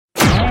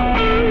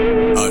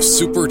a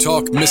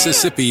SuperTalk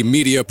Mississippi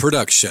media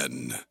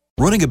production.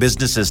 Running a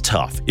business is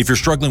tough. If you're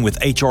struggling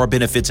with HR,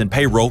 benefits, and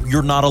payroll,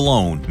 you're not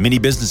alone. Many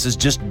businesses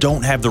just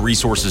don't have the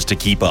resources to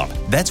keep up.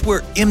 That's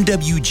where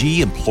MWG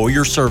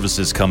Employer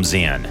Services comes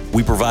in.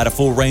 We provide a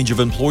full range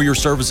of employer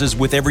services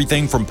with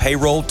everything from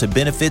payroll to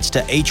benefits to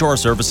HR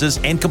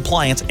services and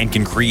compliance, and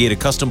can create a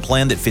custom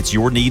plan that fits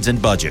your needs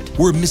and budget.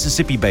 We're a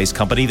Mississippi-based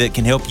company that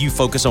can help you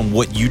focus on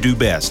what you do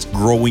best,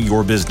 growing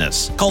your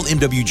business. Call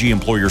MWG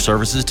Employer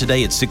Services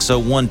today at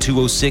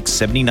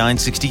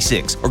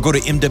 601-206-7966 or go to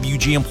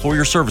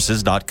MWGEmployerServices.com.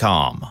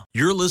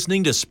 You're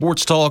listening to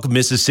Sports Talk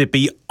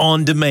Mississippi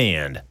On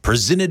Demand,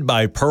 presented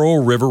by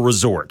Pearl River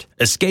Resort.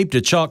 Escape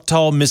to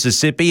Choctaw,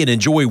 Mississippi and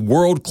enjoy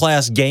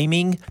world-class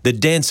gaming, the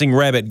Dancing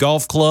Rabbit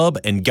Golf Club,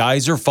 and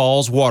Geyser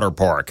Falls Water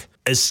Park.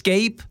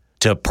 Escape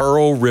to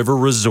Pearl River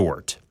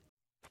Resort.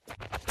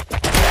 To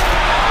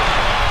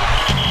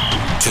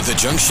the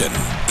junction,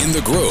 in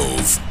the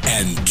Grove,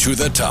 and to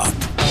the top.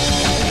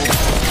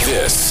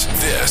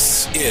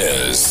 This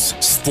is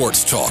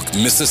Sports Talk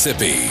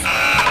Mississippi.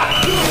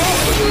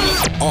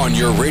 On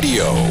your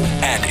radio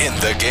and in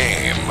the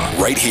game,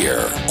 right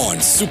here on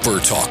Super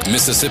Talk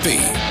Mississippi.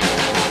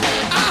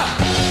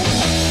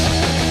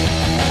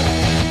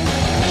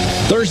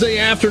 Thursday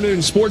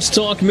afternoon, Sports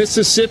Talk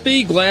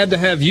Mississippi. Glad to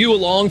have you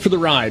along for the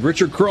ride.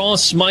 Richard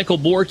Cross, Michael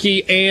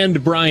Borky,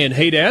 and Brian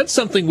Haydad.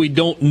 Something we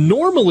don't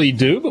normally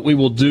do, but we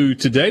will do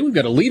today. We've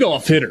got a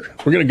leadoff hitter.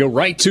 We're going to go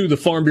right to the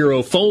Farm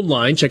Bureau phone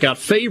line. Check out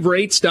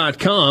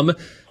favorites.com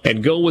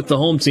and go with the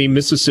home team,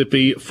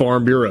 Mississippi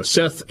Farm Bureau.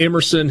 Seth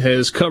Emerson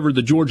has covered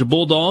the Georgia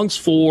Bulldogs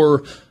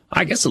for,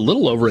 I guess, a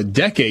little over a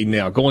decade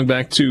now, going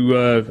back to,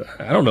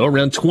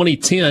 around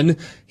 2010.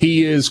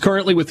 He is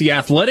currently with The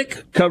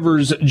Athletic,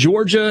 covers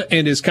Georgia,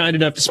 and is kind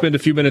enough to spend a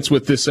few minutes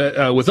with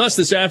us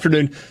this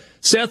afternoon.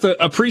 Seth,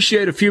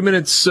 appreciate a few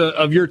minutes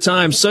of your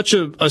time. Such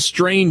a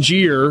strange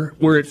year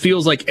where it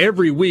feels like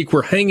every week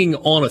we're hanging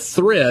on a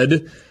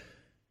thread.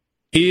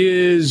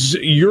 Is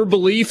your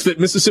belief that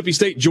Mississippi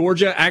State,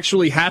 Georgia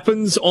actually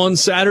happens on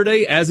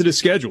Saturday as it is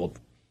scheduled?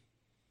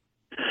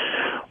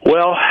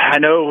 Well, I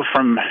know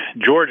from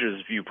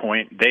Georgia's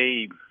viewpoint,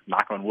 they,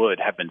 knock on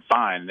wood, have been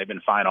fine. They've been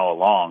fine all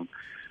along.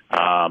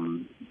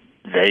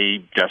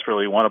 They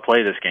desperately want to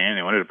play this game.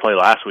 They wanted to play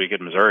last week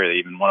at Missouri. They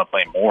even want to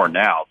play more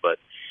now. But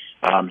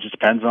it just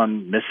depends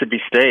on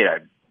Mississippi State.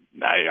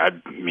 I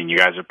mean, you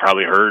guys have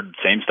probably heard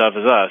same stuff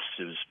as us.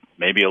 It was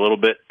maybe a little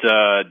bit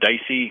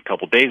dicey a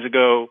couple days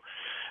ago.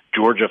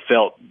 Georgia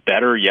felt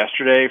better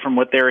yesterday from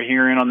what they were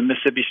hearing on the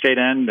Mississippi State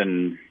end,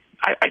 and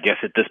I guess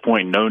at this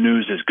point, no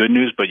news is good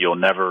news, but you'll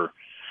never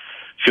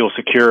feel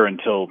secure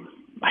until,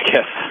 I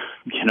guess,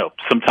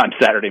 sometime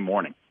Saturday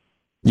morning.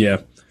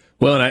 Yeah.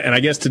 Well, and I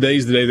guess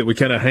today's the day that we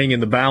kind of hang in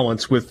the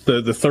balance with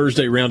the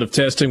Thursday round of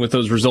testing with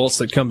those results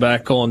that come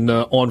back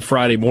on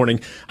Friday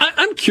morning.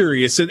 I'm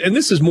curious, and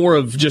this is more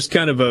of just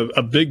kind of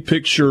a big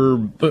picture,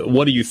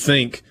 what do you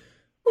think?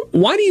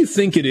 Why do you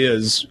think it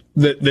is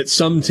that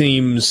some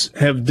teams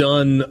have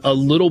done a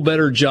little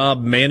better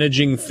job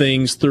managing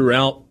things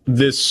throughout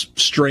this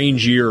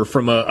strange year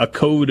from a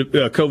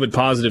COVID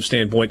positive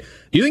standpoint?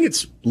 Do you think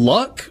it's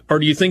luck, or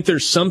do you think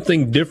there's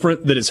something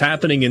different that is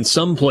happening in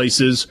some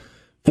places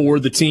for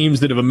the teams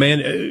that have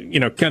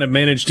kind of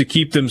managed to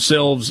keep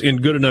themselves in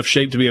good enough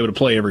shape to be able to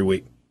play every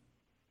week?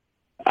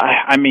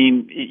 I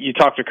mean, you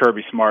talk to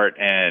Kirby Smart,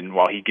 and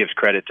while he gives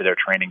credit to their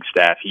training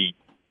staff, he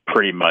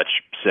pretty much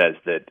says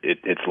that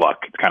it's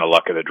luck. It's kind of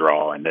luck of the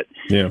draw, and that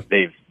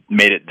they've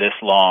made it this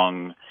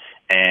long.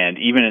 And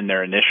even in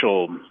their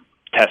initial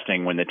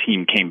testing, when the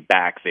team came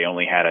back, they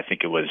only had, I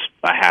think it was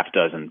a half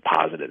dozen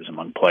positives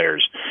among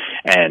players.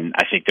 And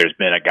I think there's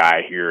been a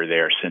guy here or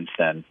there since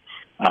then.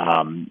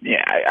 I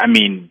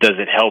mean, does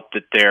it help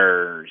that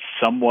they're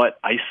somewhat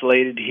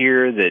isolated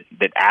here,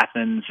 that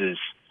Athens is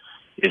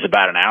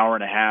about an hour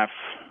and a half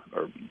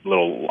or a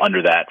little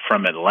under that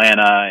from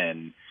Atlanta,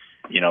 and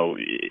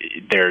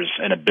there's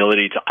an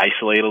ability to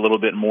isolate a little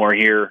bit more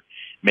here,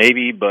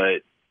 maybe,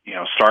 but,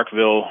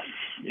 Starkville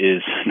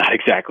is not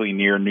exactly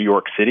near New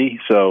York City.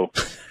 So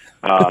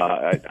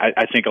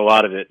I think a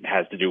lot of it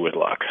has to do with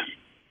luck.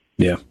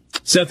 Yeah.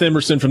 Seth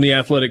Emerson from The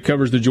Athletic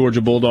covers the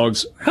Georgia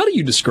Bulldogs. How do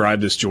you describe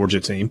this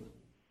Georgia team?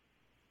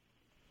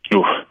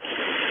 Ooh,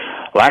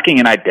 lacking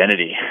in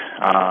identity.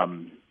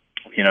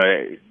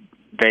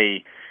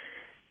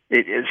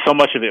 So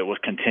much of it was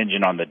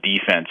contingent on the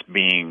defense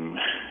being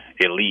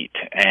elite.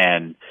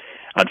 And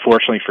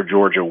unfortunately for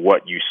Georgia,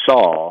 what you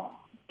saw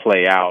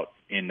play out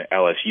in the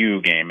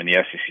LSU game in the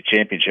SEC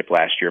championship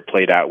last year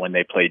played out when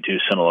they played two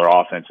similar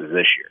offenses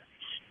this year.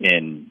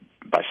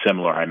 By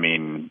similar, I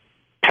mean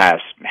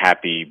pass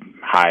happy,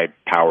 high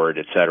powered,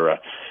 etc.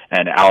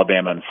 And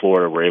Alabama and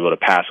Florida were able to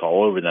pass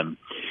all over them.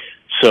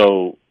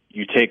 So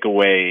you take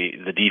away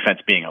the defense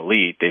being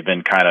elite, they've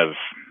been kind of,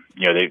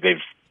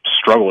 they've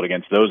struggled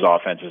against those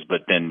offenses,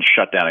 but been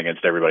shut down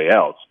against everybody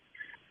else.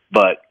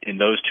 But in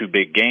those two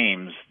big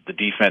games, the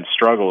defense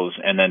struggles,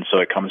 and then so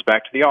it comes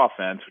back to the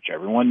offense, which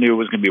everyone knew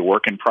was going to be a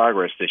work in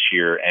progress this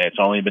year, and it's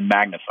only been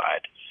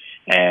magnified.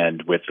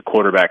 And with the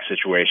quarterback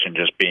situation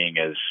just being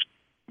as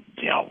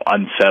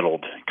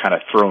unsettled, kind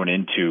of thrown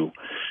into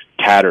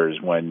tatters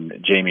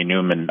when Jamie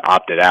Newman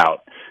opted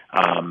out.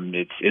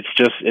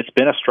 It's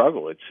been a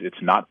struggle.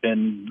 It's not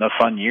been a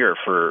fun year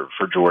for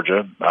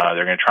Georgia.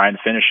 They're going to try and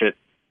finish it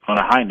on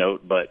a high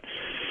note, but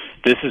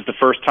this is the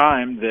first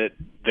time that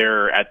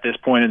they're at this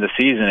point in the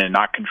season and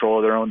not control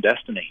of their own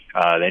destiny.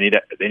 They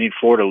need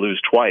Florida to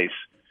lose twice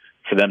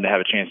for them to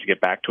have a chance to get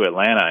back to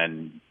Atlanta.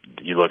 And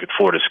you look at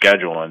Florida's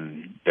schedule,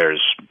 and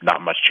there's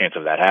not much chance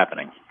of that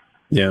happening.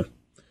 Yeah,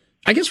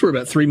 I guess we're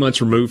about 3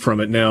 months removed from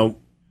it now.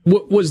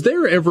 Was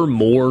there ever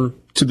more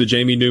to the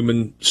Jamie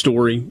Newman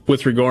story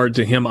with regard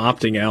to him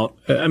opting out?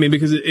 I mean,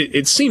 because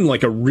it seemed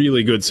like a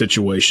really good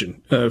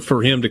situation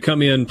for him to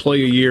come in,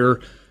 play a year,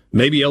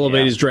 maybe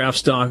elevate his draft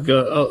stock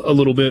a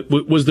little bit.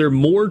 Was there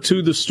more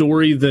to the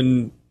story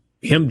than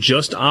him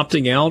just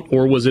opting out,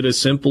 or was it as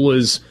simple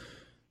as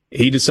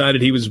he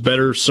decided he was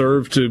better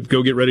served to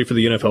go get ready for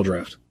the NFL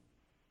draft?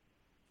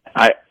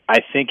 I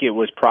think it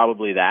was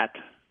probably the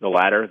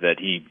latter, that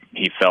he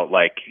felt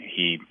like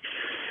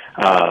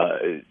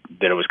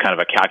that it was kind of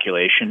a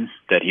calculation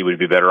that he would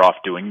be better off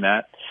doing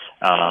that.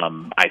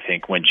 I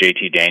think when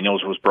JT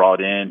Daniels was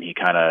brought in, he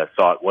kind of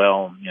thought,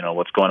 well,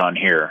 what's going on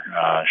here?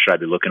 Should I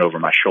be looking over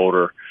my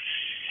shoulder?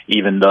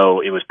 Even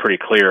though it was pretty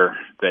clear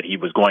that he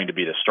was going to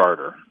be the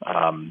starter,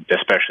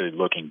 especially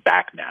looking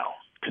back now,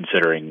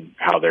 considering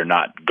how they're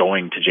not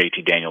going to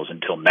JT Daniels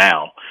until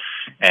now,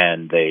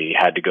 and they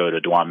had to go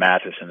to Dwan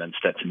Mathis and then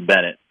Stetson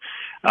Bennett.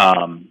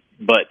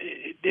 But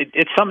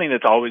it's something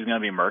that's always going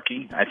to be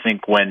murky. I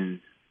think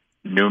when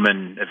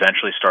Newman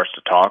eventually starts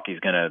to talk, he's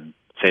going to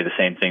say the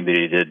same thing that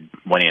he did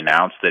when he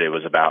announced that it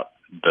was about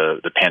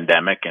the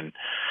pandemic. And,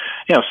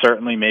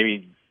 certainly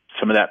maybe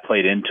some of that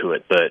played into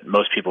it, but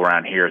most people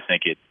around here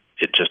think it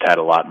just had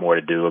a lot more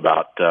to do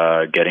about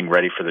getting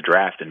ready for the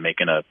draft and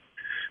making a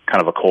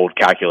kind of a cold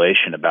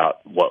calculation about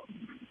what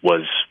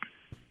was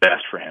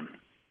best for him.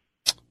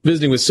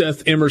 Visiting with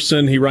Seth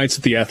Emerson, he writes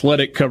that The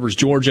Athletic, covers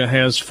Georgia,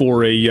 has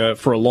for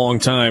a long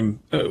time.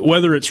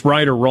 Whether it's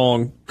right or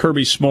wrong,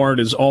 Kirby Smart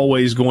is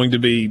always going to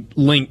be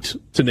linked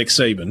to Nick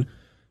Saban.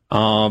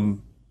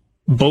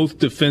 Both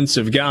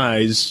defensive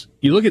guys.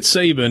 You look at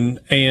Saban,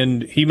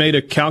 and he made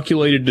a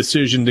calculated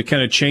decision to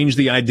kind of change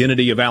the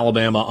identity of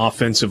Alabama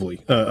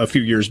offensively a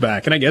few years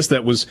back, and I guess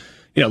that was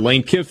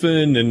Lane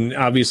Kiffin, and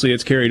obviously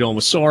it's carried on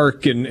with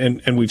Sark,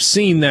 and we've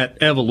seen that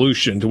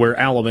evolution to where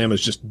Alabama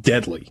is just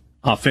deadly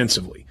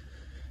offensively.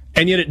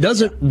 And yet it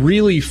doesn't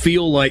really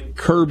feel like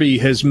Kirby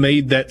has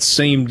made that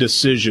same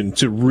decision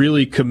to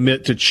really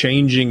commit to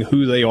changing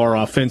who they are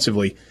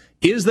offensively.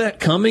 Is that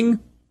coming?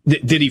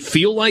 Did he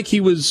feel like he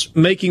was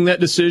making that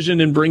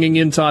decision and bringing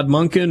in Todd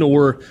Monken,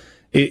 or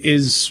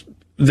is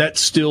that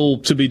still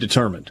to be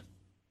determined?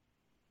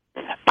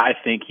 I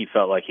think he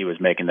felt like he was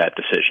making that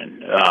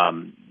decision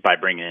by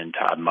bringing in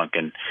Todd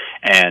Monken,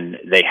 and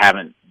they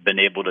haven't been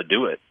able to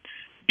do it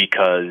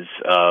because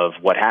of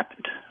what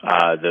happened.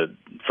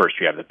 First,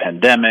 you have the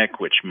pandemic,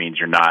 which means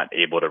you're not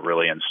able to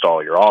really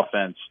install your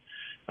offense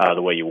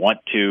the way you want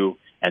to.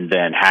 And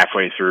then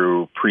halfway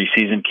through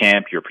preseason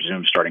camp, your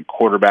presumed starting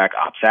quarterback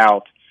opts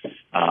out.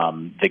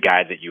 The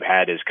guy that you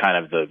had as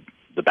kind of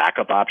the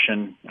backup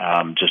option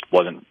just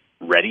wasn't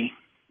ready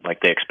like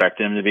they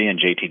expected him to be in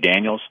JT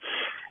Daniels.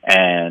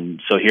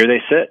 And so here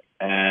they sit.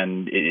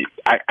 And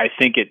I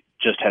think it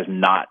just has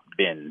not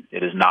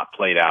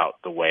played out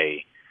the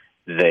way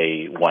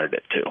they wanted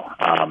it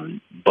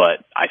to.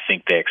 But I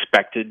think they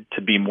expected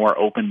to be more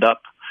opened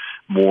up,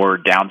 more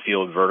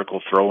downfield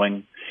vertical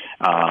throwing.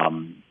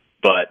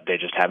 But they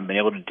just haven't been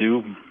able to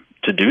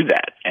do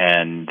that.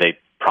 And they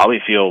probably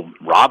feel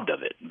robbed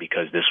of it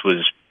because this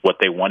was what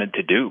they wanted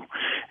to do.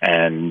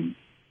 And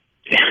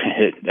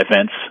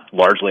events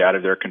largely out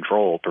of their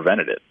control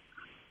prevented it.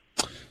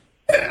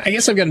 I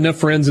guess I've got enough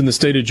friends in the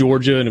state of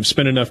Georgia and have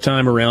spent enough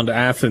time around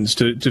Athens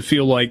to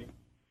feel like,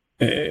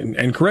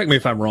 and correct me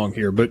if I'm wrong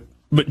here, but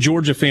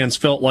Georgia fans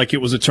felt like it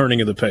was a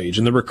turning of the page,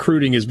 and the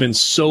recruiting has been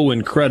so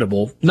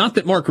incredible. Not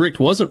that Mark Richt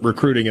wasn't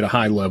recruiting at a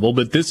high level,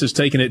 but this has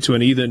taken it to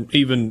an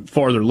even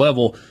farther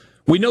level.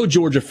 We know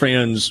Georgia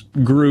fans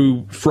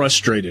grew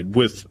frustrated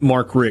with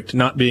Mark Richt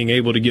not being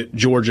able to get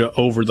Georgia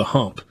over the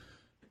hump.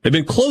 They've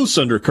been close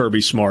under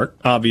Kirby Smart,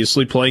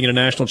 obviously, playing in a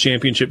national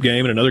championship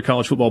game and another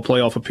college football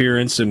playoff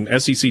appearance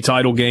and SEC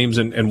title games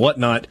and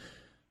whatnot.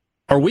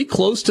 Are we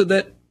close to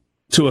that,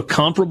 to a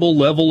comparable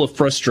level of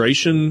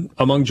frustration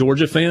among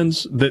Georgia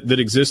fans that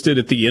existed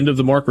at the end of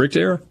the Mark Richt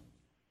era?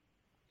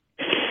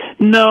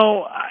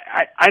 No,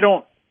 I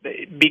don't,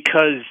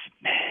 because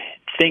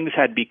things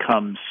had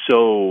become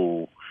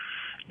so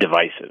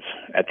divisive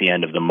at the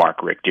end of the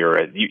Mark Richt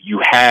era.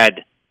 You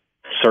had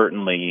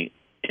certainly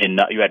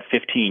you had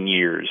 15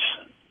 years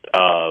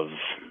of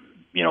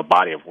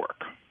body of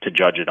work to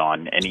judge it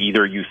on, and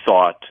either you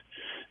thought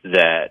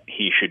that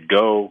he should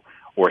go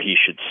or he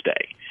should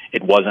stay.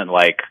 It wasn't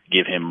like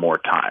give him more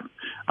time.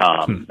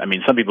 I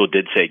mean, some people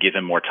did say give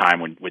him more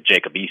time with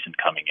Jacob Eason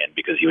coming in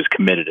because he was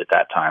committed at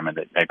that time, and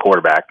at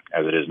quarterback,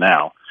 as it is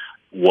now,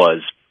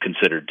 was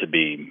considered to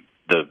be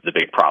the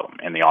big problem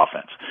in the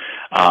offense.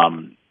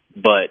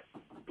 But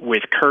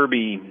with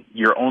Kirby,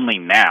 you're only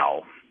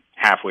now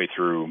a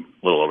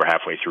little over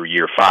halfway through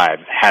year 5,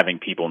 having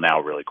people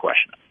now really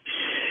question it.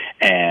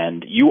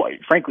 And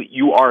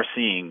you are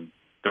seeing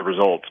the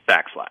results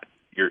backslide.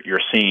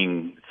 You're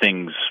seeing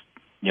things,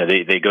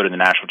 they go to the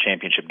national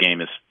championship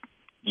game as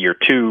year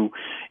 2,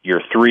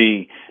 year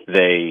 3,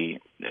 they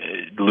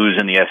lose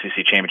in the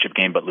SEC championship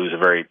game, but lose a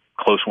very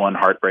close one,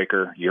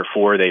 heartbreaker. Year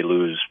 4, they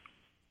lose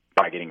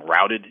by getting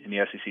routed in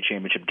the SEC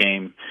championship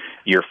game.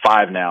 Year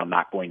 5 now,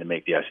 not going to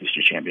make the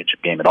SEC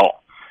championship game at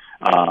all.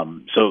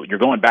 So you're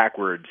going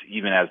backwards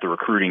even as the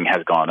recruiting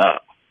has gone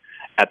up.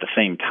 At the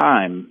same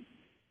time,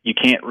 you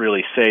can't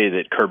really say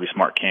that Kirby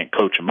Smart can't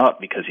coach him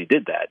up, because he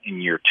did that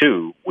in year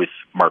 2 with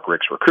Mark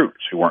Richt's recruits,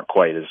 who weren't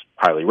quite as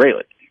highly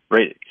rated.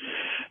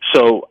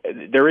 So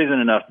there isn't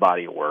enough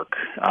body of work.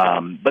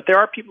 But there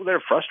are people that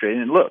are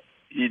frustrated. And look,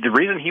 the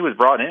reason he was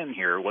brought in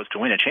here was to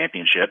win a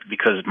championship,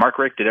 because Mark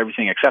Richt did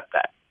everything except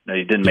that. Now,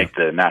 he didn't make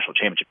the national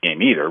championship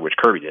game either, which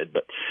Kirby did,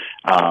 but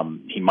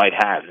he might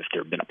have if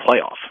there had been a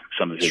playoff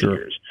some of his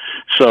years.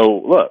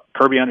 So, look,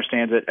 Kirby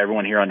understands it.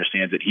 Everyone here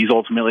understands it. He's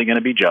ultimately going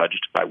to be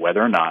judged by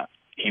whether or not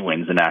he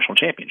wins the national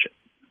championship.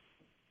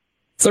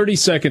 30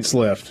 seconds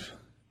left.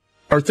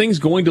 Are things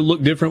going to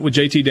look different with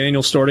JT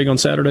Daniels starting on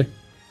Saturday?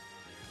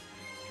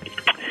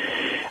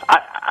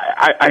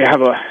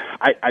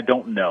 I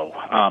don't know.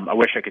 I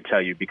wish I could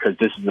tell you, because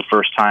this is the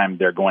first time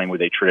they're going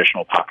with a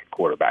traditional pocket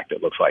quarterback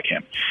that looks like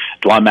him.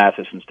 Delon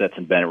Mathis and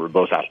Stetson Bennett were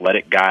both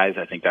athletic guys.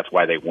 I think that's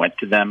why they went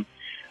to them.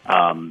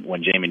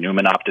 When Jamie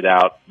Newman opted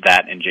out,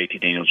 that and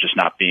JT Daniels just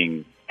not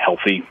being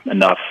healthy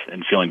enough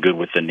and feeling good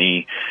with the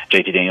knee.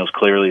 JT Daniels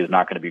clearly is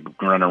not going to be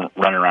running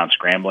around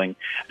scrambling.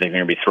 I think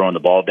they're going to be throwing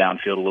the ball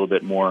downfield a little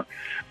bit more.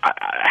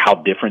 How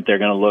different they're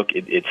going to look,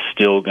 it's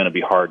still going to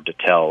be hard to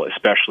tell,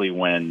 especially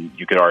when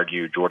you could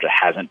argue Georgia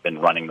hasn't been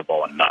running the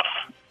ball enough.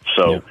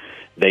 So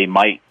they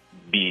might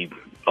be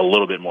a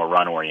little bit more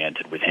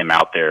run-oriented with him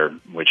out there,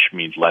 which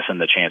means lessen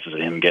the chances of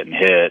him getting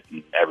hit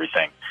and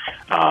everything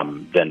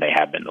than they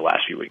have been the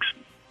last few weeks.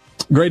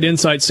 Great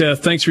insight,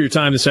 Seth. Thanks for your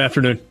time this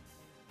afternoon.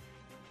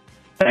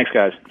 Thanks,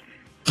 guys.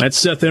 That's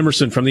Seth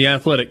Emerson from The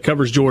Athletic,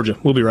 covers Georgia.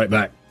 We'll be right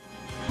back.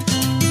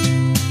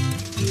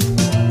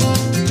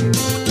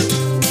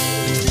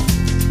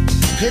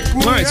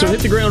 All right, so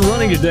hit the ground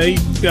running today.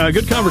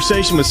 Good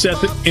conversation with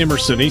Seth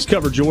Emerson. He's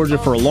covered Georgia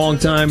for a long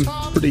time.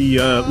 Pretty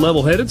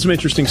level-headed. Some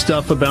interesting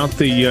stuff about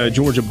the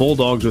Georgia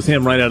Bulldogs with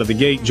him right out of the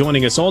gate.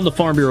 Joining us on the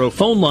Farm Bureau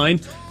phone line.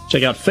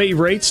 Check out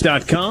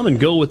favorites.com and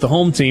go with the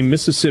home team,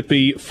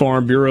 Mississippi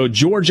Farm Bureau.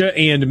 Georgia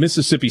and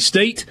Mississippi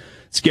State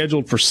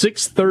scheduled for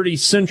 6:30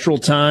 Central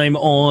Time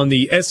on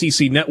the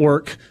SEC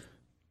Network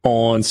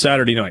on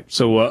Saturday night.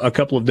 So a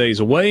couple of days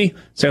away.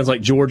 Sounds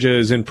like Georgia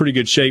is in pretty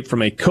good shape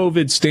from a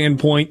COVID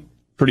standpoint.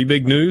 Pretty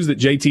big news that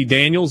JT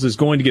Daniels is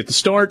going to get the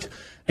start.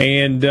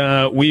 And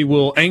we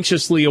will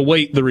anxiously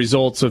await the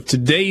results of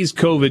today's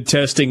COVID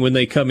testing when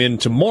they come in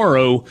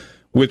tomorrow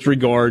with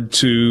regard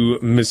to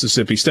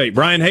Mississippi State.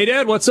 Brian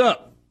Haydad, what's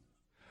up?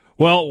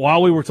 Well,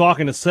 while we were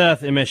talking to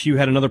Seth, MSU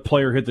had another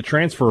player hit the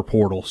transfer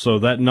portal. So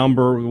that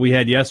number we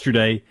had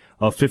yesterday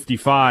of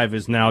 55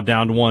 is now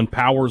down to 1.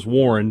 Powers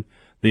Warren,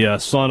 the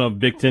son of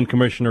Big Ten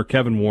Commissioner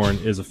Kevin Warren,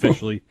 is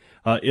officially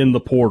in the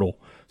portal.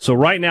 So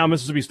right now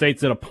Mississippi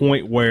State's at a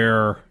point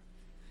where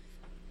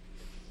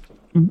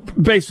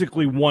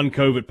basically one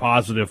COVID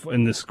positive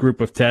in this group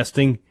of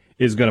testing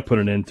is going to put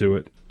an end to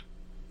it.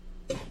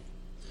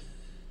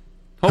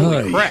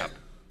 Holy crap.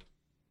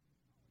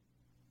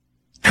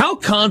 How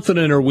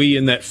confident are we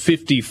in that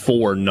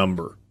 54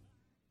 number?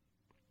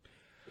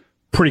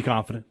 Pretty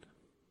confident.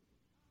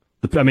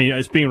 I mean,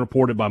 it's being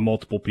reported by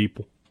multiple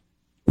people.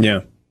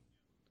 Yeah.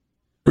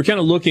 We're kind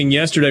of looking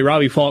yesterday,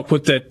 Robbie Falk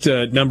put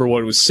that number,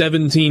 it was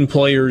 17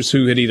 players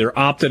who had either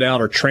opted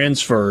out or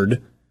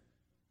transferred,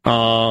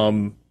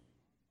 had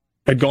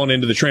gone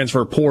into the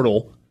transfer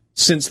portal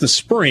since the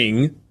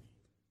spring.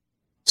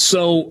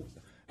 So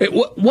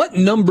what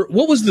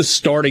was the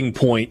starting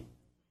point?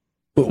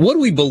 What do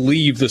we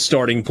believe the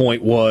starting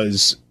point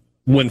was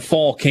when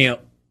fall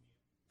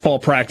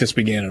practice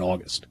began in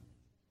August?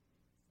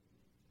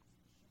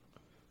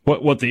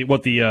 What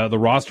the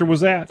roster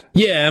was at?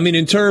 Yeah, I mean,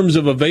 in terms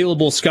of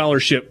available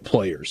scholarship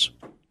players.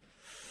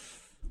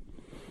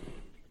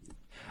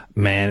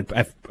 Man,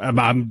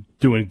 I'm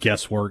doing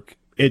guesswork.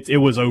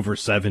 It was over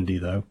 70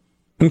 though.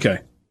 Okay,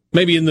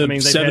 maybe in the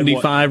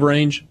 75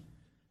 range.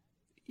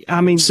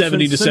 I mean,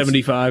 70 to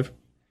 75.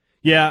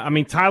 Yeah, I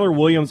mean, Tyler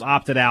Williams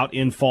opted out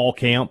in fall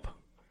camp.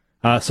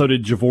 So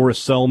did Javoris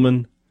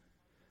Selman.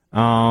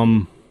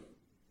 Yeah,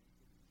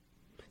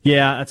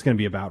 that's going to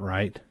be about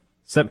right.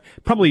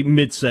 Probably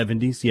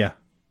mid-70s, yeah.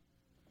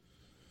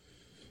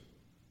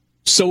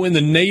 So in the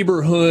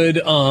neighborhood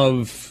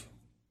of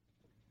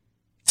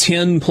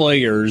 10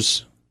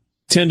 players,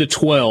 10 to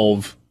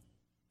 12,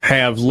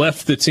 have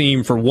left the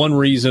team for one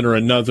reason or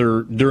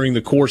another during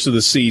the course of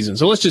the season.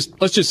 So let's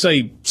just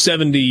say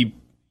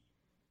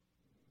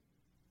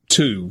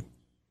 72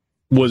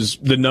 was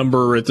the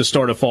number at the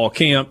start of fall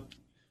camp.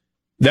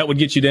 that would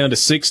get you down to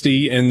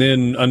 60, and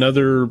then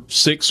another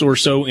 6 or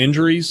so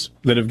injuries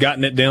that have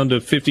gotten it down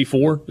to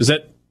 54. Is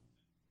that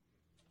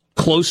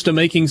close to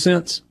making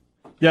sense?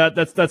 Yeah,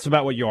 that's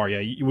about what you are.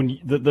 Yeah, when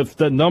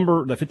the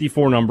number, the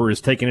 54 number, is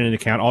taking into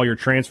account all your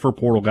transfer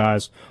portal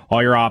guys,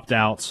 all your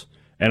opt-outs,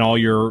 and all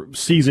your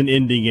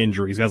season-ending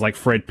injuries, guys like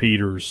Fred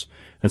Peters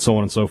and so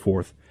on and so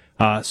forth.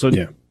 That's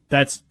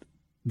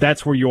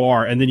where you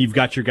are, and then you've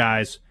got your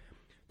guys.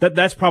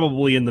 That's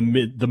probably in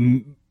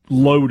the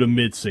low to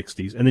mid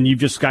 60s, and then you've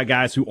just got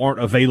guys who aren't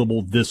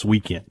available this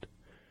weekend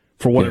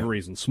for whatever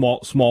reason,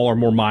 small or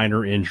more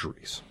minor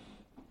injuries.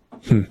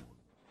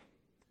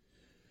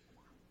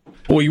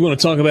 Boy, you want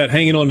to talk about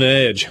hanging on the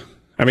edge.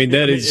 I mean,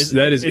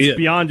 it's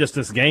beyond just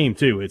this game,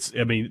 too.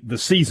 The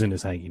season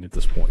is hanging at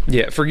this point.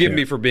 Yeah, forgive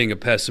me for being a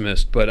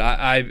pessimist, but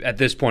I at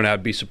this point, I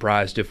would be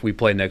surprised if we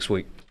play next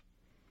week.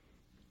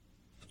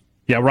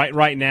 Yeah,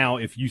 right now,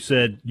 if you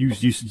said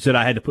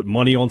I had to put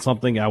money on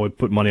something, I would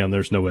put money on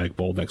there's no Egg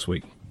Bowl next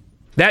week.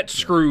 That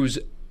screws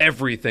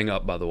everything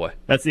up, by the way.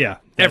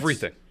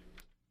 Everything.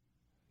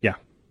 Yeah.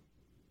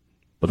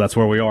 But that's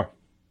where we are.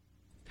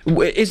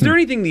 Is there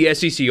anything the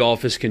SEC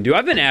office can do?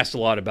 I've been asked a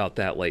lot about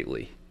that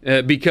lately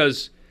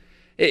because,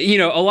 a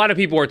lot of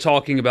people are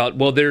talking about,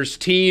 well, there's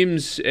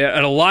teams,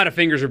 and a lot of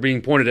fingers are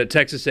being pointed at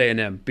Texas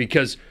A&M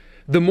because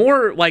the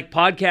more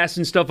podcasts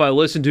and stuff I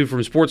listen to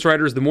from sports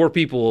writers, the more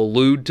people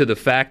allude to the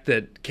fact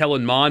that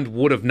Kellen Mond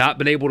would have not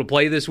been able to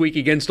play this week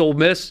against Ole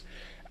Miss.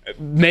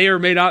 May or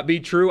may not be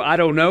true. I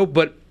don't know.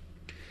 But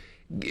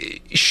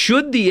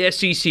should the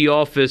SEC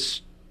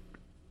office,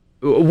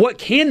 what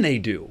can they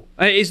do?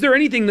 Is there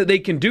anything that they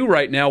can do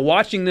right now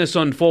watching this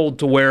unfold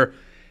to where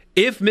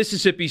if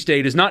Mississippi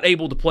State is not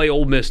able to play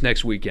Ole Miss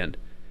next weekend,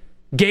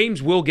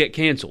 games will get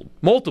canceled?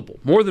 Multiple,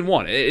 more than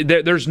one.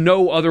 There's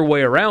no other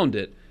way around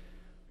it.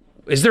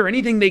 Is there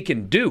anything they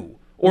can do?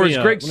 Or is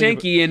Greg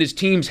Sankey and his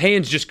team's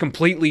hands just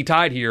completely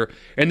tied here,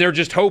 and they're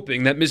just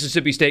hoping that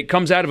Mississippi State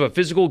comes out of a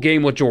physical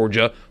game with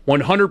Georgia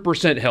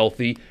 100%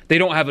 healthy, they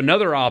don't have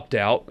another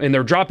opt-out, and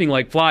they're dropping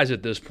like flies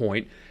at this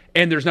point,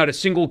 and there's not a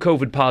single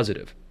COVID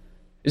positive?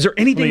 Is there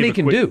anything they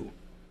can do?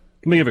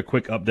 Let me give a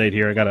quick update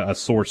here. I got a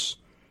source.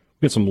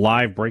 We got some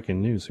live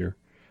breaking news here.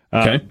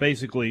 Okay.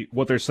 Basically,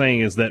 what they're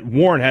saying is that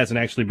Warren hasn't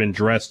actually been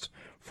dressed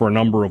for a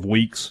number of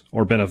weeks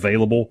or been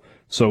available,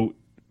 so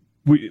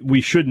we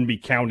shouldn't be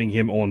counting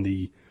him on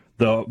the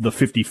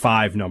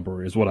 55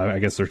 number is what I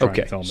guess they're trying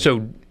to tell me.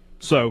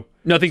 So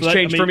nothing's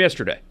changed from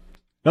yesterday.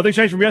 Nothing's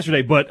changed from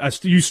yesterday,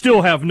 but you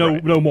still have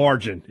no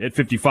margin at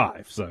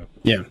 55. So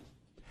yeah,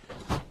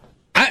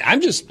 I'm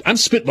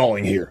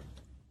spitballing here.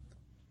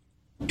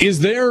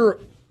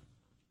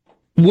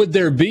 Would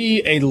there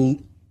be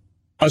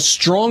a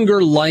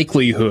stronger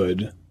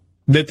likelihood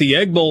that the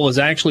Egg Bowl is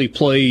actually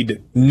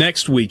played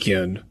next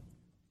weekend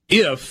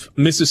if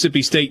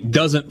Mississippi State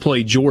doesn't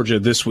play Georgia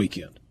this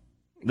weekend?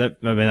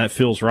 That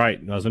feels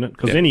right, doesn't it?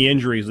 Because any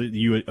injuries that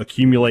you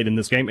accumulate in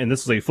this game, and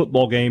this is a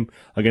football game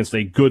against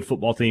a good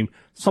football team,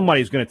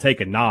 somebody's going to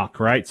take a knock,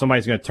 right?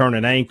 Somebody's going to turn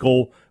an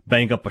ankle,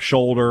 bang up a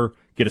shoulder,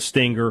 get a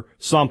stinger,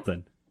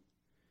 something.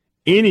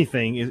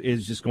 Anything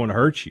is just going to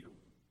hurt you.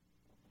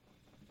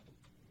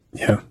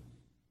 Yeah.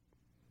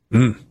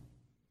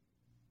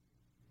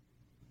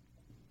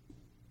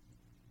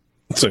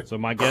 So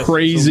my guess,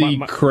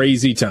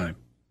 crazy time.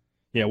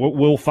 Yeah,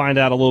 we'll find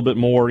out a little bit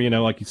more,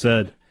 like you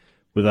said,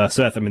 with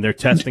Seth. I mean, they're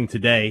testing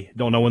today.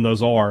 Don't know when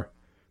those are,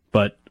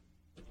 but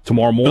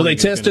tomorrow morning. Well, they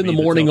test in the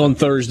morning on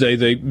Thursday.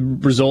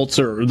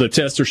 The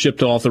tests are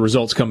shipped off. The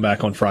results come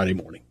back on Friday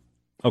morning.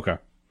 Okay.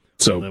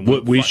 So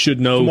we should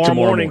know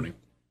tomorrow morning.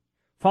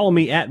 Follow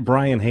me at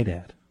Brian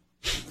Haydad.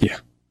 Yeah.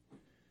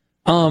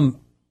 I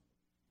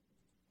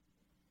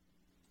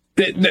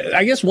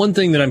guess one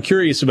thing that I'm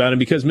curious about, and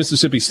because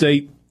Mississippi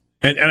State,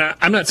 and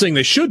I'm not saying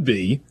they should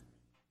be,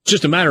 it's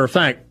just a matter of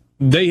fact,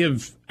 they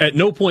have at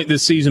no point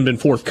this season been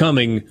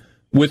forthcoming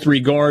with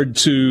regard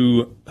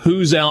to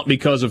who's out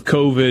because of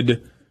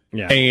COVID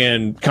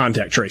and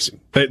contact tracing.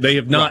 They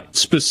have not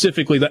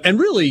specifically, and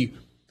really,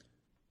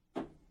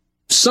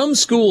 some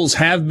schools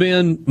have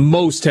been,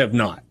 most have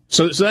not.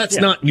 So that's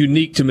not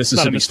unique to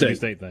Mississippi State.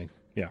 State thing.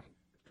 Yeah.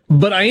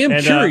 But I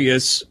am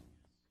curious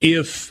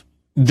if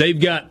they've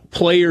got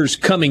players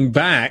coming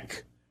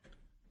back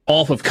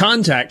off of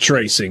contact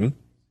tracing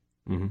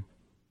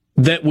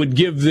that would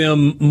give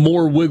them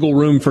more wiggle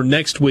room for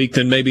next week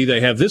than maybe they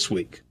have this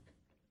week.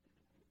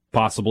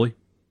 Possibly.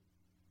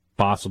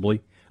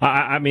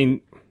 I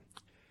mean,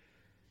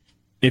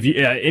 if you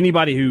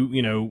anybody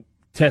who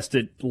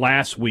tested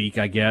last week,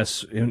 I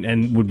guess,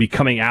 and would be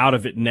coming out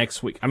of it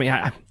next week. I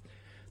mean,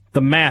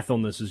 the math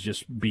on this is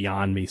just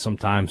beyond me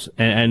sometimes,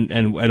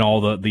 and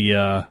all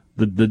the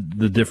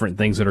different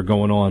things that are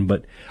going on.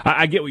 But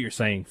I get what you're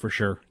saying for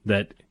sure,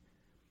 that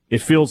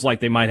it feels like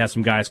they might have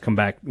some guys come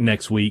back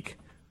next week.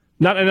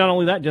 Not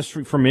only that, just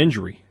from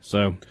injury.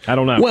 So I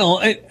don't know. Well,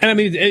 and I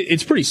mean,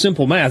 it's pretty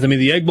simple math. I mean,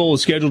 the Egg Bowl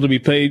is scheduled to be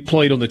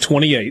played on the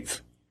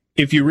 28th.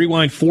 If you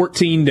rewind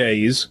 14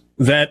 days,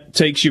 that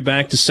takes you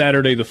back to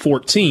Saturday the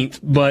 14th.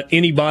 But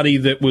anybody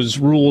that was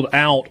ruled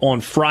out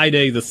on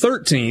Friday the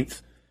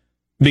 13th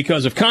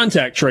because of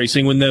contact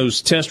tracing, when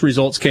those test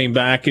results came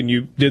back and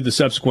you did the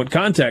subsequent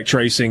contact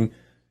tracing,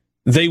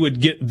 they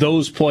would get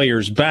those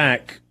players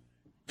back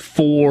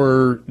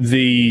for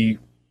the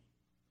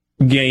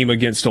game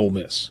against Ole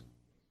Miss.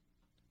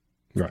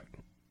 Right.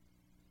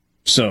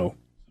 So.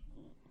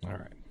 All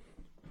right.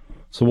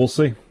 So we'll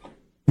see.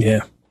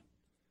 Yeah.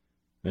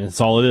 And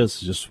that's all it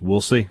is. Just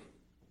we'll see.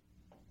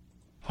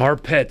 Our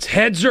pets'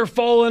 heads are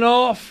falling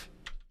off.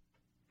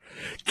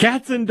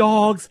 Cats and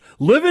dogs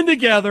living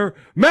together.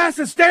 Mass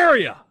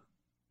hysteria.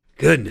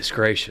 Goodness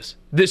gracious.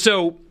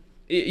 So,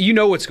 you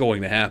know what's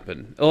going to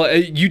happen.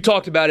 You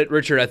talked about it,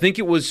 Richard. I think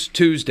it was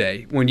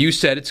Tuesday when you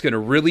said it's going to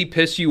really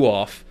piss you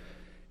off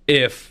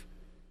if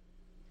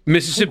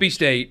Mississippi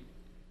State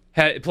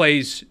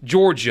plays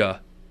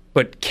Georgia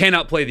but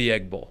cannot play the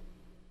Egg Bowl.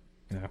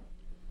 Yeah.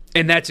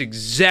 And that's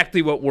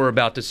exactly what we're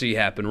about to see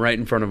happen right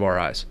in front of our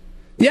eyes.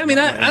 Yeah, I mean,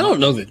 I don't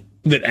know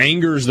that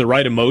anger is the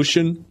right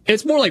emotion.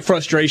 It's more like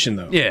frustration,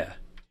 though. Yeah.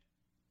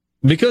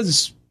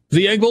 Because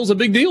the Egg Bowl is a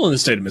big deal in the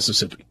state of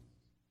Mississippi.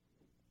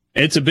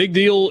 It's a big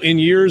deal in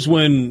years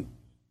when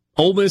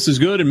Ole Miss is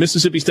good and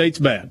Mississippi State's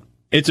bad.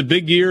 It's a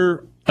big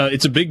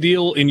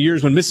deal in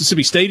years when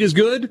Mississippi State is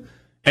good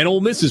and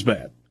Ole Miss is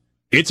bad.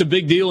 It's a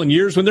big deal in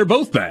years when they're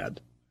both bad.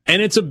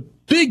 And it's a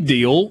big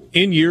deal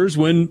in years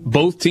when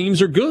both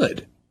teams are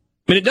good.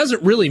 I mean, it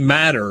doesn't really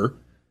matter.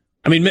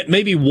 I mean,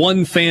 maybe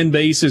one fan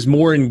base is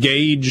more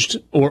engaged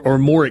or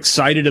more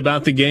excited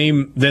about the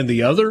game than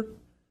the other,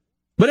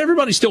 but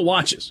everybody still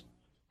watches.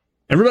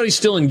 Everybody's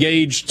still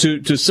engaged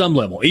to some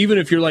level. Even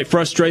if you're like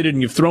frustrated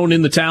and you've thrown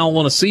in the towel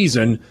on a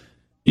season,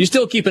 you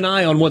still keep an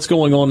eye on what's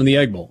going on in the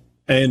Egg Bowl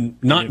and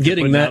not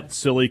getting that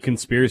silly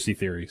conspiracy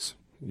theories.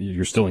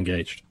 You're still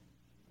engaged.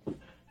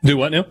 Do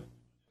what now?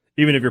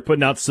 Even if you're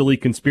putting out silly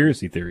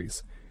conspiracy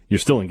theories, you're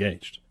still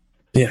engaged.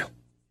 Yeah.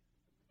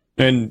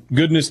 And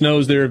goodness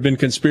knows there have been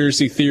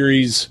conspiracy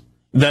theories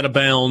that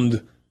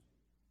abound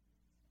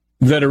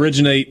that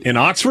originate in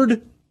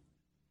Oxford,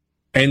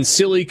 and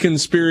silly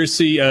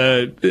conspiracy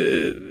theories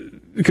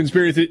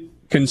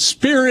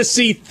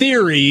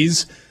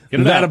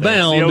that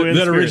abound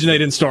that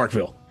originate in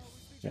Starkville.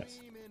 Yes.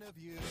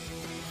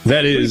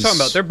 That is. What are you talking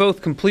about? They're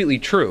both completely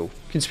true.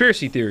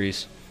 Conspiracy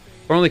theories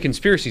are only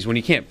conspiracies when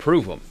you can't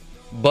prove them.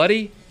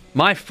 Buddy,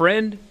 my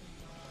friend,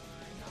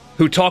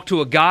 who talked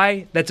to a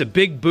guy that's a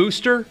big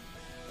booster,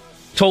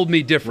 told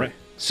me different.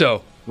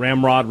 So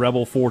Ramrod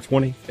Rebel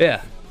 420.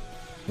 Yeah.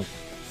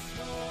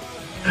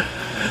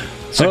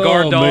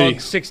 Cigar Dog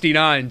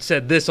 69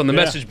 said this on the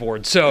message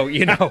board. So,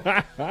 you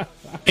know.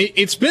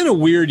 It's been a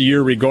weird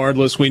year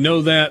regardless. We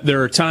know that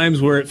there are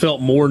times where it felt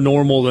more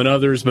normal than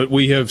others, but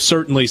we have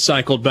certainly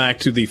cycled back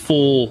to the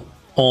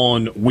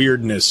full-on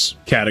weirdness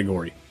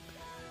category.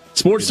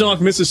 Sports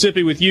Talk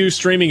Mississippi with you,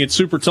 streaming at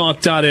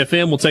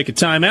supertalk.fm. We'll take a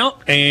timeout,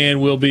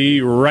 and we'll be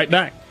right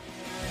back.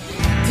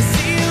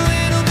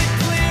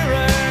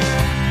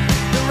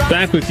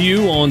 Back with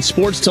you on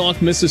Sports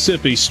Talk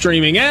Mississippi,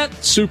 streaming at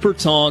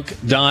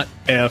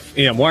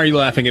supertalk.fm. Why are you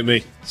laughing at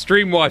me?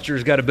 Stream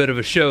Watcher's got a bit of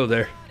a show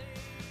there.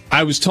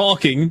 I was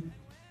talking,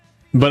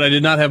 but I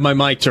did not have my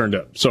mic turned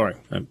up. Sorry,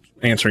 I'm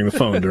answering the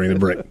phone during the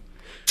break.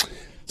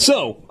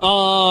 So,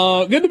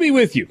 good to be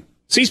with you.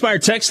 C Spire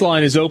text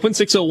line is open,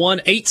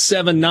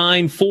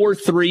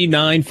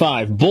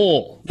 601-879-4395.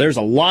 Bull. There's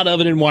a lot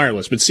of it in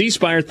wireless, but C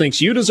Spire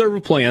thinks you deserve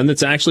a plan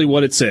that's actually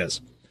what it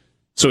says.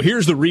 So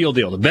here's the real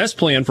deal. The best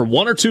plan for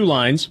one or two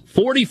lines,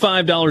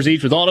 $45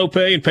 each with auto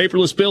pay and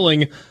paperless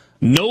billing.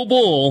 No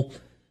bull.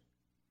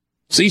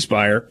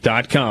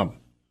 cspire.com.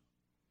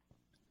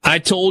 I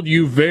told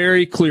you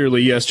very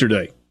clearly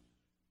yesterday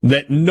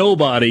that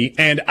nobody,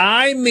 and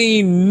I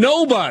mean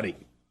nobody,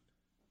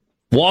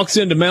 walks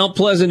into Mount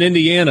Pleasant,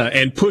 Indiana,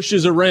 and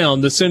pushes around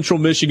the Central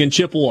Michigan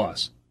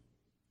Chippewas.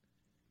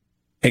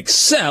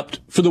 Except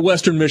for the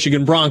Western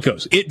Michigan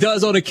Broncos. It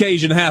does on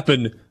occasion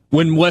happen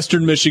when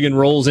Western Michigan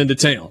rolls into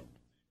town.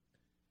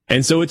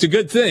 And so it's a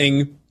good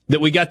thing that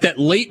we got that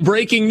late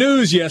breaking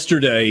news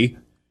yesterday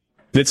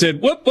that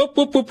said, whoop, whoop,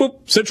 whoop, whoop,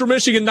 whoop, Central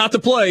Michigan not to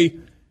play.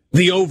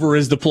 The over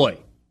is the play.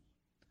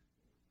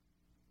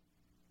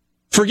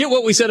 Forget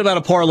what we said about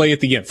a parlay at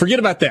the end. Forget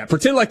about that.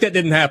 Pretend like that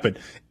didn't happen.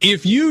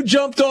 If you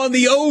jumped on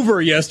the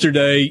over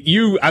yesterday,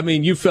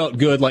 you felt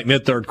good like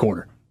mid-third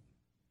quarter.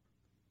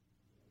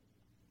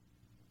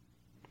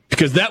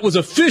 Because that was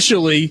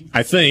officially,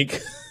 I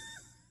think,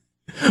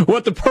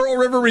 what the Pearl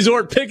River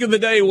Resort pick of the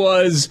day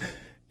was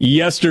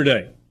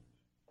yesterday.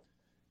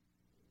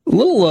 A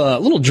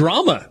little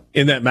drama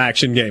in that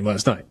Maction game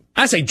last night.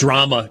 I say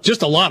drama,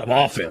 just a lot of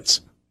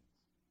offense.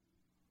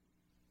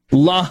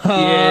 Lot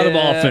of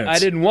offense. I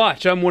didn't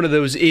watch. I'm one of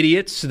those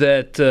idiots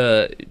that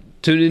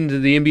tuned into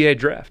the NBA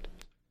draft.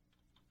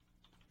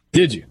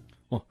 Did you?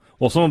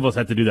 Well, some of us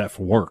had to do that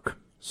for work.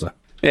 So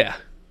yeah.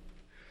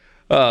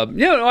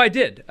 I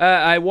did.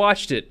 I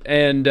watched it,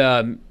 and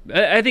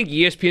I think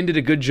ESPN did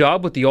a good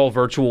job with the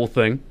all-virtual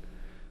thing.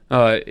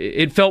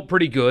 It felt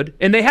pretty good.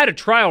 And they had a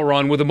trial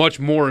run with a much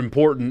more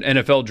important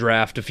NFL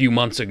draft a few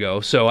months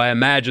ago, so I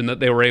imagine that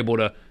they were able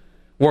to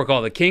work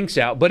all the kinks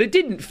out. But it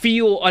didn't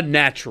feel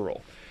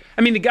unnatural.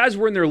 I mean, the guys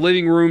were in their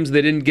living rooms.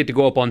 They didn't get to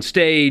go up on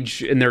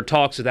stage, and their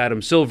talks with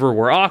Adam Silver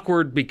were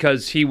awkward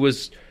because he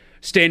was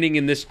standing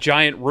in this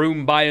giant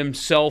room by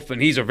himself,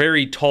 and he's a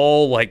very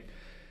tall, like,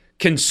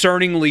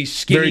 concerningly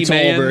skinny man.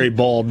 Very tall, very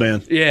bald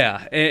man.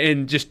 Yeah,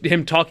 and just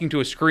him talking to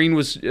a screen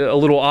was a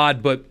little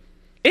odd, but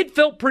it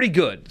felt pretty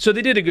good. So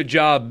they did a good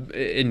job,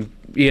 and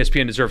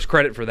ESPN deserves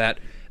credit for that.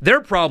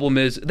 Their problem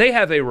is they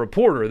have a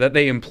reporter that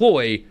they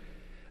employ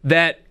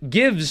that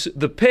gives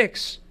the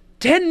picks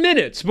 10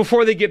 minutes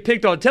before they get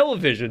picked on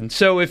television.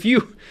 So if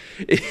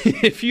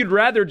you'd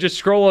rather just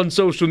scroll on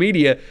social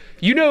media,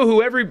 you know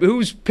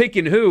who's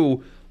picking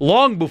who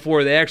long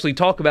before they actually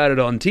talk about it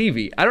on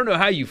TV. I don't know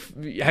how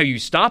you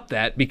stop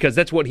that, because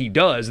that's what he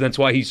does, and that's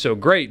why he's so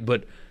great.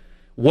 But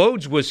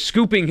Woj was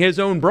scooping his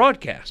own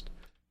broadcast.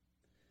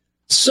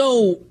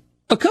 So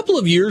a couple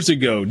of years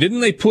ago, didn't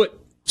they put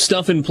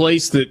stuff in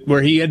place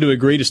where he had to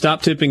agree to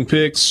stop tipping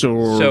picks?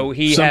 Or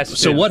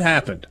so what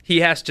happened? He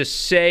has to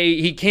say,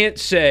 he can't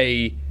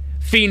say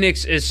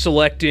Phoenix is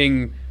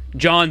selecting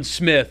John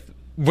Smith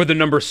for the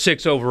number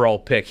 6 overall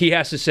pick. He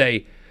has to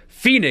say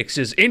Phoenix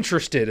is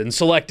interested in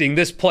selecting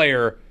this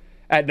player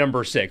at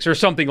number 6 or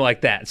something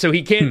like that. So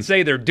he can't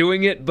say they're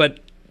doing it, but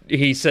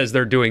he says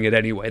they're doing it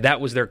anyway.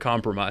 That was their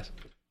compromise.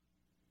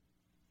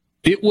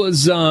 It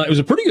was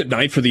a pretty good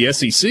night for the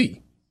SEC.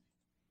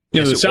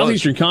 The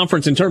Southeastern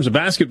Conference, in terms of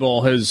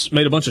basketball, has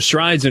made a bunch of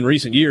strides in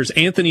recent years.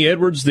 Anthony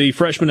Edwards, the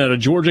freshman out of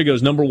Georgia,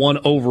 goes number 1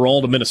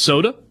 overall to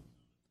Minnesota.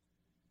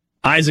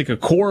 Isaac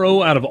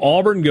Okoro out of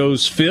Auburn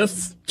goes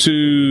 5th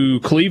to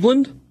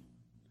Cleveland.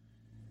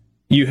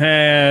 You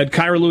had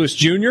Kyra Lewis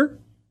Jr.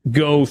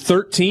 go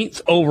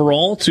 13th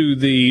overall to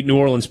the New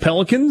Orleans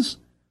Pelicans.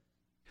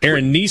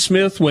 Aaron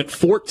Nesmith went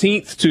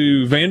 14th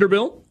to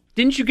Vanderbilt.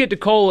 Didn't you get to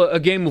call a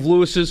game of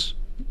Lewis's?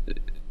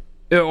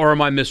 Or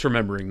am I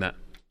misremembering that?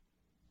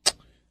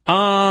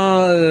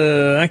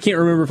 I can't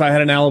remember if I had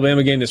an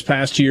Alabama game this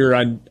past year.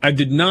 I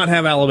did not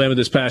have Alabama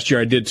this past year.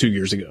 I did 2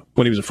 years ago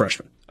when he was a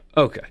freshman.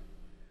 Okay.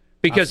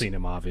 Because I've seen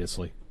him,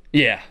 obviously.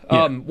 Yeah.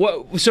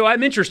 So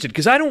I'm interested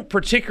because I don't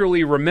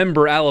particularly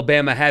remember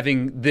Alabama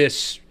having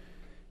this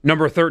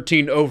number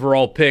 13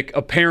 overall pick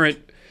apparent.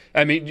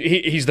 I mean,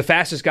 he's the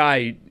fastest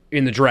guy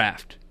in the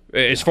draft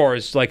as far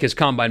as like his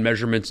combine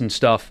measurements and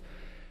stuff.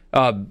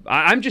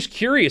 I'm just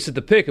curious at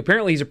the pick.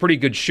 Apparently, he's a pretty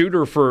good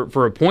shooter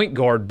for a point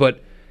guard,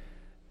 but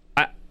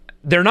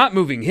they're not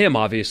moving him,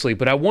 obviously.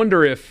 But I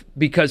wonder if,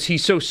 because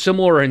he's so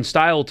similar in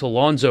style to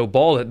Lonzo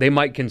Ball, that they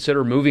might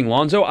consider moving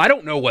Lonzo. I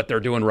don't know what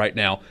they're doing right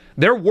now.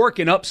 They're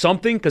working up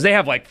something because they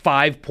have like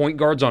 5 point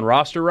guards on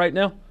roster right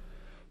now.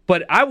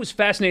 But I was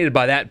fascinated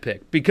by that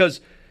pick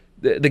because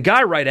the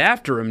guy right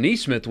after him,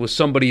 Nesmith, was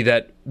somebody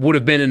that would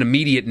have been an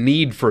immediate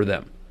need for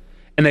them.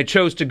 And they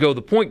chose to go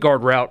the point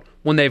guard route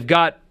when they've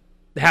got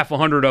half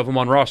 100 of them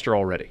on roster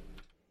already.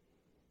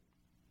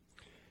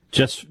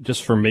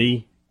 Just for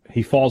me,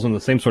 he falls in the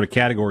same sort of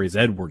category as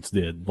Edwards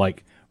did.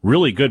 Like,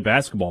 really good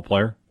basketball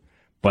player,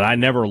 but I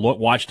never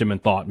watched him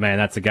and thought, man,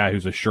 that's a guy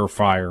who's a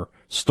surefire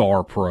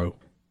star pro.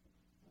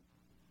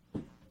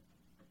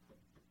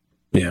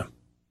 Yeah.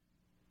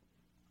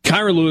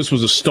 Kyra Lewis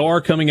was a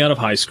star coming out of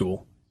high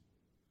school.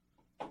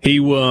 He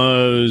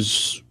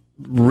was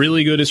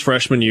really good his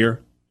freshman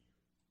year,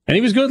 and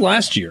he was good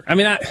last year. I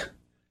mean,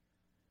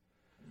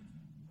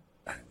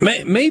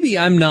 maybe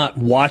I'm not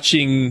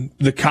watching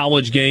the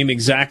college game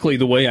exactly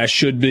the way I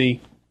should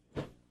be.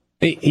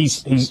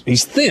 He's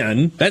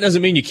thin. That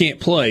doesn't mean you can't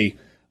play.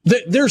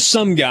 There's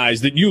some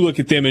guys that you look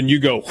at them and you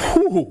go,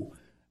 whew,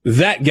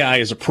 that guy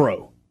is a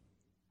pro.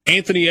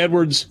 Anthony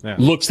Edwards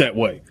looks that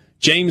way.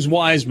 James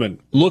Wiseman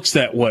looks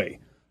that way.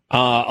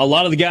 A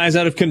lot of the guys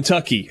out of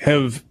Kentucky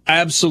have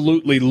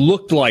absolutely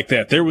looked like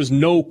that. There was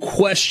no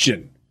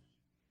question.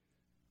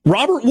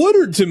 Robert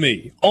Woodard, to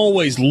me,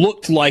 always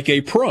looked like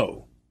a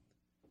pro.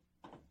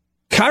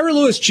 Kyra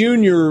Lewis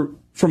Jr.,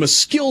 from a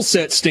skill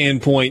set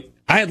standpoint,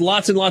 I had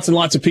lots and lots and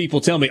lots of people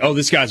tell me, oh,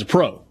 this guy's a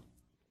pro.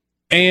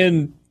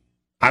 And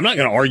I'm not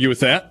going to argue with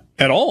that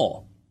at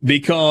all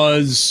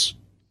because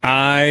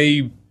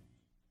I'm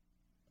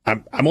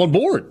on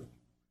board.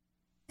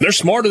 They're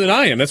smarter than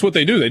I am. That's what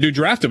they do. They do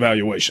draft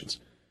evaluations.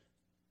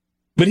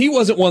 But he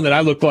wasn't one that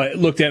I looked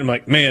at and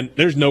like, man,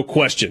 there's no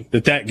question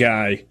that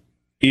guy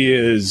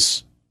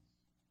is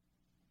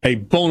a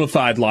bona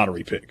fide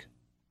lottery pick.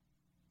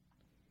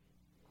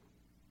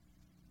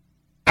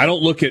 I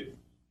don't look at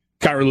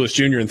Kyra Lewis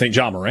Jr. and think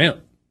Ja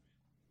Morant.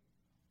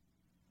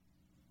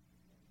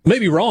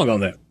 Maybe wrong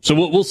on that. So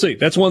we'll see.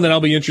 That's one that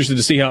I'll be interested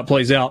to see how it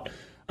plays out.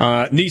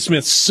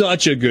 Nesmith's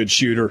such a good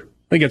shooter.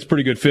 I think that's a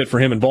pretty good fit for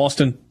him in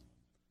Boston.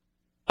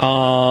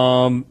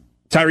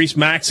 Tyrese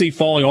Maxey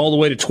falling all the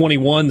way to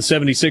 21. The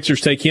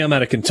 76ers take him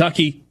out of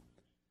Kentucky.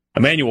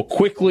 Emmanuel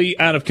Quickley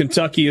out of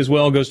Kentucky as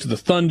well goes to the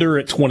Thunder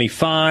at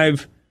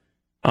 25.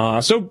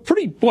 So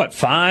pretty,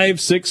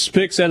 5-6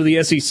 picks out of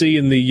the SEC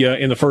in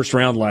the first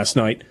round last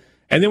night.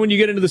 And then when you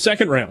get into the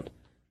second round,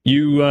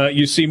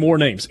 you see more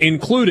names,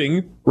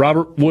 including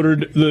Robert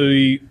Woodard,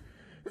 the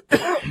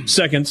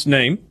second's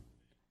name.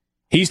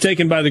 He's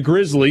taken by the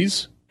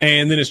Grizzlies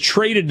and then is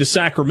traded to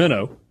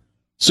Sacramento.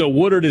 So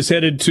Woodard is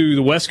headed to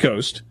the West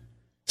Coast.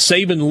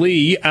 Saban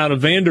Lee out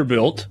of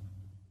Vanderbilt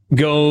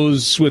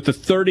goes with the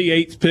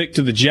 38th pick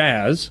to the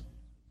Jazz.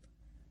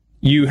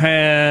 You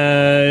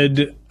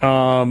had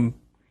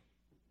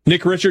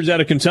Nick Richards out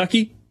of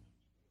Kentucky.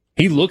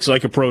 He looks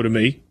like a pro to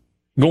me,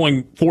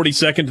 going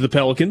 42nd to the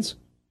Pelicans.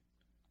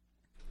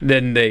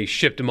 Then they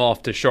shipped him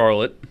off to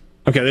Charlotte.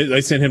 Okay,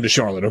 they sent him to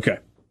Charlotte. Okay.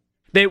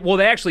 They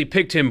actually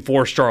picked him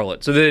for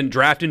Charlotte. So they didn't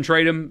draft and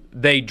trade him.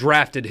 They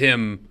drafted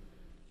him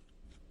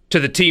to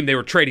the team they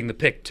were trading the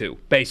pick to,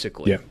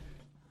 basically. Yeah.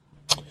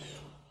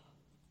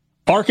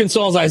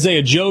 Arkansas's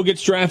Isaiah Joe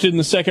gets drafted in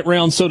the second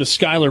round. So does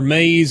Skylar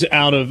Mays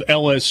out of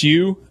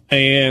LSU.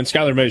 And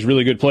Skylar Mays is a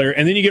really good player.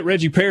 And then you get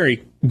Reggie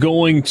Perry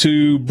going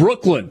to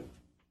Brooklyn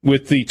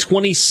with the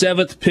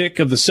 27th pick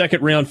of the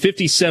second round,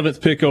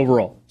 57th pick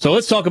overall. So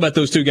let's talk about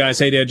those two guys,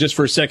 hey, Dad, just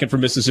for a second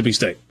from Mississippi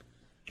State.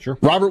 Sure.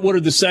 Robert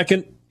Woodard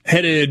II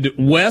headed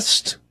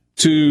west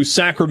to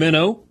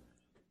Sacramento,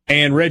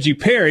 and Reggie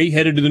Perry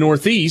headed to the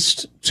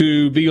Northeast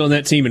to be on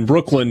that team in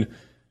Brooklyn,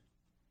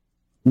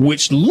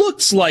 which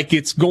looks like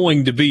it's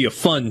going to be a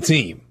fun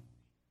team.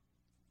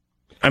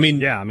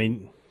 Durant's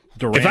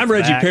if I'm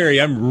Reggie back. Perry,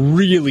 I'm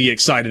really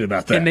excited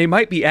about that. And they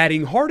might be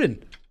adding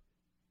Harden.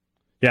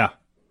 Yeah.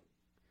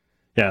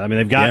 Yeah,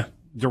 they've got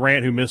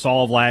Durant, who missed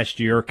all of last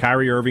year.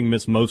 Kyrie Irving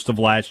missed most of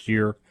last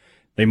year.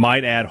 They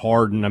might add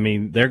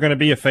Harden. They're going to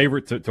be a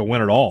favorite to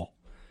win it all.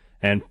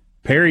 And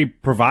Perry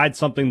provides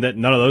something that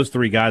none of those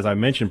three guys I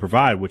mentioned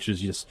provide, which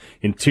is just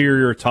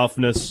interior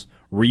toughness,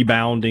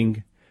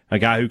 rebounding, a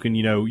guy who can,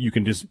 you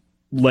can just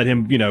let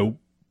him,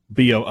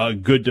 be a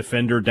good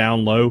defender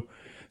down low.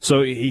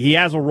 So he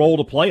has a role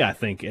to play, I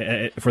think,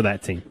 for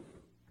that team.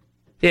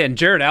 Yeah, and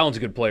Jared Allen's a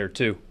good player,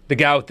 too. The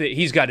guy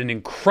he's got an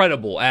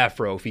incredible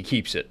afro if he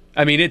keeps it.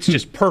 It's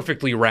just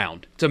perfectly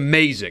round. It's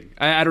amazing.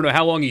 I don't know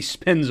how long he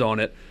spends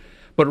on it,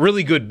 but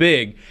really good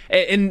big.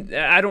 And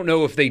I don't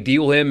know if they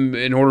deal him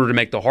in order to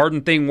make the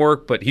Harden thing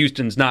work, but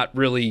Houston's not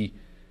really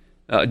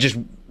just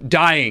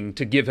dying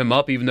to give him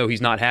up, even though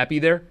he's not happy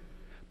there.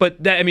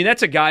 But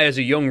that's a guy as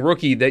a young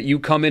rookie that you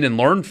come in and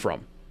learn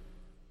from.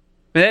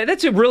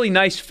 That's a really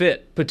nice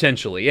fit,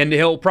 potentially. And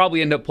he'll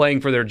probably end up playing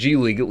for their G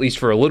League, at least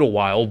for a little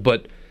while.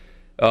 But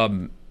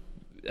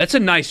that's a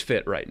nice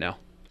fit right now.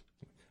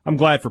 I'm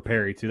glad for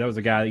Perry, too. That was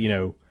a guy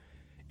that,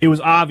 it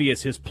was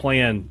obvious his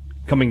plan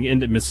coming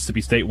into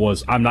Mississippi State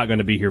was, I'm not going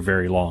to be here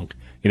very long.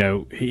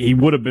 He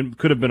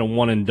could have been a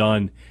one and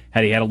done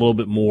had he had a little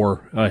bit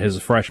more as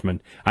a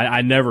freshman.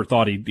 I never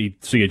thought he'd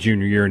see a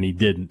junior year, and he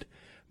didn't.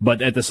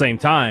 But at the same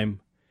time,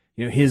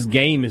 his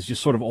game is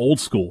just sort of old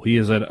school. He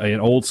is an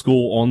old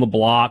school on the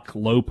block,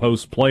 low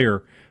post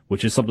player,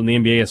 which is something the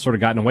NBA has sort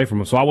of gotten away from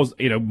him. So I was,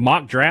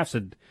 mock drafts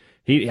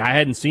I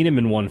hadn't seen him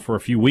in one for a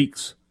few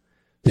weeks.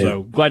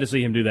 So glad to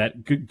see him do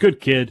that.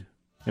 Good kid,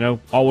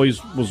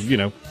 always was,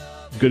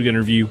 good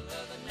interview.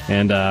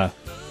 And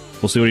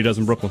we'll see what he does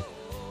in Brooklyn.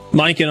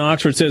 Mike in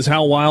Oxford says,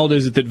 how wild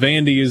is it that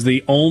Vandy is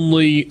the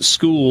only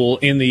school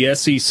in the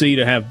SEC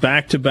to have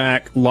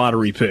back-to-back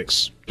lottery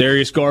picks?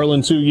 Darius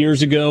Garland 2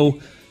 years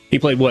ago, he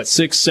played,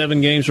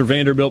 6-7 games for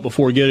Vanderbilt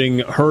before getting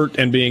hurt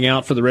and being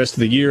out for the rest of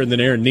the year. And then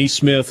Aaron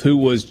Nesmith, who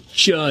was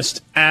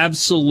just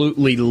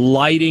absolutely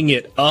lighting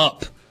it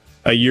up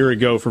a year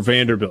ago for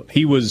Vanderbilt.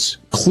 He was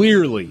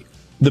clearly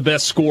the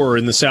best scorer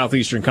in the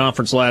Southeastern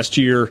Conference last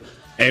year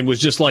and was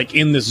just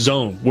in this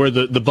zone where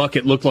the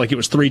bucket looked like it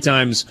was 3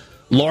 times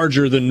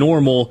larger than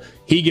normal.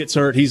 He gets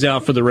hurt. He's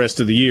out for the rest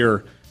of the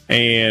year.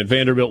 And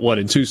Vanderbilt,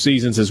 in 2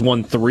 seasons, has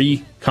won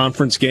 3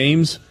 conference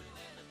games.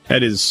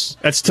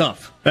 That's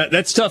tough.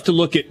 That's tough to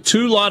look at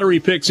 2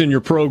 lottery picks in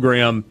your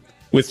program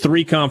with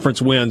 3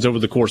 conference wins over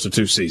the course of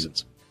 2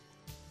 seasons.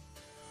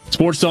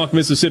 Sports Talk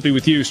Mississippi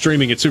with you,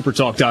 streaming at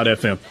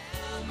supertalk.fm.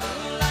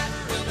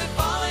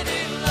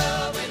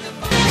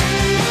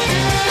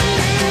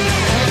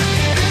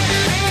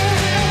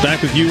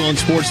 Back with you on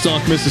Sports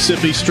Talk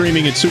Mississippi,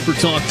 streaming at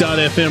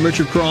supertalk.fm.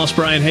 Richard Cross,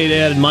 Brian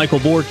Haydad, and Michael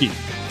Borky.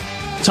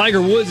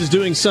 Tiger Woods is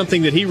doing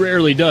something that he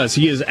rarely does.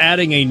 He is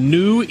adding a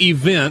new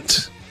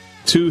event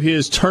to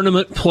his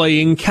tournament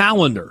playing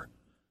calendar.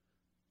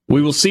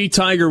 We will see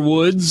Tiger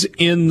Woods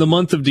in the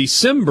month of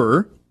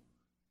December,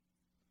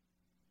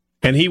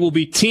 and he will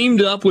be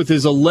teamed up with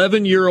his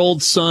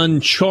 11-year-old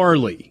son,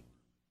 Charlie,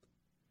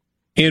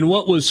 in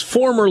what was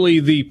formerly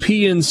the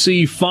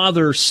PNC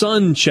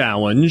Father-Son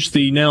Challenge.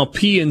 The now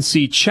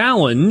PNC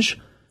Challenge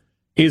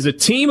is a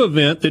team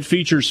event that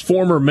features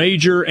former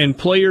major and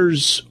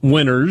players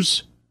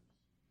winners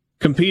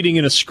competing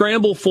in a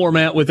scramble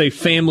format with a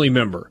family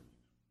member.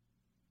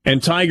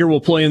 And Tiger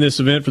will play in this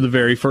event for the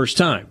very first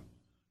time.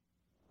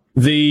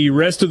 The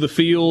rest of the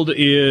field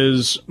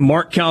is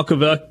Mark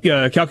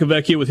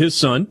Calcavecchia with his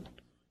son,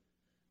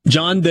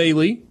 John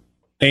Daly,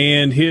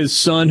 and his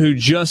son who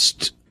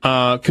just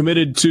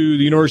committed to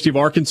the University of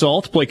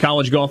Arkansas to play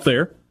college golf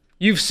there.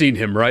 You've seen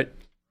him, right?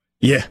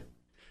 Yeah.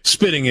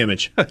 Spitting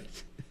image.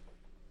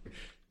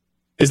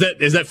 Is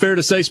that fair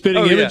to say,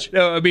 spitting image?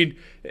 Yeah. No,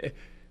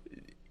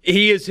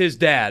 he is his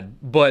dad,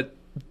 but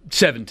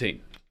 17.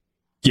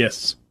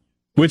 Yes.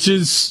 Which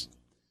is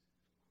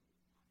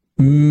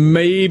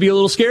maybe a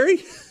little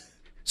scary.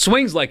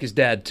 Swings like his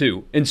dad,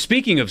 too. And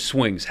speaking of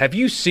swings, have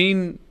you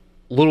seen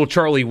little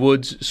Charlie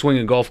Woods swing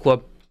a golf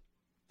club?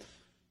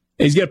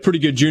 He's got a pretty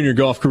good junior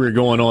golf career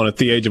going on at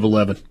the age of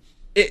 11.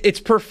 It's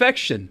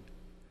perfection.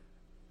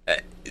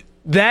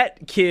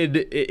 That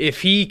kid,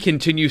 if he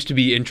continues to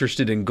be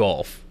interested in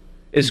golf,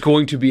 is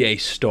going to be a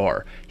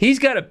star. He's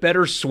got a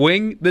better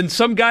swing than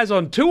some guys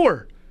on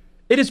tour.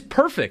 It is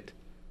perfect.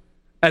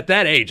 At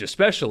that age,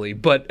 especially.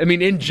 But, I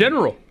mean, in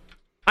general,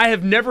 I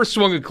have never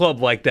swung a club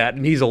like that,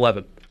 and he's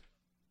 11.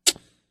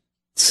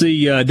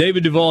 See,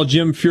 David Duval,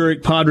 Jim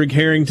Furyk, Padraig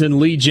Harrington,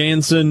 Lee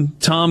Jansen,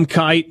 Tom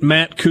Kite,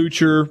 Matt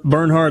Kuchar,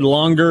 Bernhard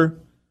Langer,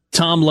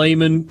 Tom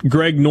Lehman,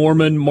 Greg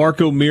Norman,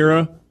 Marco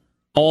Mira,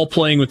 all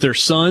playing with their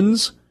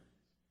sons.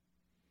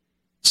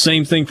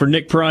 Same thing for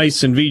Nick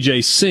Price and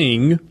Vijay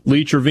Singh,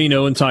 Lee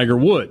Trevino, and Tiger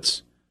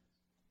Woods.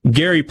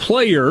 Gary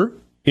Player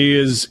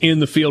is in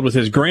the field with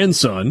his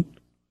grandson.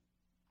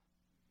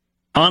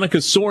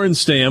 Annika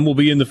Sorenstam will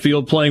be in the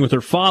field playing with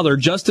her father.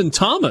 Justin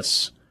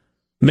Thomas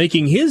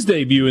making his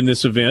debut in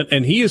this event,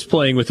 and he is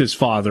playing with his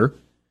father.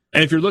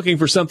 And if you're looking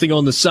for something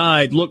on the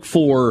side, look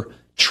for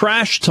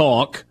trash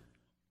talk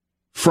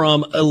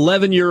from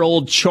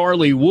 11-year-old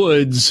Charlie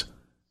Woods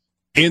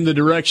in the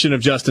direction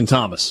of Justin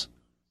Thomas.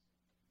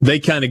 They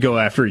kind of go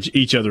after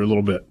each other a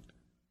little bit.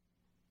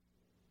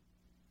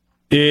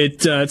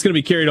 It's going to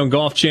be carried on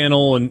Golf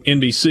Channel and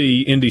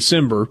NBC in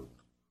December.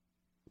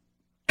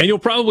 And you'll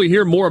probably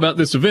hear more about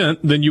this event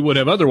than you would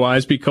have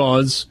otherwise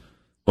because,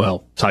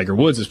 well, Tiger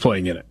Woods is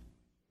playing in it.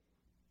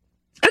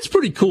 That's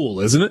pretty cool,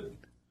 isn't it?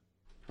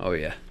 Oh,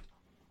 yeah.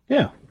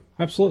 Yeah,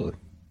 absolutely.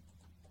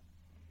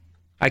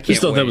 I can't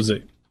thought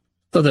wait.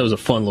 Thought that was a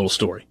fun little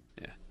story.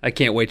 Yeah, I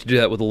can't wait to do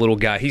that with a little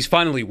guy. He's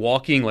finally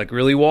walking, like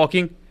really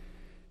walking.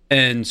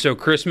 And so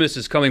Christmas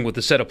is coming with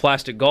a set of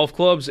plastic golf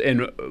clubs,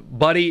 and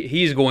buddy,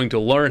 he's going to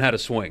learn how to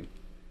swing.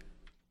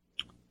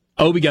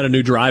 Obi got a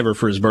new driver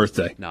for his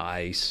birthday.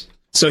 Nice.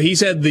 So he's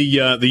had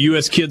the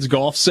U.S. Kids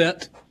golf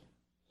set.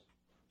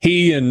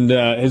 He and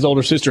his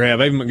older sister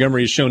have. Ava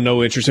Montgomery has shown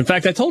no interest. In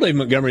fact, I told Ava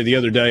Montgomery the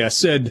other day, I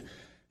said,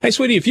 hey,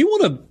 sweetie, if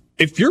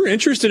you're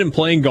interested in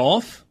playing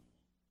golf,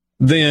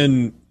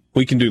 then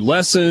we can do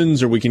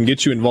lessons or we can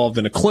get you involved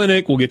in a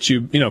clinic. We'll get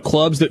you,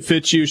 clubs that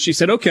fit you. She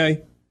said,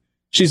 okay.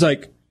 She's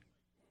like,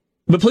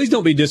 but please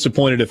don't be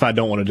disappointed if I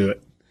don't want to do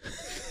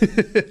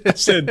it. I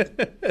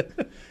said,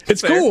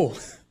 it's fair. Cool.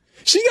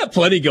 She's got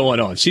plenty going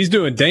on. She's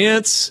doing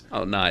dance.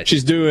 Oh, nice.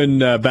 She's doing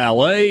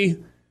ballet.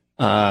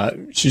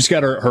 She's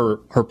got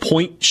her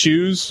point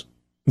shoes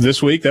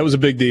this week. That was a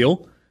big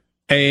deal.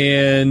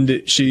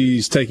 And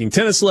she's taking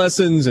tennis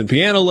lessons and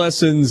piano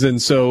lessons.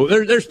 And so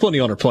there's plenty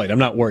on her plate. I'm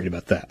not worried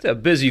about that. It's a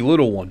busy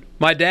little one.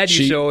 My dad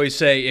used to always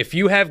say, if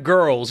you have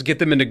girls, get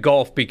them into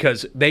golf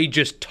because they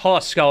just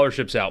toss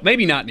scholarships out.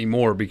 Maybe not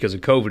anymore because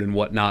of COVID and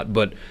whatnot,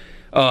 but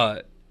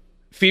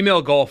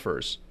female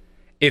golfers,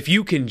 if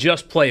you can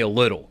just play a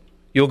little,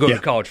 you'll go to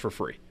college for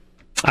free.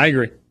 I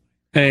agree.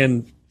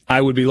 And I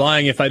would be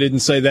lying if I didn't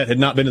say that had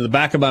not been in the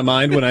back of my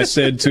mind when I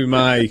said to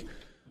my,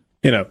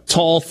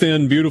 tall,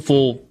 thin,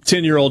 beautiful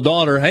 10-year-old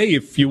daughter, hey,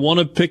 if you want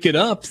to pick it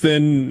up,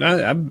 then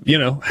I'm,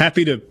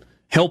 happy to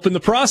help in the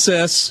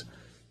process.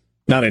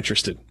 Not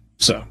interested.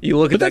 So you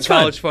look at that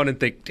college fund and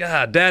think,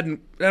 God, Dad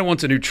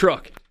wants a new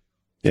truck.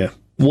 Yeah.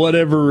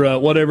 Whatever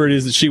it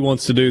is that she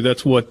wants to do,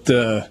 that's what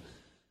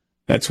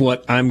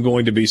I'm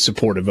going to be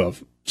supportive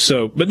of.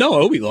 So, but no,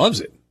 Obi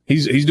loves it.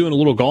 He's doing a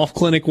little golf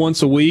clinic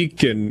once a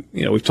week, and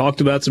we've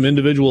talked about some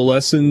individual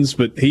lessons.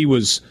 But he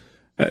was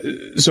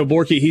so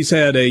Borky. He's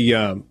had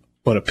a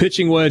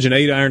pitching wedge, an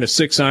 8-iron, a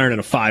 6-iron, and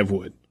a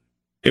 5-wood.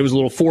 It was a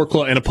little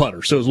 4-club and a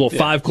putter, so it was a little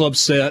 5-club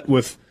set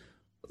with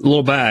a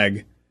little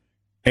bag.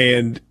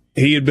 And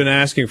he had been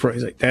asking for.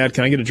 He's like, Dad,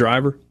 can I get a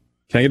driver?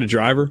 Can I get a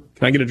driver?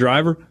 Can I get a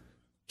driver?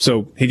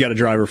 So he got a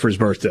driver for his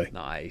birthday.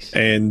 Nice.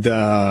 And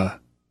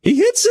he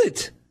hits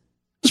it.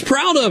 I was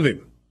proud of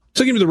him.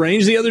 Took him to the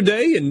range the other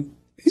day, and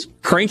he's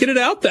cranking it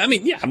out.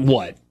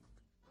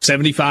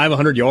 75,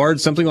 100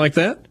 yards, something like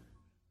that.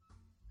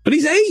 But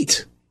he's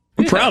 8.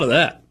 I'm proud of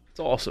that. It's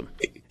awesome.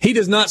 He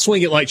does not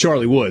swing it like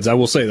Charlie Woods. I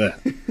will say that.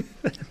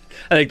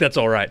 I think that's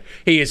all right.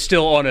 He is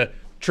still on a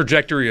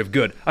trajectory of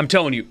good. I'm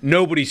telling you,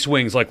 nobody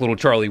swings like little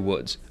Charlie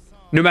Woods.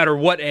 No matter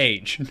what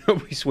age,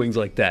 nobody swings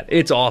like that.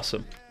 It's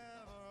awesome.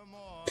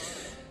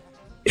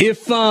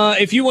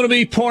 If you want to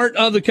be part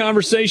of the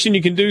conversation,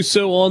 you can do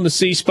so on the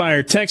C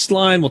Spire text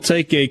line. We'll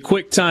take a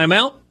quick time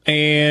out,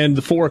 and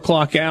the 4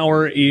 o'clock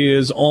hour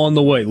is on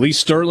the way. Lee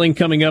Sterling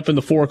coming up in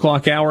the 4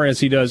 o'clock hour,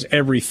 as he does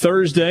every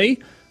Thursday.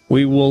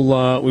 We will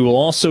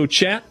also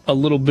chat a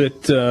little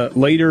bit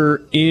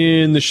later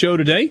in the show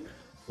today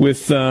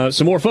with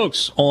some more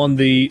folks on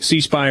the C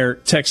Spire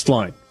text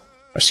line.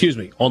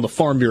 On the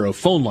Farm Bureau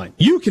phone line.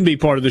 You can be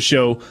part of the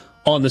show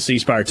on the C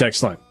Spire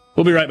text line.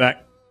 We'll be right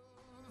back.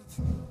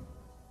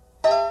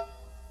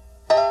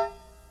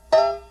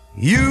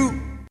 You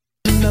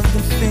of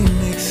the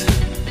Phoenix,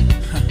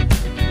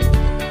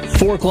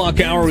 4 o'clock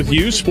hour with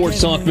you,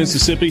 Sports Talk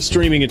Mississippi,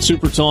 streaming at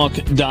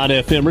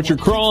supertalk.fm. Richard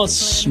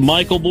Cross,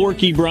 Michael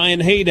Borky, Brian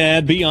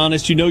Haydad. Be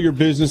honest, you know your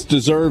business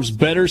deserves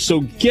better,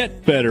 so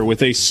get better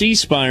with a C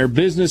Spire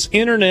business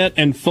internet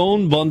and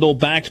phone bundle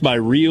backed by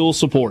real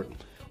support.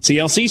 See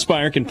how C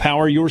Spire can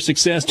power your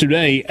success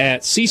today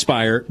at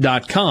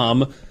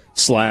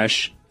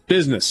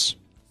cspire.com/business.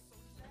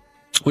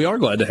 We are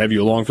glad to have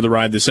you along for the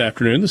ride this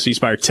afternoon. The C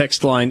Spire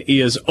text line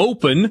is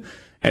open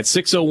at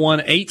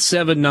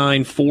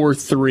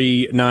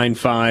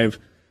 601-879-4395.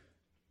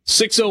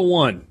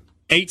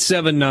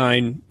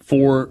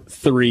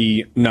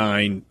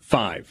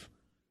 601-879-4395.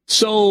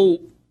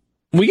 So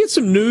we get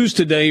some news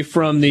today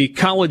from the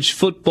College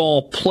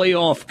Football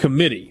Playoff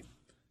Committee.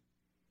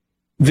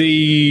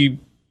 The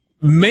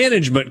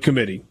management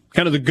committee,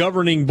 kind of the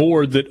governing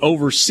board that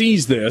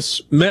oversees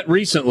this, met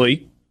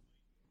recently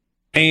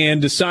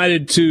and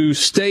decided to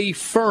stay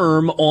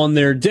firm on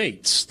their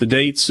dates. The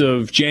dates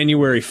of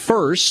January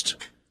 1st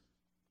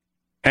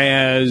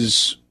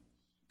as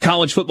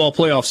college football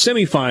playoff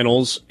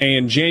semifinals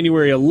and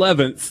January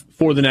 11th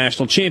for the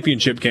national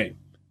championship game.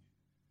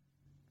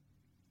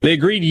 They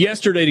agreed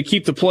yesterday to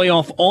keep the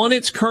playoff on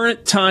its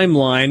current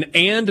timeline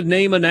and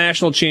name a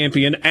national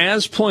champion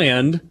as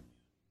planned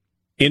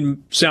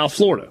in South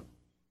Florida,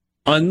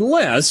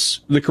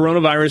 unless the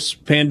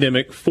coronavirus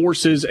pandemic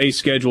forces a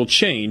schedule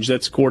change.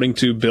 That's according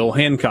to Bill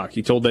Hancock.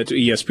 He told that to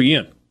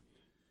ESPN.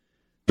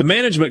 The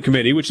management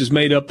committee, which is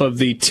made up of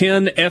the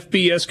 10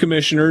 FBS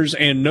commissioners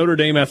and Notre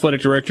Dame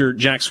athletic director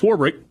Jack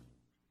Swarbrick,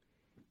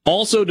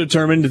 also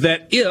determined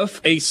that if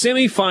a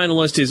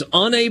semifinalist is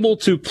unable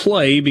to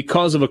play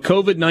because of a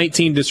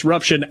COVID-19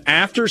 disruption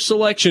after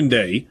Selection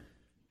Day,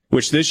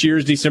 which this year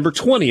is December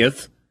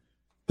 20th,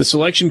 the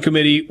selection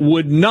committee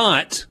would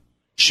not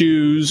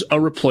choose a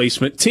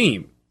replacement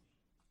team.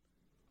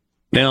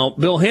 Now,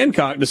 Bill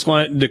Hancock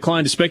declined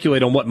to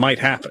speculate on what might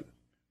happen,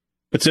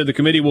 but said the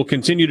committee will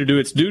continue to do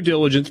its due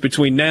diligence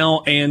between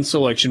now and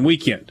selection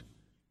weekend.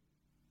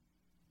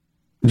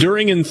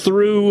 During a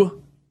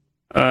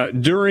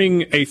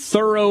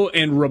thorough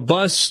and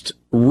robust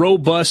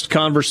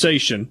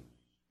conversation,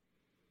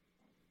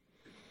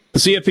 the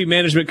CFP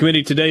Management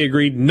Committee today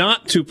agreed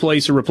not to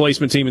place a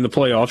replacement team in the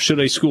playoffs should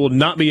a school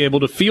not be able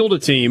to field a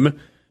team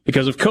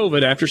because of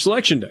COVID after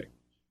Selection Day.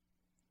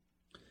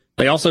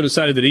 They also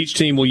decided that each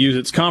team will use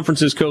its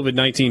conference's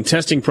COVID-19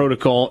 testing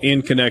protocol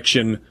in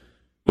connection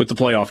with the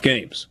playoff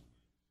games.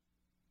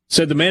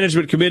 Said the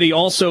management committee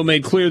also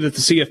made clear that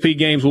the CFP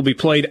games will be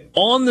played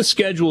on the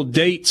scheduled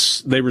dates.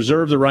 They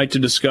reserve the right to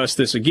discuss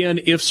this again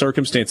if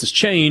circumstances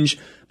change,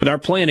 but our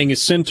planning is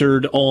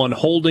centered on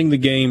holding the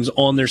games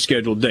on their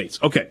scheduled dates.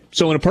 Okay,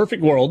 so in a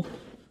perfect world,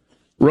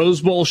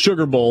 Rose Bowl,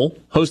 Sugar Bowl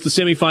host the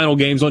semifinal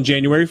games on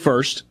January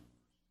 1st.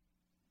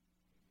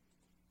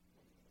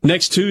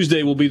 Next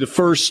Tuesday will be the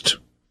first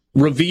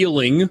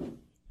revealing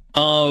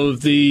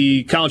of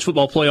the College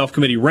Football Playoff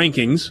Committee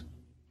rankings.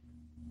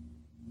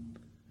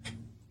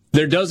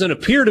 There doesn't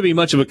appear to be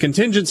much of a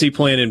contingency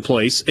plan in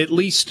place, at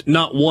least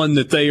not one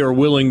that they are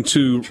willing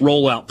to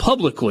roll out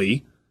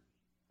publicly.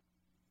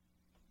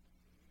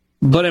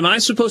 But am I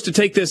supposed to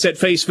take this at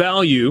face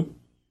value?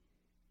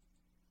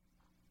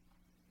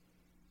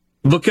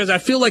 Because I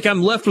feel like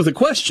I'm left with a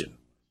question.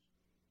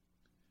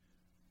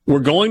 We're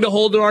going to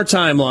hold to our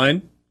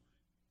timeline.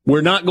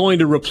 We're not going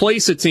to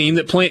replace a team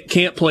that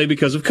can't play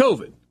because of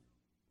COVID.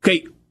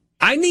 Okay,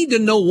 I need to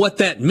know what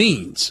that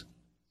means.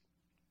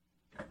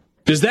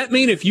 Does that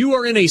mean if you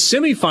are in a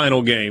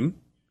semifinal game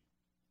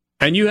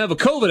and you have a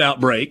COVID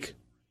outbreak,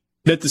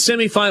 that the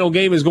semifinal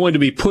game is going to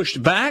be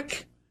pushed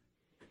back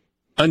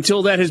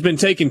until that has been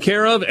taken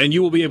care of and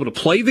you will be able to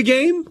play the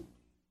game?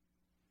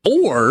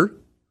 Or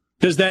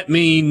does that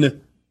mean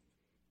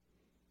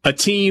a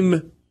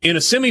team in a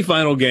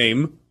semifinal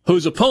game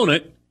whose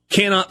opponent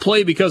cannot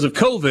play because of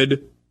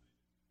COVID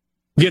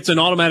gets an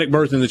automatic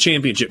berth in the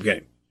championship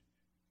game?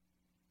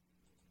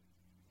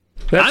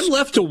 I'm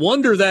left to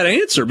wonder that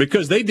answer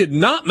because they did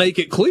not make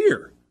it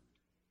clear.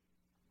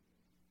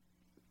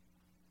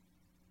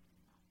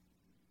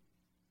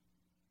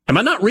 Am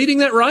I not reading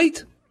that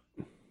right?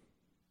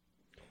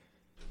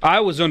 I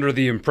was under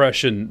the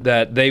impression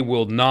that they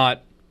will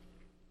not.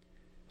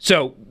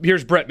 So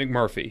here's Brett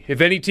McMurphy.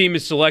 If any team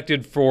is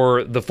selected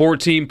for the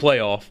 4-team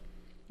playoff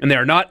and they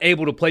are not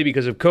able to play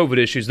because of COVID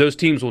issues, those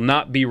teams will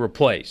not be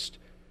replaced.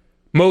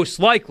 Most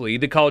likely,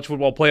 the college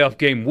football playoff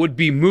game would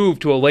be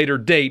moved to a later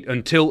date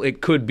until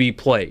it could be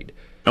played.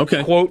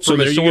 Okay. Quote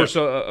from a source,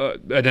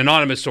 an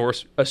anonymous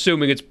source,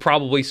 assuming it's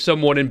probably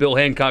someone in Bill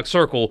Hancock's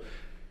circle,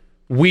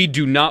 we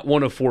do not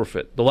want a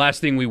forfeit. The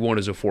last thing we want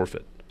is a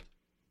forfeit.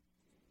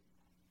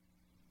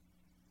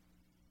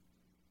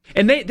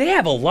 And they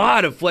have a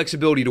lot of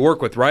flexibility to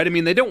work with, right? I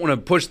mean, they don't want to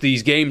push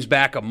these games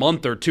back a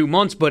month or 2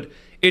 months, but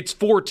it's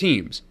 4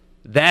 teams.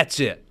 That's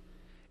it.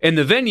 And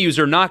the venues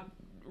are not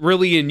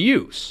really in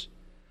use.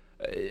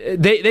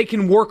 They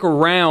can work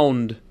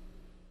around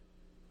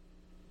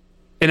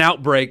an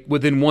outbreak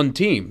within one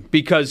team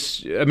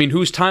because, I mean,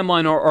 whose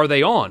timeline are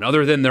they on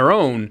other than their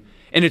own?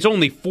 And it's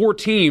only 4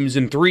 teams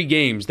in 3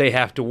 games they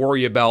have to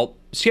worry about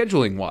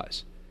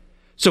scheduling-wise.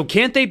 So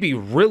can't they be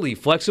really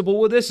flexible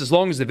with this as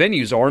long as the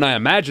venues are? And I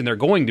imagine they're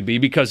going to be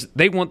because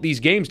they want these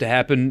games to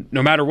happen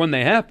no matter when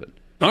they happen.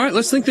 All right,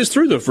 let's think this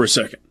through, though, for a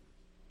second.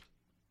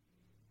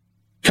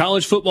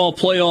 College football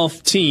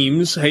playoff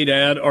teams, hey,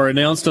 Dad, are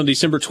announced on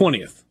December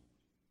 20th.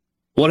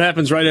 What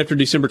happens right after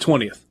December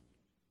 20th?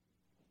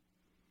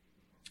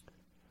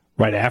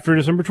 Right after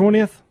December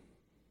 20th?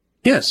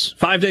 Yes,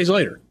 5 days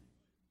later.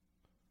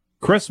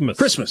 Christmas.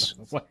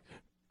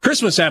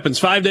 Christmas happens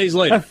 5 days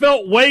later. That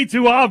felt way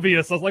too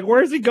obvious. I was like,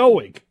 where is he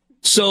going?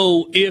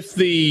 So if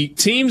the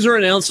teams are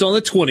announced on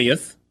the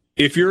 20th,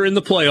 if you're in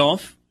the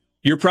playoff,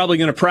 you're probably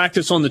going to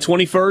practice on the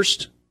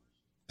 21st,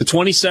 the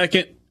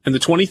 22nd, and the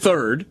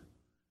 23rd.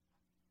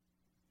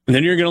 And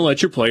then you're going to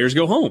let your players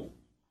go home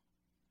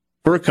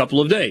for a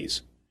couple of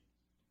days.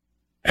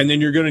 And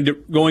then you're going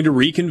to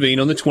reconvene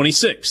on the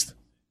 26th.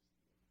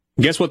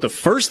 Guess what the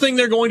first thing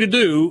they're going to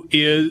do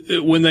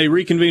is when they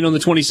reconvene on the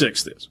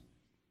 26th is?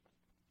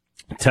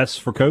 Tests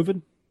for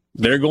COVID?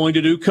 They're going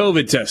to do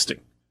COVID testing.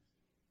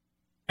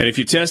 And if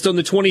you test on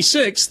the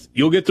 26th,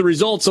 you'll get the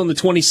results on the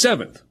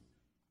 27th.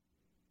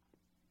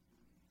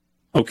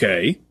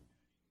 Okay.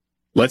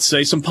 Let's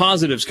say some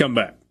positives come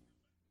back.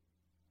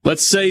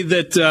 Let's say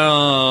that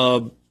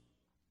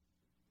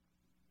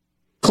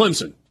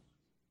Clemson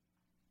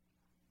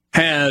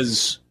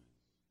has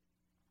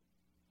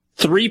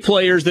 3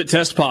 players that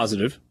test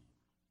positive,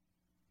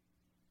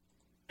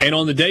 and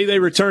on the day they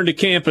return to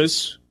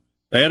campus,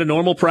 they had a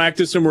normal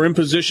practice and were in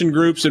position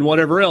groups and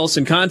whatever else,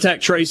 and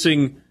contact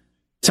tracing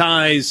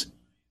ties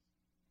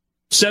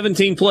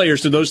 17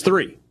 players to those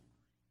 3.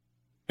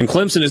 And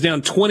Clemson is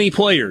down 20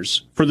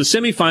 players for the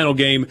semifinal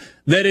game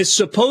that is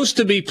supposed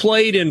to be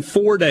played in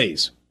 4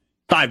 days.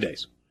 5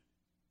 days.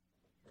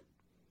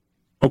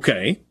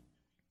 Okay.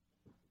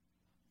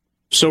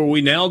 So are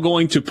we now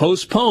going to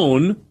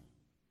postpone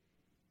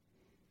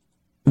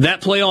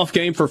that playoff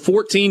game for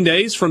 14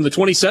 days from the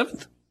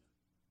 27th?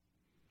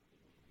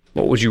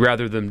 What would you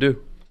rather them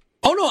do?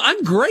 Oh, no,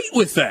 I'm great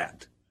with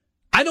that.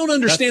 I don't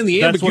understand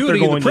the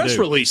ambiguity in the press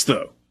release,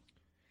 though.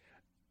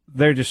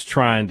 They're just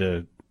trying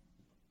to...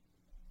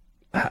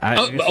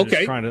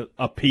 Okay. Trying to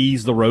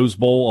appease the Rose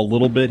Bowl a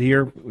little bit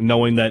here,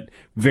 knowing that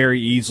very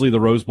easily the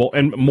Rose Bowl,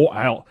 and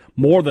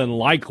more than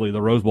likely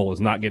the Rose Bowl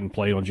is not getting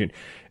played on June.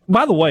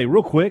 By the way,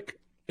 real quick,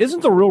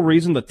 isn't the real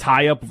reason the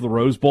tie-up of the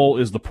Rose Bowl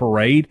is the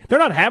parade? They're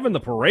not having the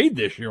parade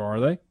this year,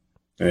 are they?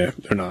 Yeah,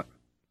 they're not.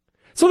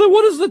 So then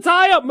what is the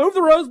tie-up? Move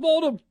the Rose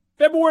Bowl to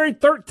February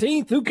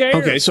 13th. Who cares?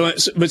 Okay,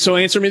 so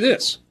answer me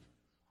this.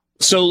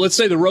 So let's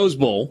say the Rose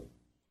Bowl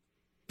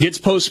gets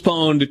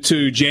postponed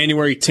to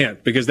January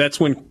 10th because that's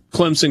when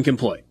Clemson can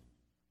play.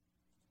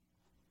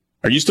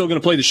 Are you still going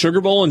to play the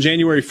Sugar Bowl on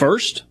January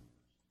 1st?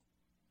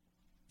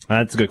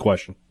 That's a good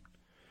question.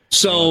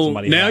 So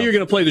now you're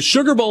going to play the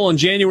Sugar Bowl on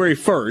January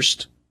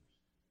 1st.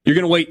 You're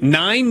going to wait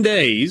 9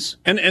 days,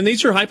 and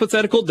these are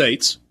hypothetical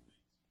dates,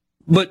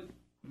 but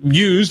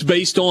used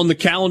based on the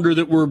calendar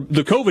the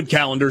COVID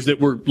calendars that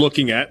we're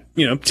looking at.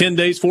 10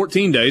 days,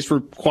 14 days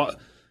for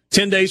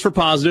 10 days for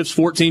positives,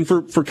 14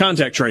 for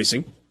contact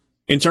tracing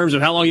in terms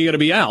of how long you got to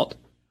be out.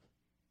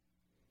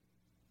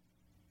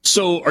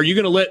 So are you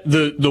going to let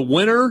the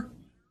winner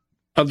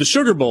of the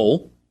Sugar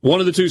Bowl, one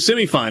of the 2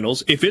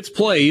 semifinals, if it's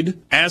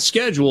played as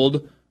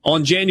scheduled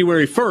on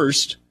January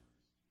 1st,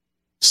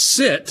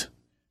 sit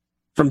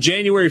from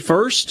January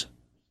 1st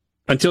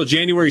until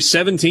January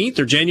 17th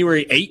or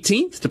January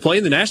 18th to play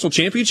in the national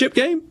championship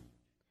game?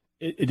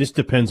 It just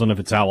depends on if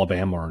it's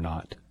Alabama or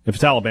not. If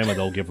it's Alabama,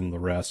 they'll give them the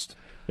rest.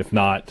 If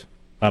not,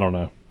 I don't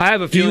know. I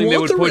have a feeling they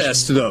would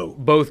push though?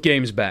 Both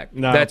games back.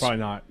 No, probably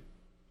not.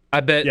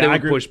 I bet they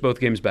would push both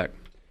games back.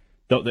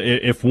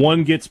 If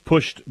one gets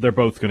pushed, they're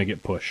both going to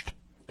get pushed.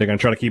 They're going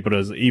to try to keep it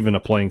as even a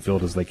playing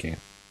field as they can.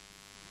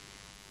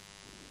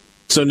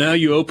 So now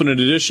you open an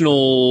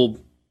additional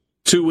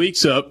 2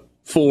 weeks up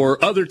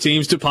for other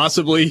teams to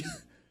possibly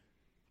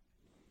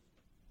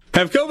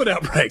have COVID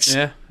outbreaks.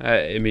 Yeah,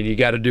 I mean, you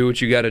got to do what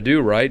you got to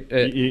do, right?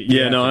 I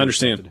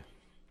understand.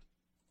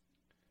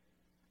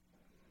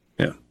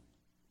 Yeah.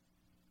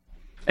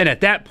 And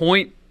at that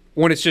point,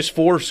 when it's just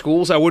 4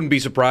 schools, I wouldn't be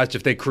surprised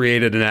if they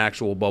created an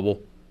actual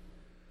bubble.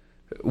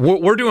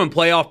 We're doing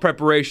playoff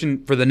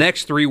preparation for the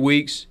next 3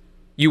 weeks.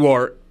 You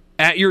are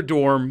at your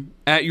dorm,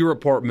 at your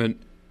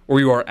apartment, or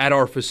you are at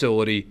our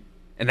facility,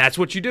 and that's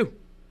what you do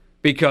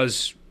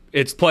because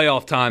it's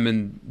playoff time,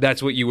 and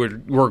that's what you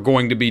were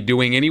going to be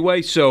doing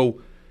anyway. So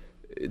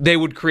they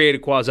would create a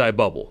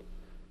quasi-bubble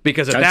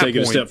because at that point... I'd take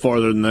it a step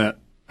farther than that.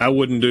 I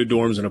wouldn't do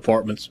dorms and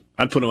apartments.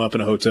 I'd put them up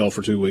in a hotel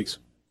for 2 weeks.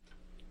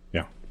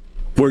 Yeah.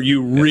 Where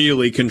you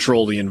really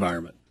control the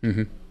environment.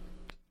 Mm-hmm.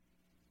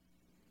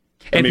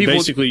 I mean,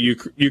 basically, you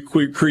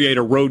create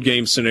a road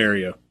game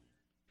scenario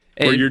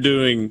where you're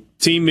doing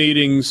team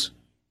meetings,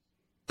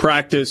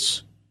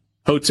 practice,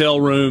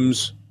 hotel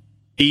rooms,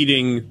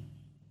 eating,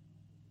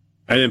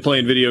 and then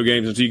playing video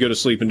games until you go to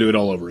sleep and do it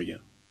all over again.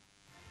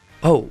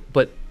 Oh,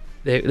 but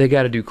they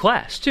got to do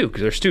class, too,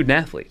 because they're student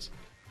athletes.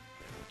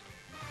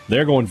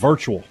 They're going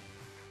virtual.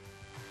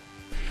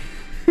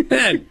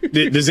 Man,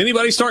 does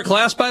anybody start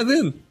class by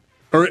then?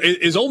 Or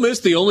is Ole Miss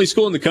the only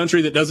school in the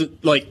country that doesn't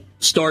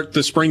start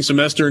the spring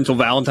semester until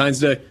Valentine's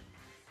Day?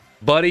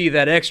 Buddy,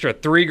 that extra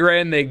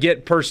 $3,000 they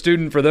get per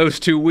student for those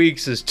 2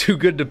 weeks is too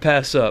good to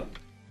pass up.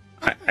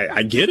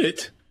 I get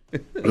it.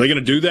 Are they going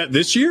to do that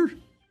this year?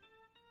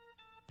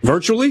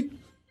 Virtually?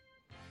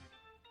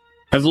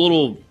 Have a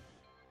little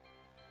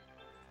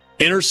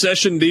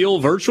intersession deal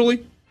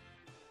virtually?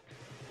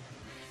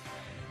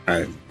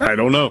 I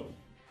don't know.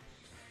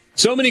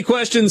 So many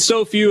questions,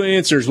 so few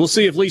answers. We'll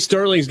see if Lee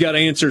Sterling's got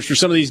answers for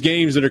some of these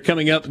games that are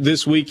coming up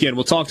this weekend.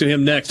 We'll talk to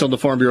him next on the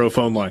Farm Bureau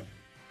phone line.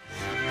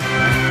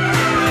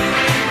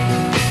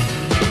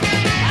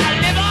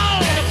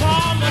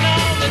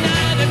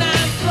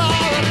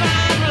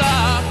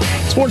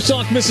 Sports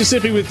Talk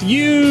Mississippi with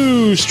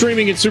you,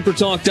 streaming at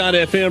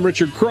supertalk.fm.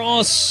 Richard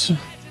Cross,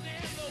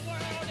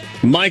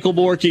 Michael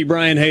Borky,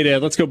 Brian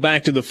Haydad. Let's go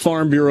back to the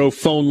Farm Bureau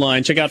phone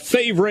line. Check out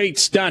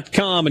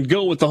favorites.com and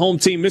go with the home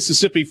team,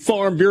 Mississippi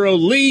Farm Bureau.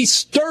 Lee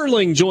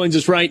Sterling joins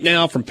us right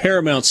now from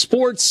Paramount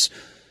Sports.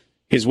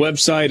 His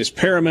website is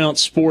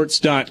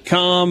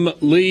ParamountSports.com.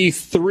 Lee,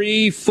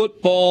 3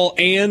 football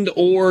and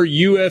or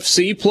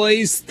UFC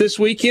plays this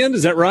weekend.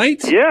 Is that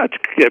right? Yeah,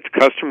 it's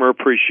customer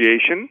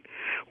appreciation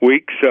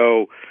week.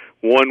 So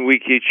 1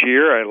 week each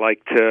year, I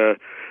like to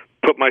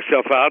put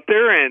myself out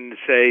there and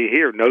say,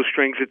 here, no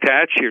strings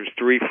attached. Here's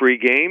 3 free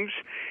games.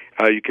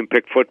 You can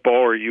pick football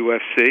or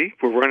UFC.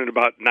 We're running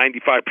about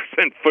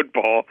 95%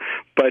 football,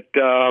 but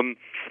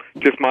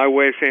just my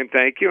way of saying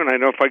thank you. And I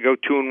know if I go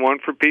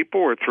 2-1 for people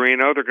or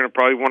 3-0, they're going to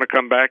probably want to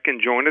come back and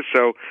join us.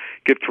 So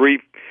get 3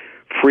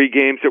 free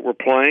games that we're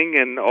playing,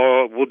 and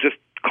we'll just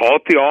call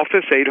it the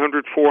office,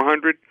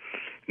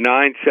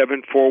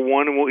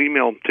 800-400-9741, and we'll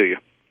email them to you.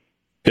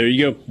 There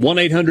you go.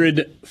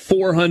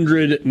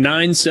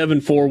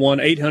 1-800-400-9741,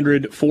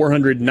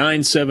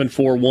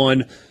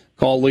 800-400-9741.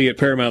 Call Lee at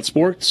Paramount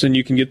Sports, and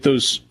you can get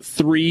those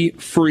 3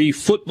 free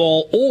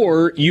football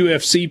or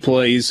UFC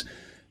plays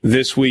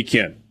this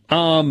weekend.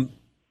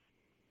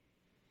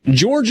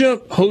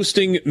 Georgia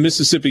hosting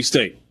Mississippi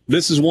State.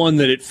 This is one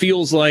that it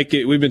feels like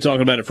we've been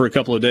talking about it for a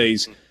couple of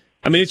days.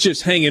 I mean, it's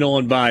just hanging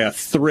on by a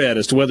thread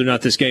as to whether or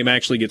not this game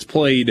actually gets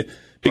played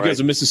because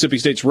of Mississippi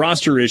State's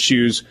roster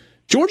issues.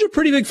 Georgia,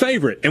 pretty big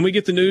favorite, and we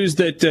get the news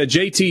that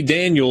JT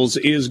Daniels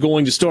is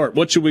going to start.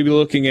 What should we be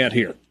looking at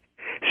here?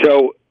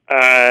 So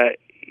I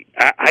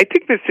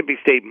think Mississippi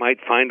State might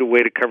find a way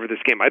to cover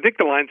this game. I think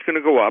the line's going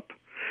to go up.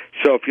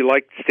 So if you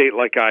like State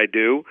like I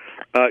do,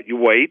 you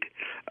wait.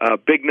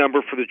 Big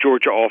number for the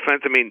Georgia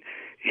offense. I mean,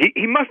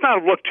 he must not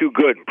have looked too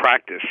good in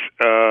practice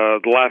the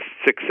last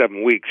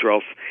 6-7 weeks, or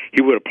else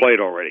he would have played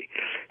already.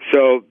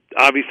 So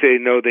obviously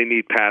they know they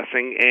need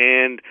passing,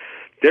 and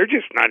they're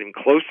just not even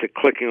close to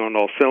clicking on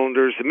all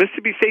cylinders. The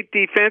Mississippi State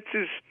defense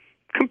is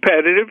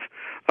competitive.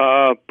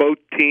 Both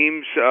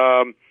teams,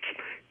 I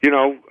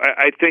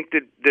think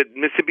that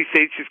Mississippi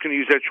State's just going to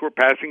use that short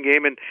passing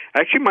game and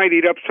actually might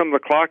eat up some of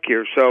the clock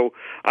here. So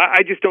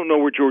I just don't know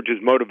where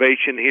Georgia's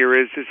motivation here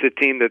is. This is a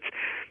team that's,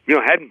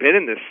 hadn't been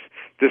in this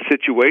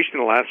situation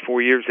the last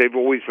 4 years. They've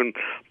always been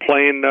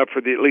playing for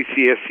at least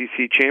the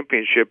SEC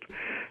championship.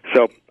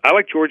 So I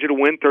like Georgia to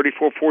win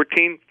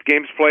 34-14.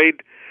 Games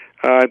played.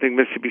 I think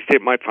Mississippi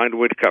State might find a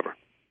way to cover.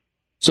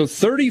 So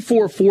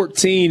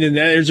 34-14, and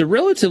there's a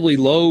relatively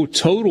low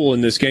total in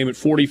this game at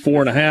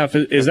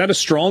 44.5. Is that a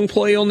strong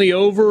play on the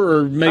over,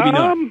 or maybe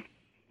not?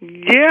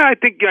 Yeah, I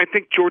think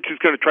Georgia's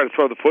going to try to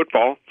throw the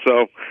football.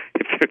 So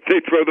if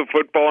they throw the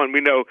football, and we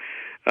know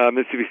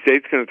Mississippi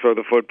State's going to throw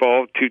the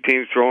football, 2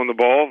 teams throwing the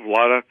ball, a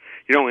lot of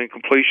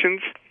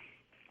incompletions.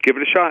 Give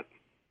it a shot.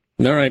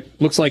 All right.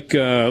 Looks like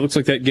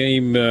that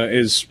game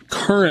is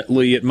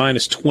currently at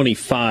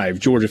 -25.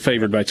 Georgia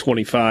favored by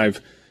 25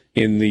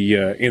 in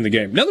the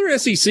game. Another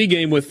SEC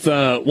game with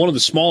one of the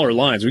smaller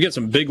lines. We got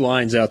some big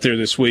lines out there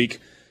this week.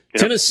 Yep.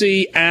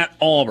 Tennessee at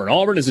Auburn.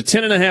 Auburn is a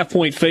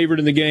 10.5-point favorite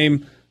in the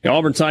game. The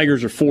Auburn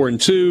Tigers are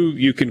 4-2.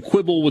 You can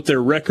quibble with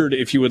their record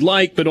if you would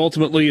like, but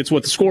ultimately it's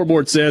what the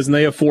scoreboard says, and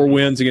they have 4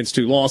 wins against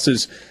 2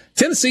 losses.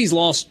 Tennessee's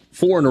lost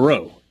 4 in a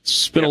row.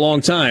 It's been a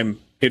long time.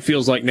 It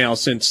feels like now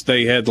since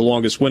they had the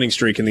longest winning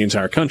streak in the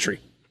entire country.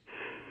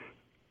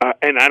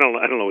 And I don't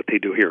know what they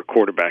do here at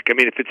quarterback. I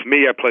mean, if it's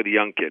me, I play the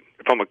young kid.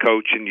 If I'm a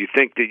coach and you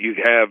think that you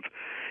have,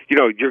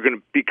 you're going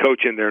to be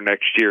coaching there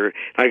next year,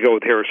 I go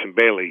with Harrison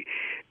Bailey.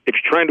 If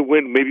you're trying to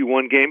win maybe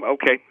one game,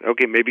 okay,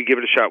 maybe give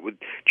it a shot with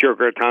Joe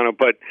Gaetano,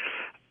 but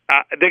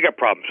they got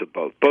problems with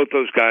both. Both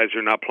those guys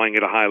are not playing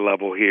at a high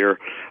level here.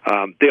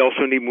 They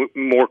also need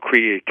more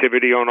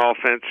creativity on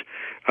offense.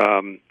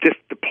 Just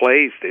the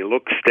plays, they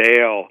look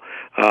stale.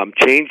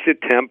 Change the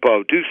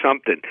tempo, do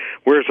something.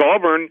 Whereas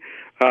Auburn,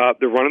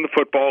 they're running the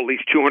football, at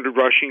least 200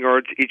 rushing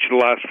yards each of the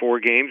last 4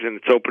 games, and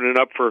it's opening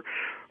up for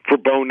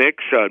Bo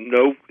Nix.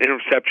 No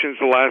interceptions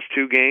the last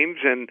 2 games.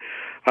 And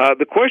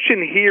the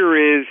question here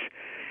is,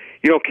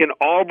 can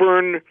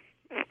Auburn,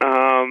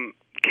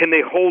 can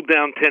they hold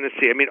down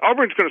Tennessee? I mean,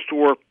 Auburn's going to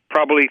score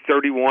probably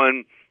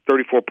 31,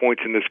 34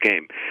 points in this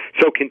game.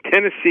 So can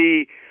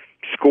Tennessee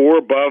score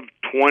above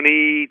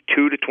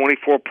 22 to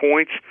 24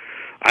 points?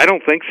 I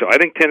don't think so. I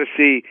think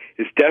Tennessee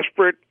is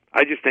desperate.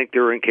 I just think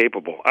they're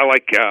incapable. I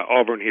like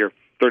Auburn here,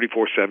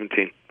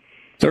 34-17.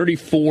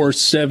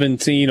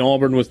 34-17,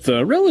 Auburn with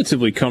a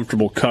relatively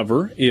comfortable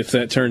cover, if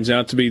that turns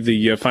out to be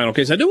the final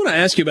case. I do want to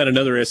ask you about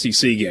another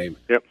SEC game.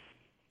 Yep.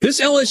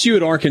 This LSU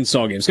at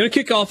Arkansas game is going to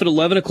kick off at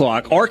 11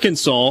 o'clock.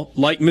 Arkansas,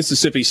 like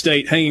Mississippi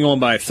State, hanging on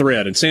by a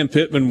thread. And Sam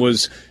Pittman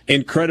was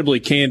incredibly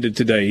candid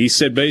today. He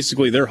said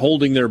basically they're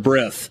holding their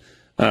breath,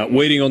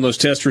 waiting on those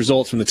test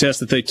results from the test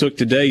that they took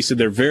today. He said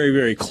they're very,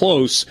 very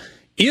close.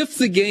 If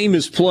the game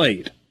is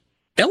played,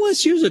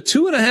 LSU's a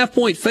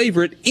 2.5-point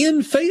favorite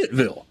in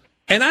Fayetteville.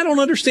 And I don't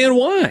understand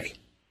why.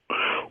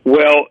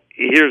 Well,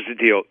 here's the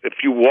deal. If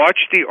you watch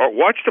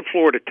the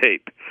Florida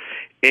tape,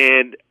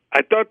 and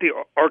I thought the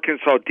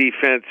Arkansas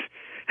defense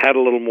had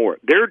a little more.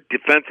 Their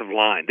defensive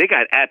line, they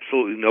got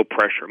absolutely no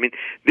pressure. I mean,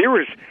 there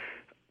was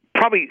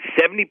probably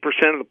 70%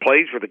 of the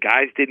plays where the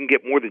guys didn't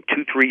get more than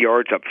 2-3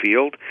 yards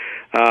upfield.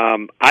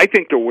 I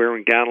think they're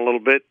wearing down a little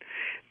bit.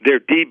 Their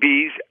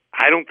DBs,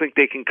 I don't think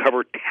they can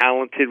cover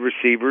talented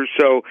receivers.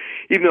 So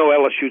even though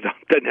LSU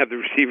doesn't have the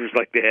receivers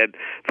like they had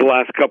the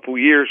last couple of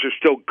years, they're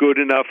still good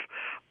enough,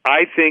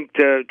 I think,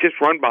 to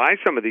just run by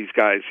some of these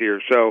guys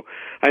here. So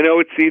I know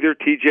it's either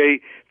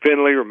TJ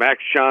Finley or Max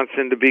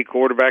Johnson to be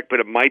quarterback, but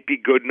it might be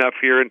good enough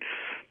here. And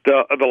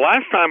the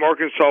last time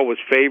Arkansas was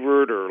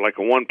favored or like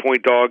a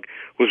 1-point dog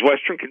was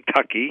Western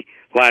Kentucky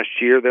last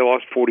year. They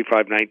lost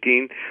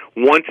 45-19.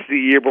 Once the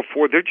year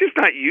before, they're just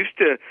not used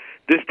to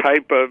this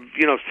type of,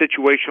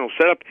 situational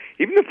setup.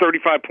 Even the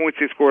 35 points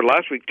they scored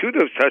last week, 2 of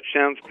those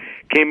touchdowns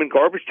came in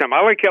garbage time.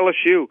 I like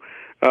LSU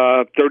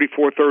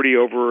 34-30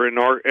 over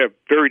a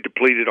very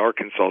depleted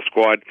Arkansas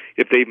squad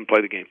if they even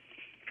play the game.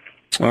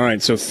 All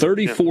right, so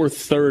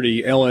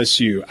 34-30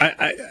 LSU.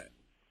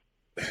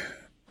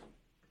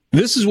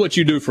 This is what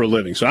you do for a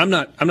living, so I'm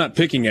not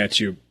picking at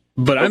you,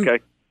 but I'm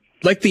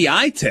like the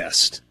eye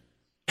test.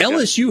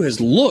 LSU has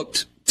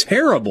looked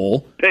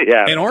terrible,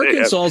 and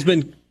Arkansas has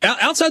been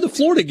outside the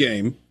Florida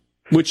game,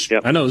 which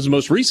I know is the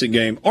most recent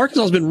game.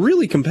 Arkansas has been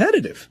really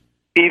competitive.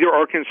 Either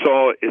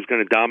Arkansas is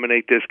going to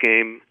dominate this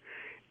game,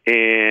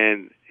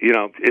 and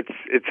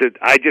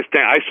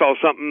I saw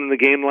something in the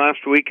game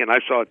last week, and I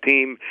saw a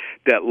team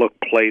that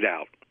looked played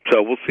out.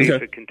 So we'll see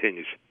if it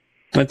continues.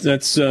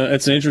 That's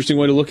an interesting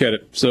way to look at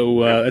it.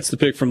 So that's the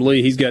pick from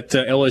Lee. He's got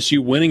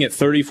LSU winning at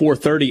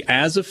 34-30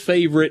 as a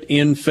favorite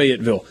in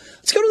Fayetteville.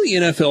 Let's go to the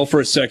NFL for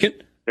a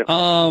second. Yep.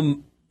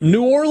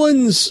 New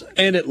Orleans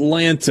and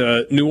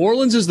Atlanta. New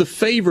Orleans is the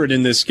favorite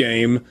in this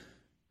game.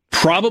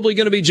 Probably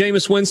going to be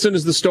Jameis Winston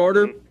as the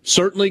starter.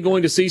 Certainly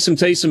going to see some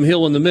Taysom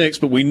Hill in the mix,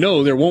 but we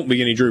know there won't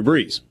be any Drew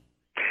Brees.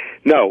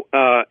 No,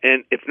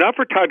 and if not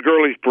for Todd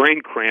Gurley's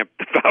brain cramp,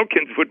 the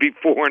Falcons would be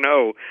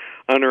 4-0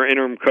 under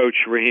interim coach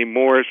Raheem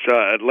Morris.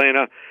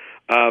 Atlanta,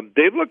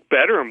 they've looked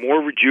better and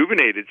more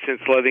rejuvenated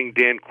since letting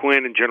Dan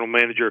Quinn and general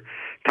manager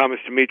Thomas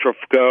Dimitroff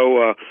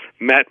go.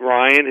 Matt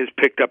Ryan has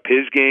picked up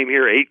his game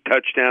here, 8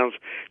 touchdowns,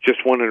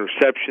 just 1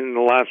 interception in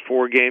the last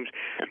 4 games.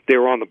 They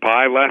were on the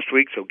bye last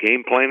week, so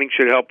game planning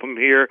should help them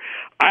here.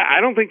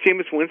 I don't think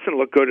Jameis Winston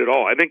looked good at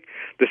all. I think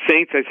the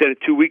Saints, I said it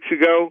 2 weeks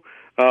ago,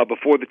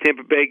 before the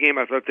Tampa Bay game,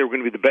 I thought they were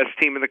going to be the best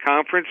team in the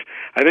conference.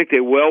 I think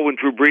they will when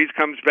Drew Brees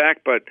comes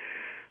back, but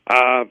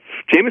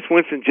Jameis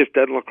Winston just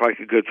doesn't look like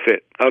a good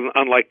fit,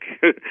 unlike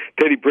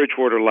Teddy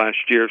Bridgewater last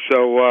year.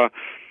 So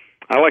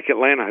I like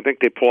Atlanta. I think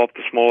they pull off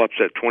the small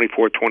upset,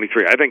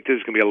 24-23. I think this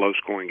is going to be a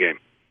low-scoring game.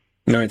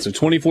 All right, so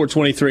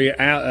 24-23,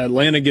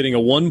 Atlanta getting a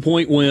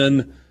 1-point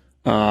win.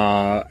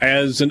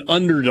 As an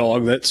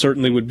underdog, that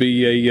certainly would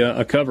be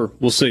a cover.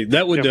 We'll see.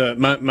 That would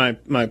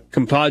my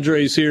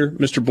compadres here,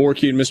 Mr.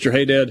 Borky and Mr.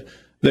 Haydad,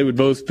 they would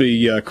both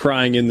be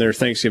crying in their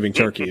Thanksgiving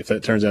turkey if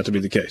that turns out to be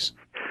the case.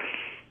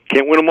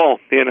 Can't win them all.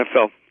 The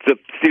NFL. The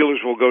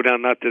Steelers will go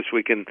down not this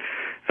weekend.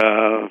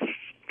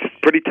 It's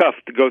pretty tough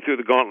to go through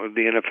the gauntlet of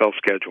the NFL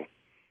schedule.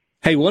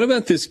 Hey, what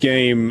about this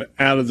game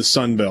out of the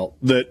Sun Belt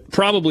that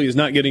probably is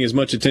not getting as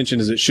much attention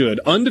as it should?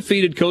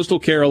 Undefeated Coastal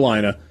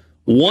Carolina.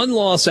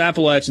 1-loss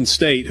Appalachian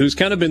State, who's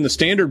kind of been the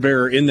standard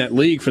bearer in that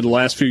league for the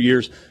last few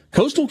years.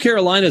 Coastal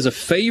Carolina is a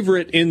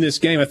favorite in this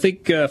game. I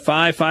think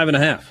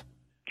 5.5.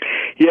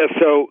 Yeah,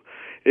 so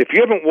if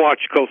you haven't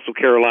watched Coastal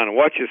Carolina,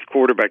 watch this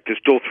quarterback, this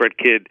dual-threat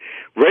kid,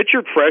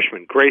 redshirt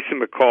freshman,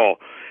 Grayson McCall.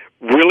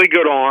 Really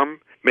good arm,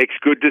 makes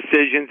good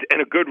decisions,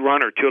 and a good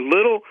runner.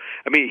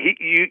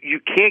 You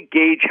can't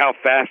gauge how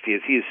fast he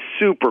is. He is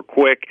super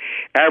quick,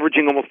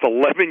 averaging almost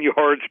 11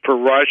 yards per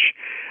rush.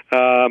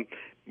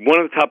 One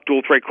of the top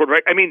dual-threat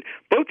quarterbacks. I mean,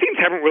 both teams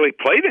haven't really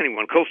played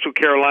anyone. Coastal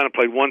Carolina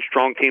played one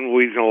strong team,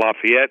 Louisiana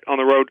Lafayette, on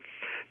the road.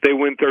 They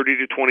win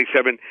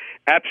 30-27.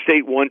 App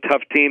State, one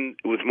tough team.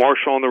 It was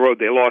Marshall on the road.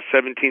 They lost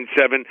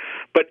 17-7.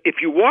 But if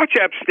you watch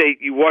App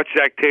State, you watch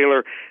Zach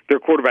Taylor, their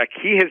quarterback.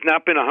 He has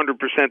not been 100%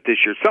 this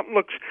year. Something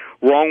looks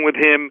wrong with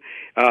him.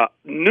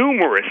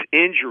 Numerous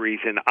injuries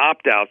and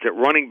opt-outs at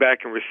running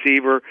back and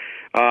receiver.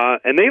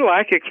 And they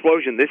lack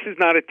explosion. This is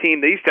not a team.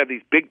 They used to have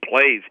these big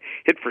plays,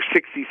 hit for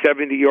 60,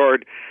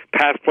 70-yard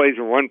pass plays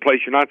and run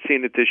plays. You're not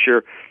seeing it this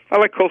year. I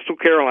like Coastal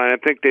Carolina. I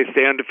think they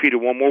stay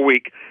undefeated one more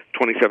week,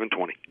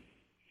 27-20.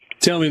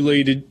 Tell me,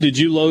 Lee, did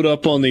you load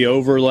up on the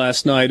over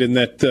last night in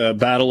that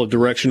Battle of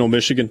Directional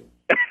Michigan?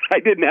 I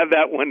didn't have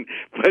that one,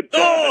 but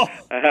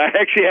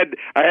I had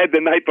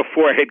the night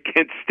before. I had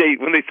Kent State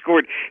when they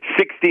scored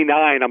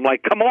 69. I'm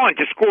like, come on,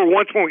 just score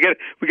once more. We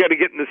got to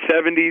get in the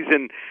 70s,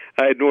 and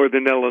I had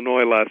Northern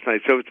Illinois last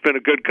night. So it's been a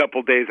good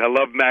couple days. I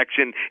love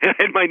Maction, and I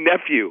had my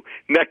nephew.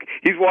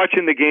 He's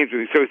watching the games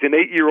with me. So he's an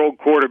 8-year-old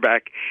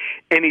quarterback,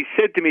 and he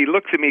said to me,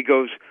 looks at me,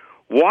 goes,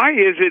 "Why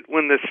is it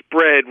when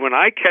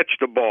I catch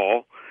the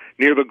ball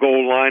near the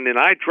goal line and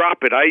I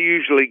drop it, I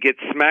usually get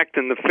smacked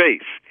in the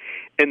face?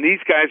 And these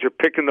guys are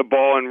picking the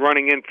ball and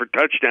running in for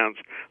touchdowns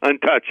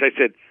untouched." I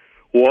said,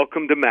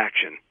 "Welcome to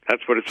Maction.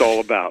 That's what it's all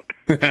about."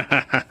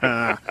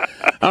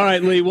 All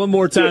right, Lee, one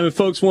more time. If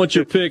folks want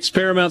your picks,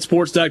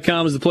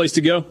 ParamountSports.com is the place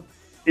to go.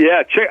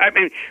 Yeah,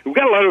 we've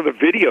got a lot of the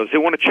videos. They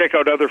want to check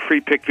out other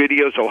free pick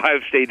videos, Ohio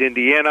State,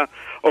 Indiana,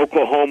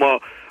 Oklahoma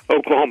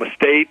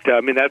State.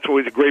 That's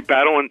always a great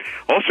battle. And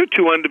also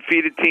two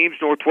undefeated teams,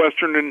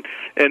 Northwestern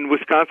and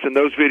Wisconsin.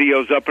 Those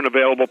videos up and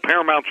available,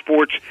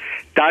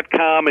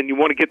 ParamountSports.com. And you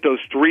want to get those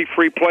 3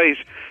 free plays,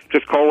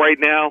 just call right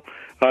now.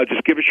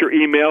 Just give us your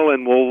email,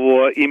 and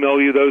we'll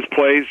email you those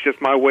plays. Just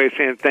my way of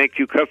saying thank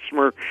you.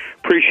 Customer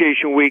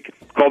Appreciation Week.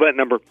 Call that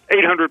number,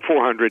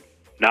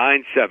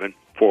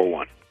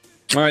 800-400-9741.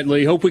 All right,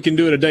 Lee. Hope we can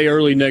do it a day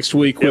early next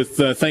week with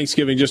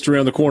Thanksgiving just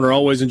around the corner.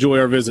 Always enjoy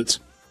our visits.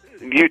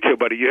 You too,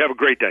 buddy. You have a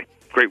great day.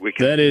 Great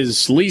weekend. That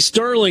is Lee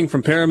Sterling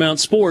from Paramount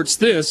Sports.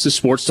 This is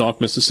Sports Talk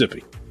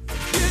Mississippi.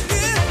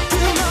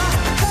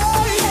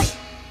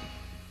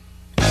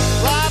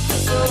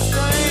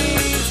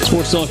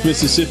 Sports Talk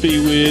Mississippi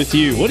with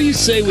you. What do you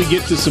say we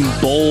get to some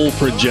bowl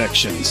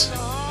projections?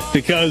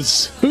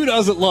 Because who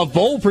doesn't love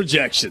bowl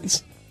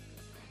projections?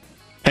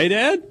 Hey,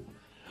 Dad?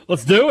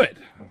 Let's do it.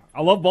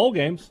 I love bowl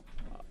games.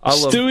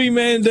 Stewie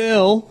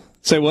Mandel.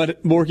 Say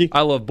what, Borky?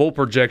 I love bowl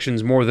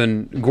projections more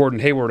than Gordon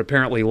Hayward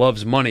apparently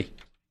loves money.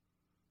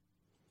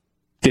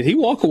 Did he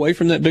walk away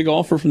from that big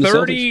offer from the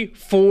Celtics?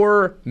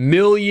 $34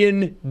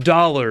 million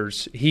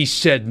he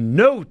said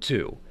no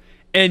to.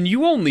 And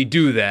you only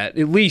do that,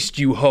 at least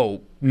you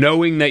hope,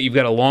 knowing that you've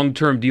got a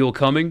long-term deal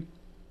coming.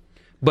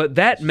 But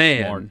that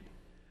man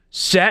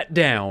sat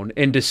down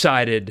and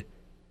decided,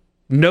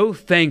 no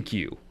thank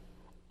you,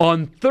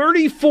 on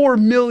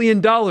 $34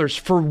 million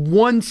for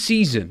one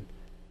season.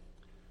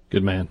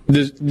 Good man.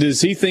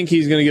 Does he think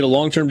he's going to get a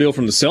long-term deal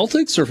from the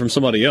Celtics or from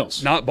somebody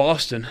else? Not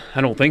Boston.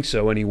 I don't think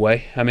so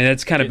anyway.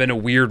 That's kind of been a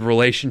weird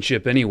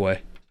relationship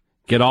anyway.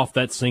 Get off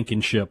that sinking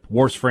ship.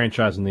 Worst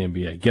franchise in the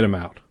NBA. Get him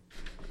out.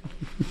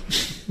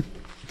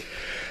 They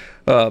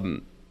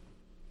won't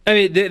have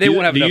enough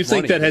money. Do you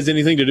think that has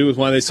anything to do with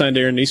why they signed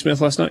Aaron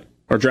Nesmith last night?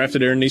 Or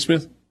drafted Aaron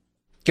Nesmith?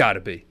 Got to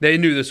be. They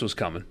knew this was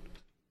coming.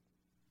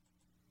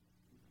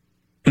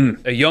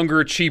 A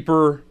younger,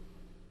 cheaper...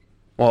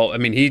 Well,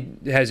 he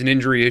has an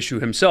injury issue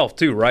himself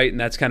too, right? And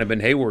that's kind of been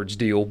Hayward's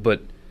deal.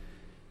 But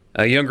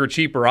a younger,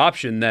 cheaper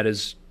option that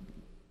is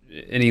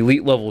an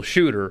elite-level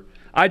shooter.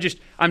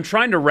 I'm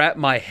trying to wrap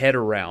my head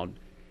around.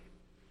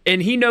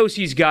 And he knows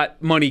he's got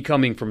money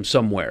coming from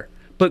somewhere.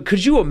 But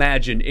could you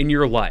imagine in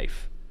your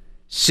life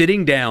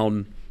sitting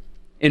down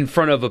in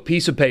front of a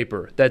piece of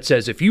paper that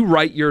says, if you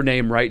write your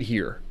name right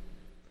here,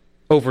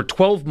 over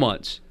 12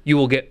 months, you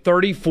will get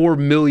 $34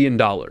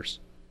 million.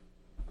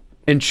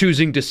 And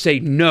choosing to say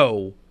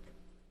no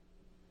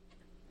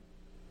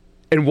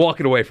and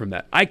walking away from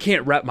that. I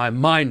can't wrap my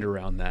mind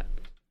around that.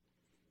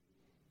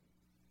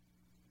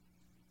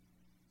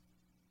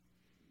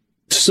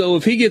 So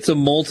if he gets a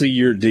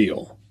multi-year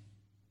deal,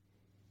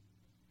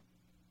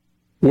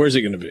 where's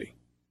it going to be?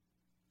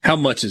 How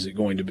much is it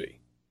going to be?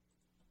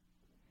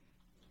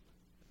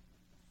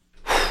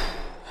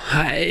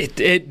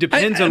 It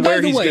depends on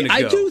where he's going to go.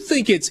 I do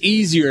think it's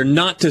easier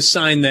not to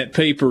sign that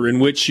paper in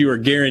which you are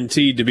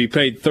guaranteed to be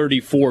paid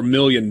 $34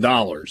 million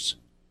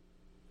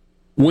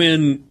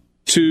when,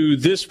 to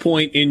this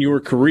point in your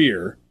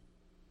career,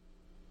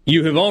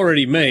 you have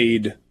already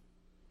made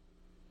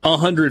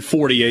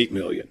 $148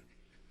 million.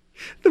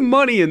 The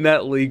money in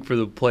that league for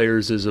the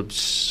players is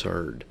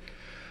absurd.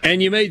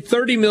 And you made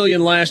 $30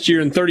 million last year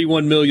and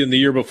 $31 million the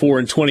year before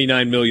and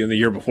 $29 million the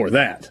year before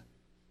that.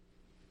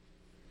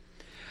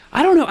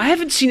 I don't know. I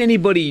haven't seen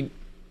anybody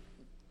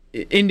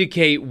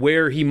indicate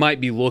where he might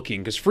be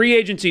looking because free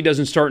agency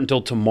doesn't start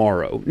until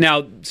tomorrow.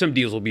 Now, some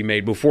deals will be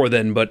made before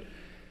then, but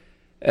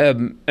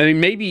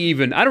maybe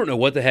even, I don't know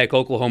what the heck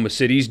Oklahoma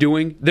City's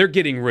doing. They're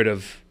getting rid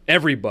of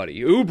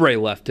everybody.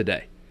 Oubre left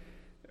today,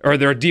 or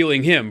they're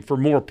dealing him for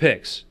more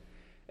picks.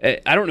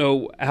 I don't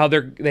know how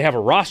they have a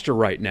roster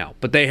right now,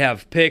 but they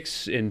have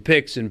picks and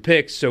picks and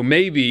picks. So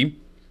maybe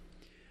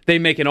they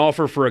make an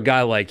offer for a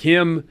guy like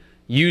him,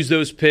 use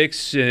those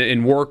picks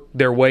and work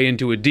their way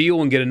into a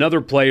deal and get another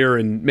player,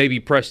 and maybe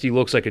Presti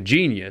looks like a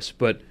genius.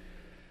 But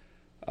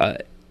I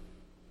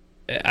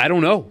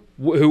don't know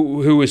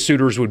who his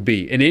suitors would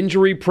be. An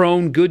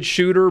injury-prone, good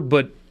shooter,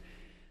 but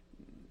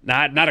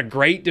not a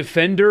great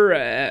defender.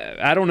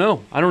 I don't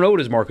know. I don't know what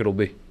his market will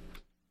be.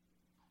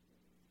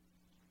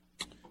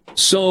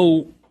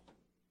 So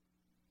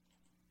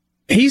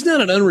he's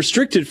not an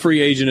unrestricted free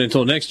agent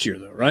until next year,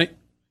 though, right?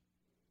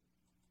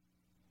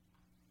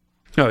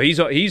 No, he's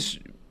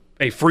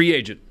a free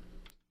agent.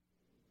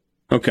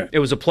 Okay. It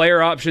was a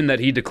player option that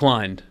he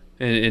declined.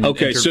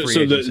 Okay, so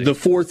the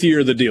fourth year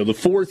of the deal, the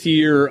fourth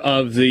year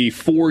of the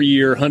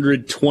 4-year,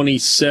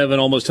 $127,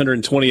 almost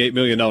 $128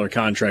 million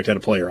contract had a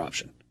player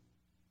option.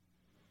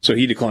 So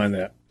he declined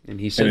that. And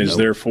he said and is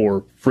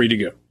therefore free to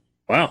go.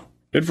 Wow,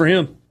 good for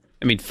him.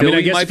 I mean,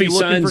 Philly might be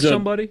looking for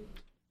somebody.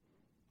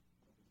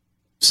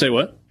 Say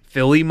what?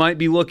 Philly might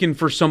be looking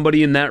for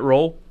somebody in that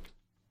role.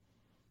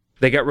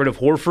 They got rid of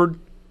Horford.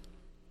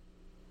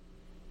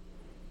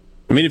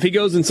 I mean, if he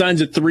goes and signs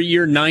a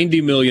 3-year,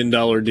 $90 million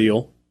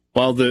deal,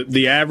 while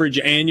the average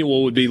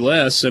annual would be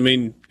less, I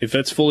mean, if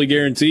that's fully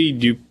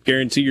guaranteed, you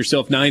guarantee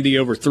yourself 90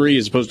 over 3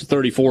 as opposed to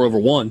 34 over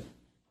 1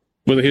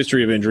 with a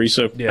history of injury.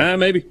 So,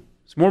 maybe.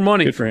 It's more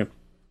money. Good for him.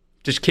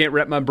 Just can't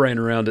wrap my brain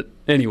around it.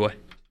 Anyway.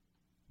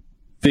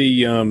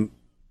 The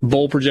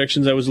bowl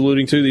projections I was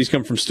alluding to, these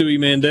come from Stewie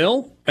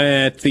Mandel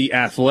at The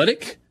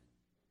Athletic.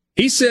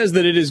 He says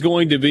that it is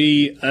going to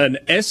be an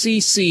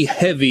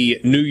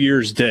SEC-heavy New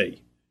Year's Day.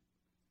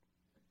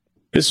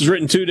 This was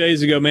written 2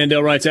 days ago.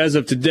 Mandel writes, as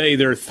of today,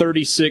 there are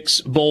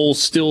 36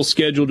 bowls still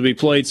scheduled to be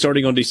played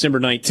starting on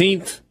December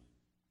 19th.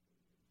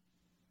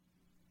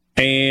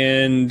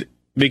 And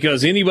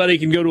because anybody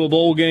can go to a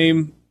bowl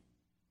game,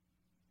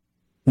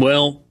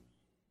 well,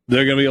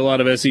 there are going to be a lot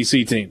of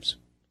SEC teams.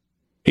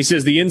 He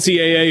says the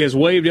NCAA has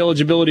waived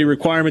eligibility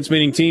requirements,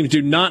 meaning teams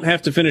do not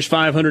have to finish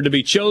 500 to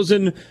be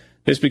chosen.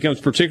 This becomes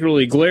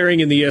particularly glaring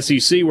in the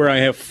SEC, where I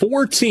have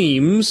 4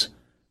 teams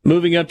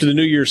moving up to the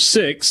New Year's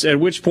 6, at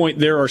which point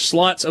there are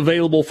slots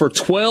available for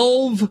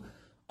 12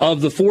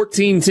 of the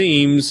 14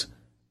 teams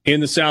in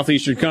the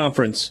Southeastern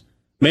Conference.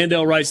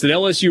 Mandel writes that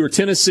LSU or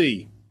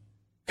Tennessee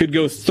could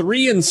go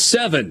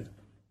 3-7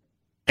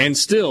 and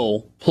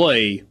still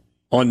play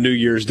on New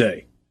Year's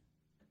Day.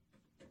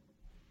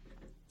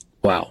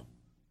 Wow.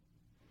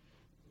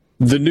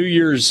 The New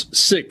Year's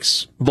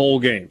 6 bowl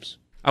games.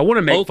 I want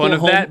to make fun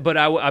of that, but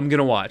I'm going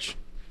to watch.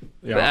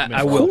 Yeah,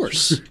 I will. Of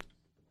course.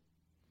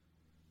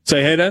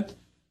 Say hey, Dad.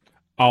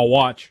 I'll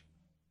watch.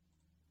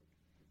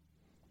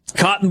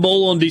 Cotton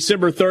Bowl on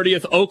December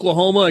 30th,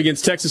 Oklahoma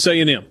against Texas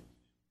A&M.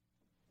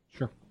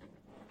 Sure.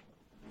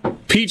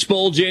 Peach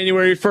Bowl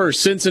January 1st,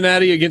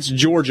 Cincinnati against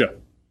Georgia.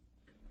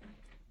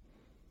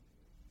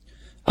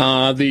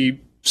 The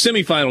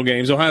semifinal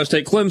games, Ohio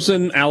State,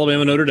 Clemson,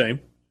 Alabama, Notre Dame.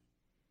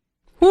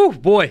 Whew,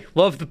 boy,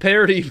 love the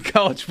parity in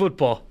college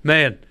football.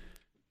 Man.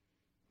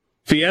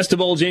 Fiesta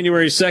Bowl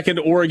January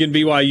 2nd, Oregon,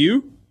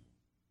 BYU.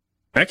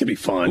 That could be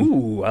fun.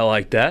 Ooh, I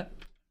like that.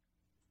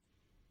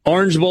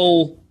 Orange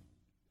Bowl,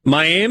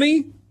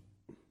 Miami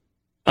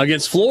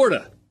against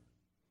Florida.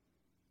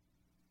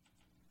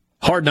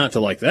 Hard not to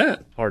like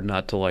that. Hard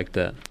not to like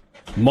that.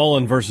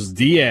 Mullen versus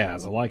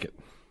Diaz. I like it.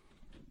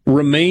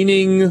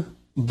 Remaining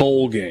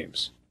bowl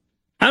games.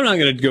 I'm not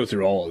going to go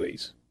through all of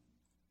these.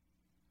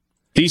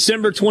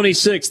 December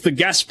 26th, the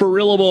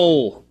Gasparilla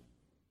Bowl.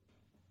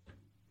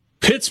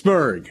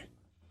 Pittsburgh,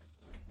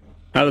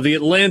 out of the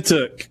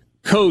Atlantic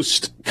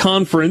Coast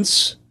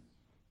Conference,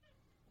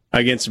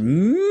 against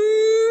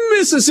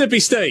Mississippi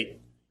State.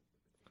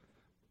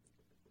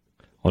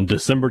 On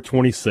December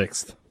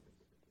 26th.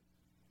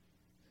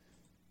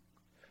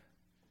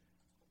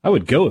 I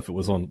would go if it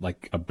was on,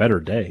 like, a better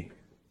day.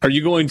 Are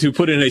you going to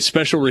put in a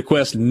special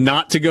request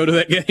not to go to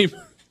that game?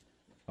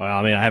 Well,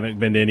 I mean, I haven't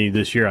been to any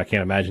this year. I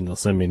can't imagine they'll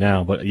send me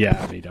now. But,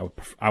 yeah, I mean,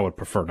 I would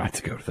prefer not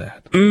to go to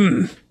that.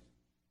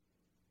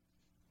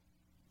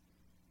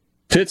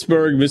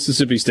 Pittsburgh,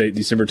 Mississippi State,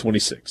 December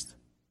 26th.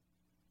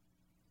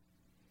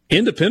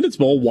 Independence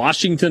Bowl,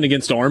 Washington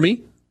against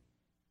Army.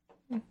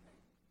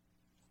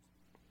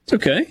 It's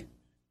okay.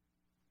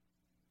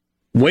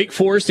 Wake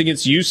Forest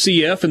against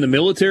UCF in the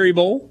Military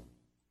Bowl.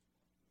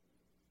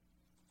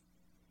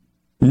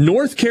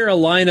 North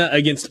Carolina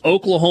against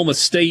Oklahoma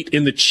State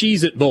in the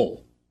Cheez-It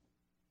Bowl.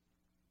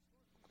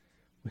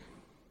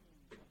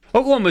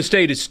 Oklahoma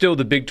State is still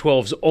the Big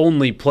 12's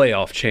only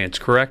playoff chance,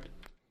 correct?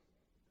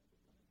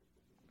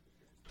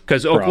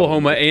 Because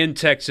Oklahoma and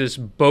Texas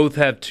both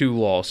have 2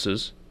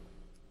 losses.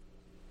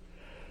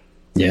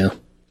 Yeah.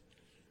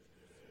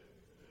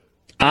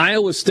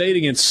 Iowa State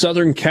against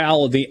Southern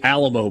Cal at the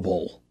Alamo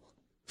Bowl.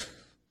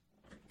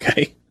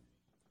 Okay.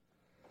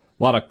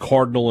 A lot of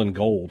cardinal and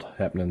gold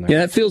happening there. Yeah,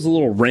 that feels a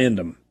little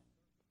random.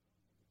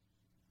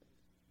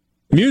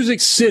 Music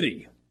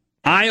City,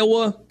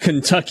 Iowa,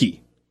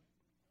 Kentucky.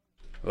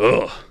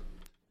 Ugh.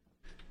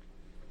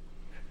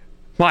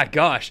 My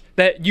gosh,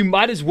 that you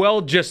might as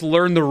well just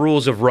learn the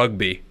rules of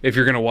rugby if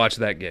you're going to watch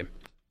that game.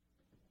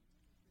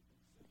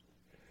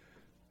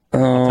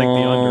 I'll take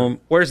the under.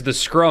 Where's the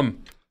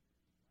scrum?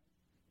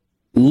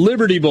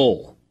 Liberty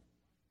Bowl.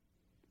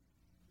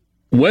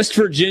 West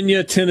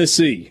Virginia,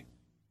 Tennessee.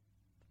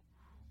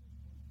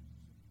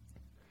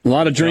 A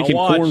lot of drinking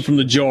corn from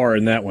the jar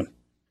in that one.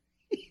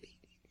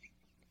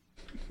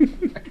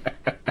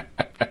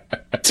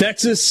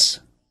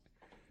 Texas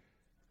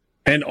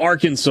and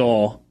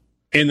Arkansas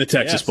in the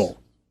Texas Bowl.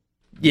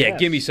 Yeah,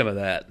 give me some of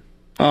that.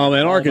 Oh,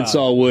 man,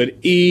 Arkansas would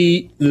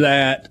eat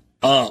that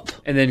up.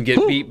 And then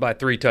get beat by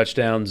 3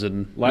 touchdowns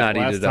and not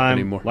eat it up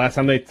anymore. Last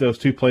time those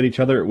two played each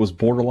other, it was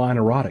borderline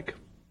erotic.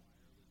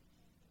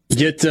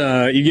 You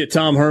get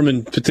Tom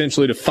Herman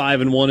potentially to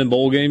 5-1 in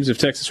bowl games if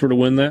Texas were to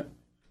win that.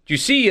 Do you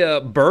see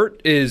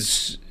Burt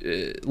is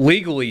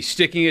legally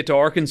sticking it to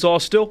Arkansas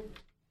still?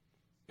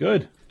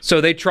 Good. So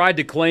they tried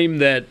to claim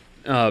that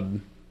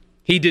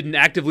he didn't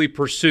actively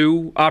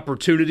pursue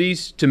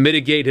opportunities to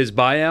mitigate his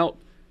buyout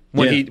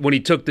when he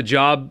took the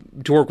job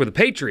to work with the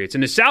Patriots,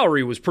 and his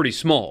salary was pretty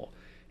small.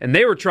 And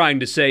they were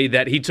trying to say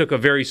that he took a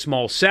very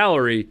small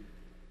salary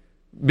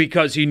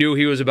because he knew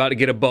he was about to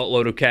get a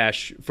buttload of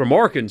cash from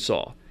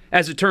Arkansas.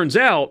 As it turns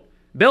out,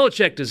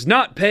 Belichick does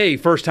not pay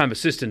first-time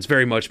assistants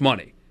very much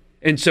money.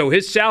 And so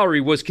his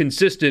salary was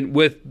consistent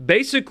with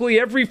basically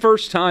every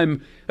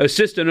first-time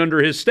assistant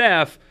under his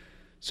staff,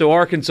 so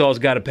Arkansas's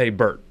got to pay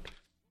Burt.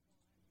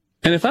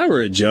 And if I were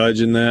a judge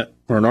in that,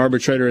 or an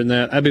arbitrator in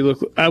that, I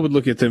would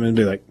look at them and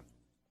be like,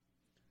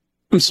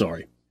 I'm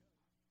sorry.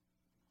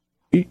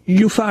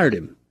 You fired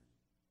him.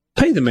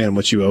 Pay the man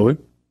what you owe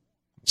him.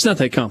 It's not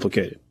that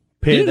complicated.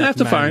 Pay you didn't that have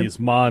to man fire him. his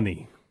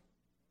money.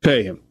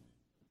 Pay him.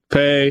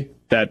 Pay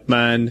that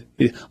man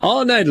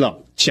all night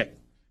long. Check,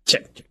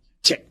 check, check,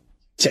 check,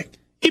 check.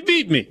 He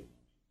beat me.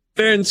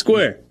 Fair and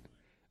square.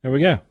 There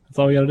we go. That's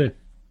all we got to do.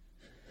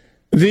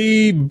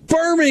 The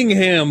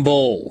Birmingham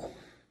Bowl.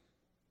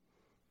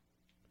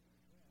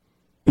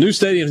 New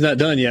stadium's not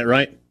done yet,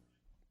 right?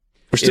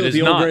 We're still at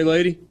the Old Gray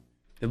Lady?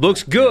 It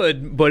looks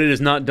good, but it is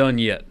not done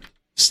yet.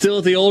 Still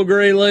at the Old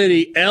Gray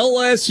Lady.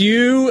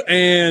 LSU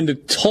and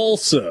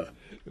Tulsa.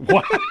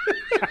 What?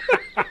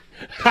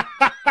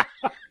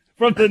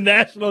 From the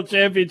national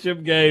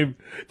championship game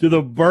to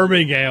the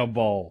Birmingham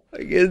Bowl.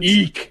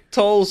 Against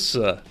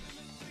Tulsa.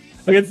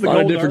 Against the a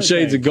lot of different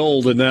shades of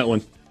gold in that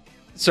one.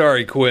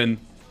 Sorry, Quinn,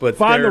 but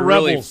Find they're the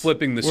really Rebels.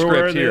 flipping the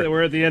script here.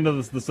 We're at the end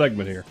of the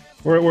segment here.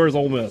 Where's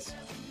Ole Miss?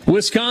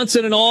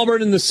 Wisconsin and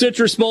Auburn in the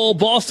Citrus Bowl,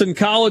 Boston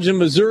College and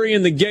Missouri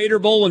in the Gator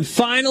Bowl, and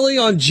finally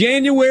on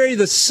January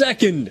the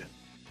 2nd,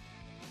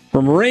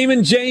 from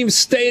Raymond James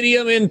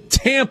Stadium in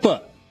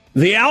Tampa,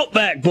 the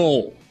Outback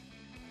Bowl,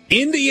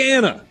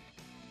 Indiana,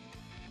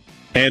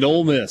 and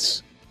Ole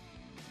Miss.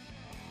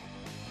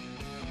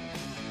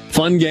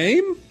 Fun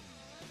game.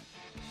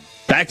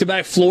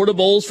 Back-to-back Florida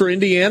Bowls for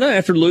Indiana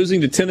after losing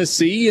to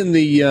Tennessee in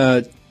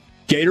the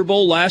Gator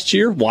Bowl last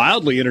year.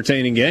 Wildly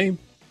entertaining game.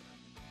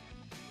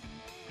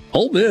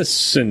 Ole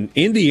Miss and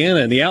Indiana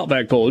in the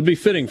Outback Bowl. It would be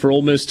fitting for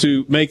Ole Miss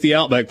to make the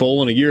Outback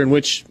Bowl in a year in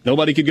which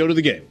nobody could go to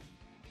the game.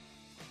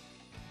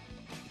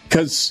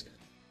 Because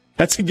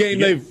that's a game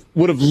they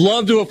would have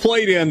loved to have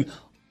played in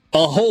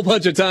a whole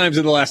bunch of times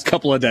in the last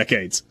couple of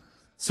decades.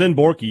 Send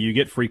Borky, you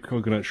get free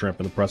coconut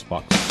shrimp in the press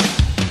box.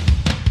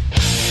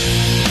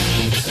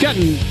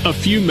 Gotten a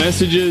few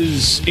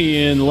messages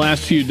in the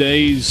last few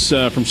days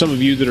from some of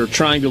you that are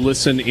trying to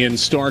listen in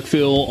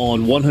Starkville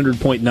on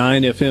 100.9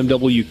 FM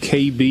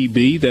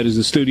WKBB. That is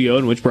the studio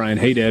in which Brian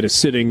Haydad is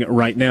sitting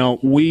right now.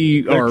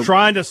 They're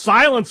trying to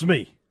silence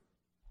me.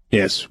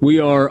 Yes, we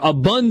are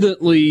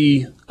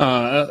abundantly.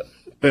 I'm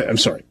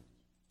sorry,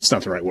 it's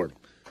not the right word.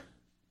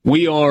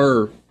 We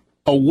are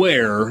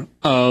aware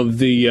of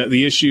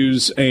the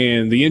issues,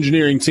 and the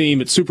engineering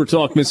team at Super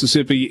Talk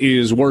Mississippi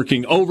is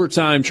working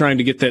overtime trying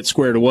to get that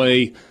squared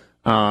away.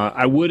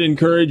 I would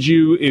encourage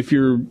you, if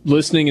you're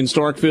listening in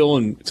Starkville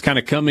and it's kind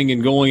of coming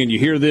and going and you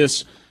hear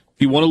this,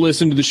 if you want to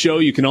listen to the show,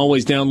 you can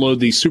always download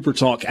the Super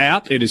Talk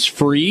app. It is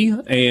free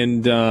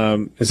and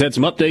has had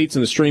some updates,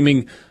 and the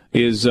streaming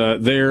is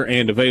there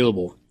and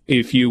available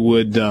if you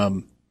would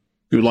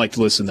like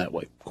to listen that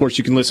way. Of course,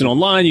 you can listen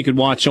online. You can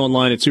watch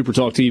online at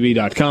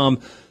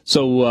supertalktv.com.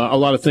 So a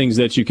lot of things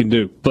that you can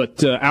do.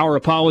 But our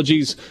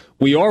apologies.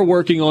 We are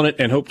working on it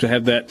and hope to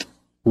have that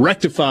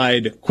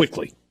rectified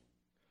quickly.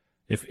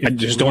 I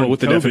just don't know what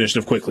the definition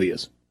of quickly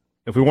is.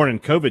 If we weren't in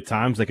COVID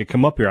times, they could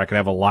come up here. I could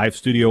have a live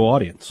studio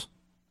audience.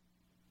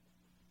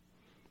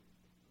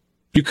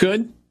 You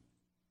could?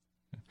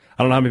 I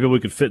don't know how many people we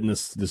could fit in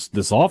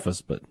this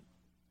office, but...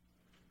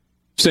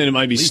 Saying it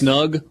might be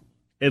snug?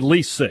 At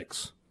least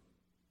 6.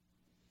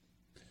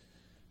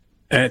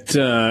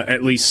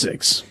 At least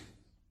 6.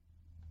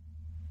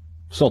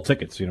 Sell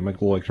tickets, make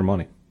a little extra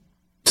money.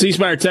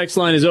 C-Spire text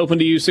line is open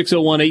to you,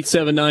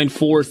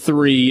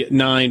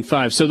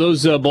 601-879-4395. So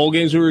those bowl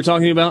games we were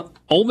talking about,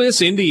 Ole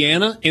Miss,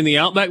 Indiana in the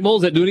Outback Bowl,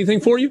 does that do anything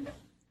for you?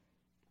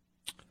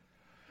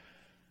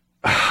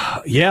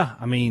 Yeah,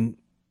 I mean,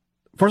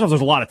 first off,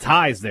 there's a lot of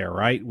ties there,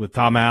 right, with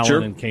Tom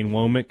Allen and Kane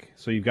Womack.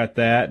 So you've got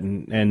that,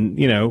 and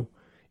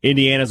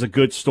Indiana's a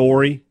good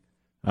story.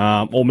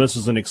 Ole Miss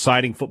is an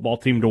exciting football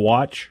team to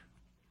watch.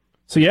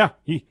 So yeah,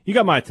 you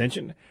got my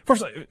attention.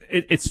 First,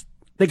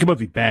 they could both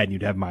be bad, and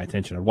you'd have my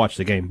attention. I'd watch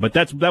the game, but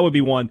that would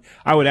be one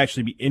I would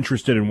actually be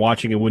interested in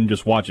watching, and wouldn't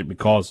just watch it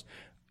because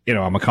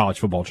I'm a college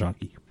football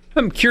junkie.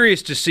 I'm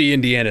curious to see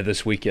Indiana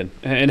this weekend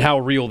and how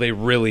real they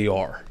really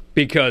are,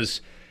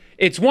 because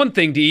it's one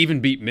thing to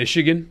even beat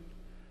Michigan,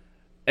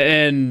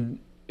 and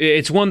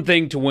it's one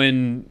thing to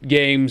win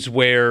games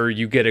where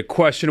you get a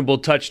questionable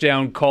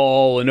touchdown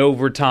call in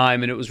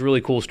overtime, and it was a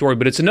really cool story,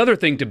 but it's another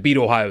thing to beat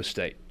Ohio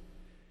State.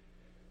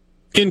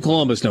 In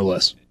Columbus, no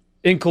less.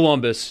 In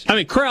Columbus. I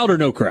mean, crowd or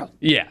no crowd.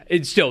 Yeah,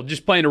 it's still,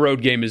 just playing a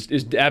road game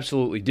is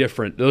absolutely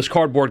different. Those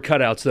cardboard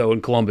cutouts, though,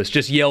 in Columbus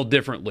just yell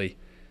differently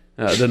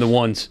than the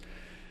ones.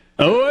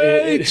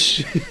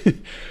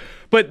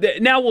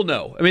 But now we'll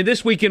know. I mean,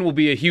 this weekend will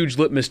be a huge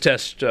litmus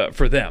test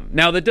for them.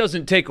 Now, that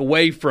doesn't take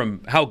away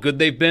from how good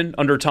they've been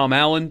under Tom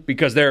Allen,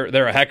 because they're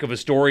a heck of a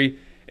story,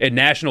 and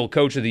National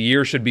Coach of the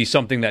Year should be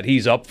something that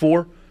he's up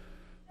for.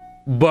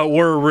 But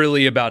we're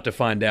really about to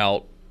find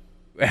out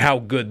how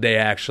good they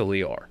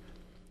actually are.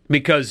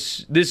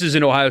 Because this is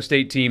an Ohio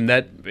State team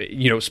that,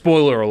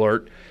 spoiler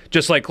alert,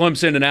 just like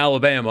Clemson and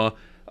Alabama,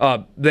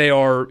 they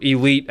are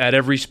elite at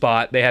every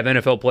spot. They have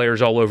NFL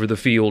players all over the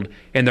field,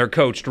 and they're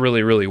coached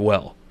really, really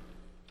well.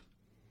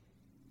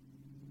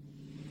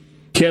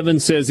 Kevin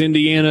says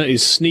Indiana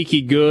is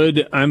sneaky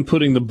good. I'm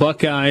putting the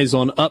Buckeyes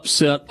on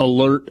upset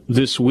alert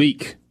this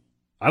week.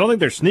 I don't think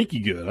they're sneaky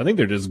good. I think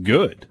they're just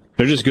good.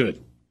 They're just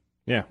good.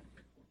 Yeah.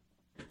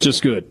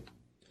 Just good.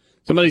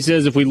 Somebody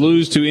says if we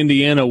lose to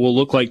Indiana, we'll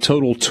look like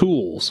total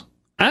tools.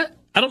 I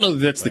don't know that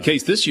that's the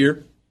case this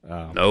year.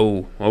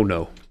 No. Oh,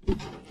 no.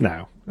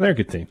 No. They're a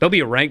good team. They'll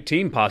be a ranked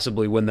team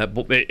possibly when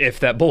if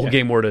that bowl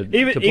game were to play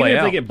even if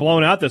out. they get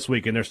blown out this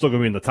weekend, they're still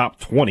going to be in the top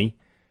 20,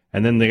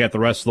 and then they got the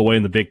rest of the way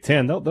in the Big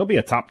Ten. They'll be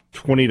a top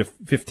 20 to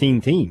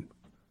 15 team.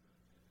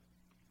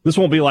 This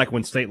won't be like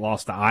when State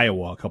lost to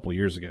Iowa a couple of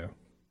years ago.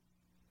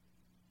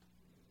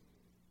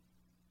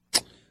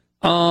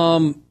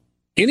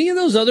 Any of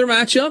those other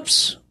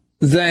matchups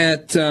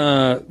that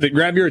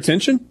grab your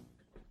attention?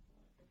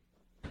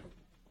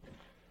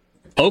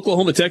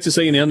 Oklahoma, Texas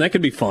A&M, that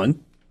could be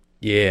fun.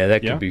 Yeah,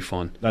 that could be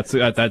fun. That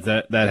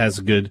has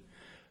a good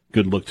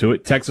look to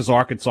it. Texas,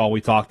 Arkansas, we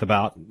talked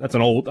about. That's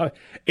an old.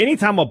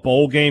 Anytime a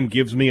bowl game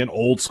gives me an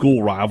old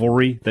school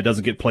rivalry that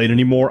doesn't get played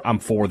anymore, I'm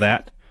for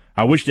that.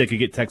 I wish they could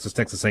get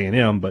Texas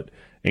A&M, but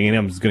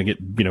A&M is going to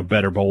get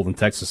better bowl than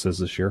Texas is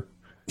this year.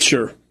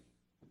 Sure.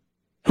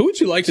 Who would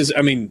you like to?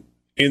 I mean,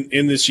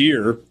 in this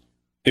year,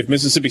 if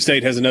Mississippi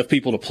State has enough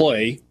people to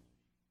play,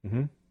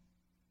 who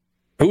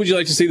would you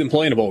like to see them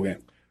play in a bowl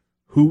game?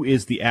 Who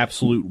is the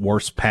absolute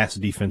worst pass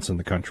defense in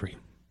the country?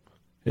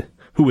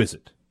 Who is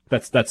it?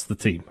 That's the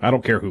team. I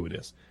don't care who it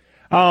is.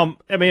 I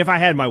mean, if I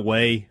had my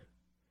way,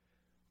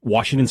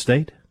 Washington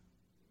State.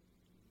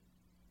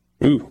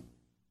 Ooh.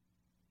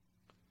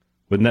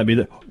 Wouldn't that be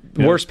the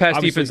worst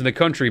pass defense in the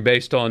country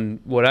based on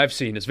what I've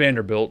seen is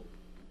Vanderbilt.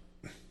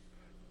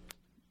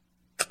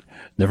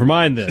 Never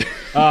mind then.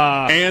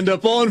 And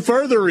upon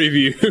further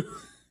review.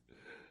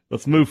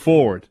 Let's move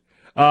forward.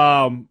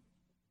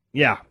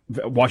 Yeah,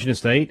 Washington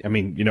State. I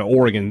mean,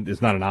 Oregon is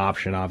not an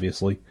option,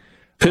 obviously.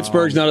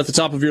 Pittsburgh's not at the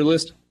top of your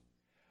list?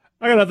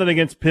 I got nothing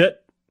against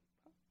Pitt.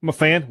 I'm a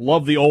fan.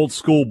 Love the old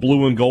school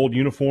blue and gold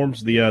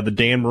uniforms, the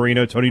Dan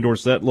Marino, Tony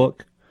Dorsett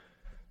look.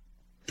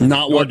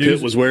 Not what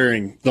Pitt was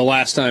wearing the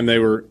last time they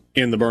were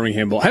in the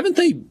Birmingham Bowl. Haven't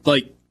they,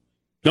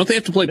 don't they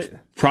have to pay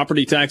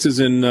property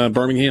taxes in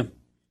Birmingham?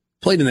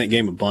 Played in that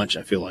game a bunch,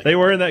 I feel like. They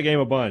were in that game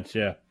a bunch,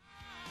 yeah.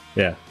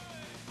 Yeah.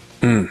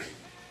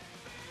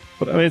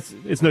 But, I mean,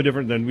 it's no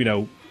different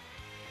than,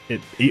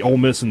 Ole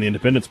Miss and the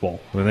Independence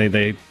Bowl. I mean,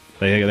 they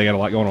got a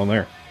lot going on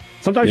there.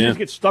 Sometimes you just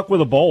get stuck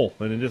with a bowl,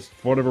 and just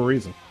for whatever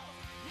reason.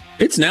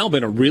 It's now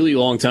been a really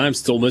long time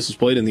since Ole Miss has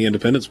played in the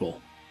Independence Bowl.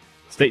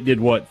 State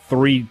did,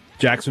 3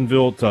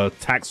 Jacksonville to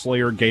Tax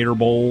Slayer Gator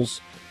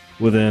Bowls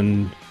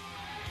within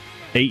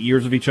 8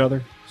 years of each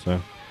other. So,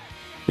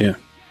 yeah.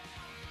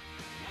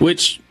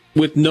 Which,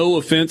 with no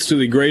offense to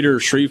the greater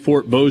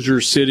Shreveport,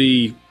 Bossier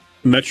City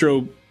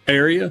metro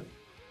area,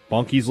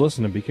 Bonky's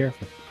listening. Be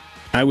careful.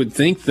 I would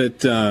think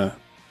that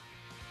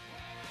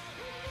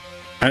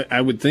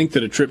I would think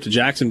that a trip to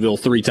Jacksonville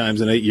 3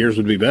 times in 8 years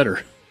would be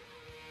better.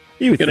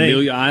 You get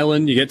Amelia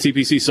Island. You get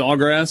TPC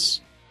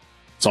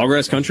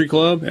Sawgrass Country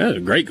Club. Yeah,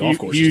 great golf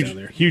courses down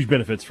there. Huge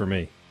benefits for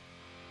me.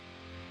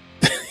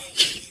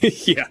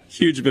 Yeah,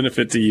 huge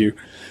benefit to you.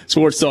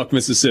 Sports Talk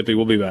Mississippi.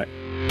 We'll be back.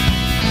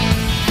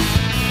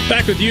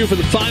 Back with you for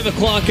the 5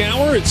 o'clock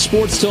hour at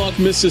Sports Talk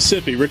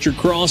Mississippi. Richard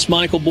Cross,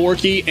 Michael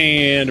Borky,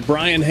 and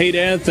Brian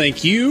Haydad,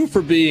 thank you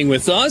for being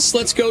with us.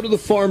 Let's go to the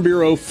Farm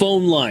Bureau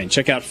phone line.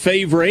 Check out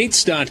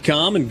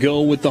favorites.com and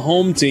go with the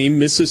home team,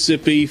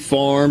 Mississippi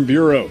Farm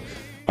Bureau.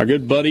 Our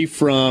good buddy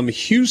from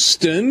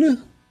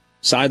Houston,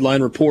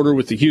 sideline reporter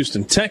with the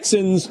Houston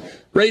Texans,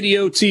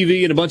 radio,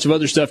 TV, and a bunch of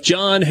other stuff.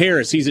 John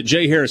Harris, he's at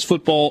J Harris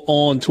Football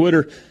on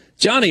Twitter.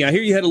 Johnny, I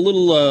hear you had a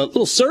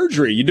little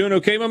surgery. You doing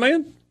okay, my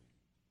man?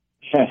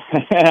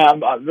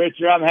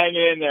 Richard, I'm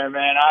hanging in there,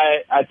 man.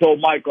 I told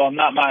Michael I'm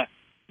not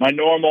my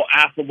normal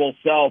affable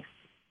self.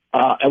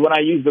 And when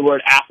I used the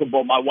word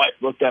affable, my wife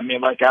looked at me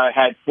like I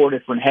had 4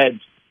 different heads.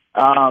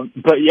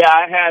 But yeah,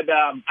 I had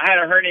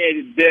a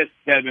herniated disc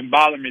that had been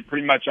bothering me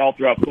pretty much all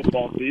throughout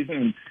football season.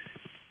 And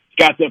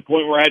got to the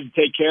point where I had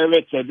to take care of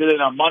it. So I did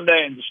it on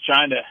Monday and just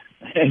trying to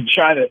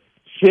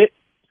sit.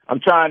 I'm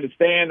trying to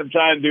stand. I'm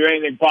trying to do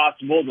anything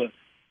possible to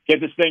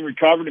get this thing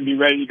recovered and be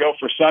ready to go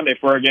for Sunday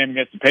for our game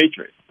against the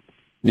Patriots.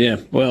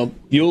 Yeah, well,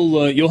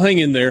 you'll hang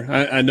in there.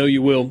 I know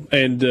you will,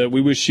 and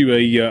we wish you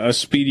a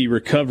speedy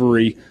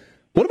recovery.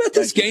 What about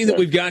this game that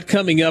we've got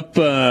coming up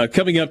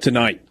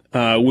tonight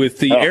with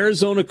the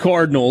Arizona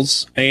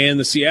Cardinals and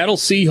the Seattle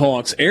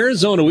Seahawks?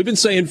 Arizona, we've been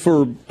saying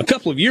for a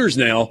couple of years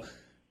now,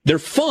 they're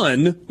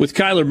fun with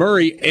Kyler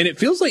Murray, and it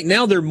feels like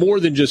now they're more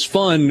than just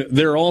fun.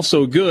 They're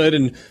also good,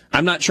 and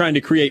I'm not trying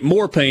to create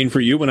more pain for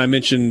you when I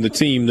mention the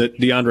team that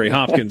DeAndre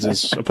Hopkins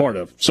is a part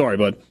of. Sorry,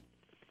 bud.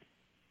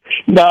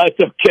 No, it's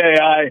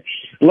okay.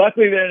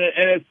 Luckily, they're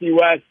in the NFC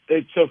West.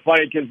 It's so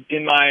funny because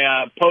in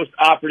my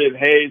post-operative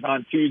haze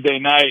on Tuesday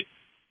night,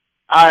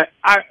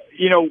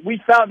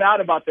 we found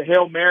out about the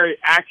Hail Mary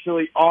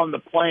actually on the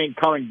plane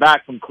coming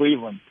back from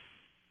Cleveland,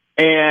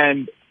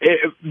 and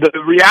the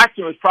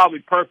reaction was probably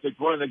perfect.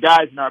 One of the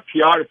guys in our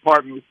PR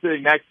department was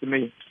sitting next to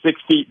me,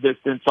 6 feet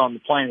distance on the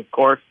plane, of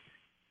course,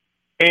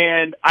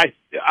 and I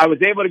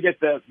was able to get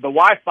the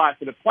Wi-Fi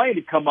for the plane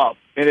to come up,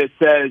 and it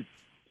says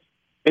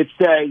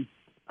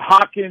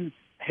Hopkins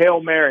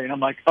Hail Mary, and I'm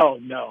like, oh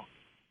no.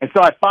 And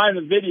so I find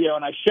the video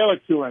and I show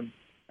it to him,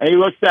 and he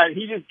looks at it.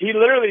 He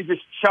literally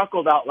just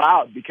chuckled out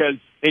loud because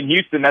in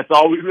Houston that's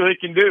all we really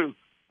can do.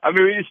 I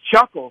mean, we just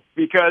chuckle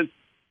because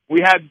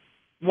we had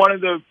one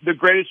of the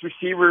greatest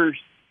receivers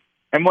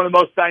and one of the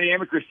most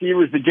dynamic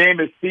receivers the game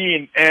has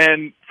seen,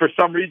 and for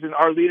some reason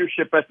our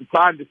leadership at the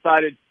time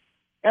decided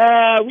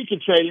we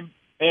could trade him,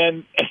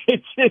 and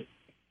it's just.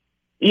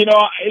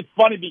 It's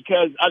funny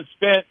because I've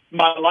spent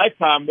my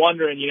lifetime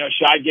wondering,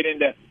 should I get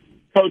into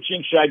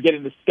coaching? Should I get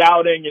into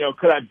scouting?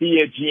 Could I be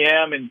a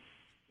GM? And,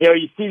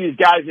 you see these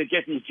guys that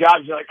get these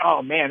jobs, you're like,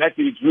 oh, man, that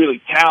dude's really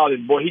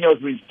talented. Boy, he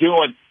knows what he's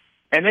doing.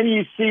 And then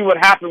you see what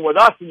happened with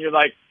us, and you're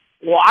like,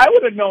 well, I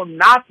would have known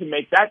not to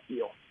make that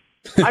deal.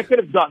 I could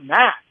have done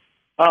that.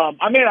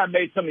 I may not have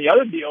made some of the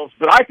other deals,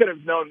 but I could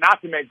have known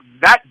not to make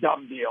that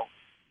dumb deal.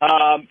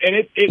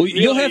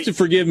 You'll have to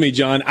forgive me,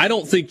 John. I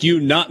don't think you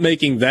not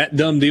making that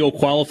dumb deal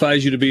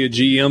qualifies you to be a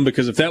GM,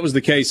 because if that was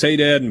the case,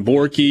 Haydad and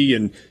Borky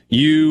and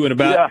you and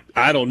about,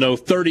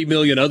 30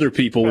 million other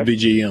people would be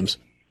GMs.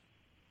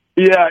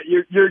 Yeah,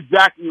 you're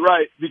exactly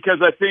right,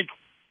 because I think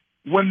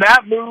when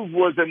that move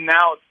was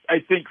announced,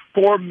 I think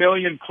 4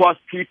 million plus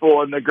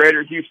people in the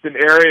greater Houston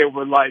area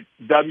were like,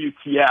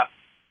 WTF.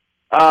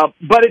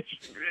 But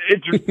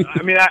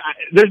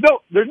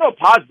there's no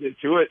positive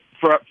to it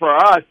for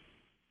us.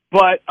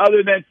 But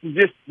other than to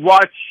just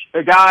watch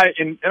a guy,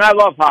 and I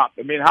love Hop.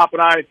 I mean, Hop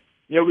and I,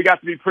 we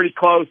got to be pretty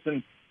close,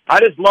 and I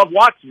just love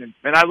watching him.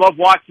 And I love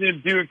watching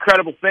him do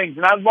incredible things.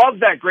 And I love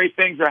that great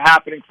things are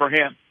happening for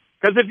him.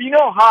 Because if you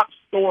know Hop's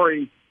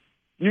story,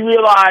 you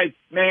realize,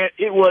 man,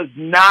 it was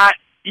not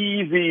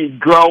easy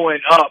growing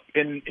up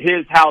in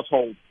his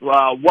household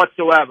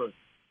whatsoever.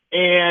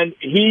 And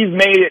he's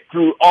made it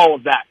through all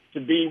of that to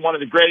be one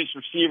of the greatest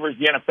receivers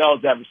the NFL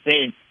has ever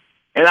seen.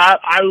 And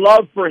I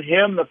love for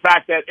him the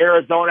fact that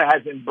Arizona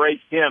has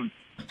embraced him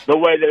the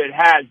way that it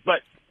has.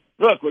 But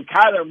look, with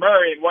Kyler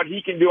Murray and what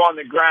he can do on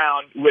the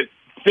ground with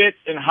Fitz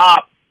and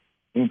Hop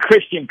and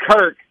Christian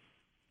Kirk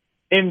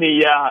in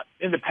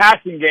the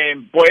passing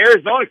game, boy,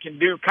 Arizona can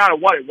do kind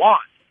of what it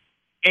wants.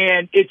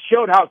 And it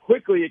showed how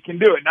quickly it can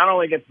do it, not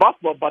only against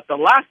Buffalo, but the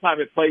last time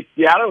it played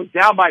Seattle, it was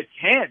down by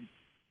 10.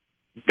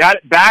 Got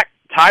it back,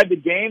 tied the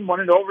game,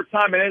 won it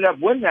overtime, and ended up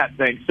winning that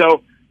thing.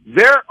 So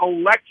they're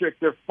electric.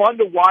 They're fun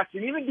to watch.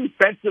 And even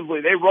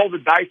defensively, they roll the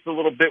dice a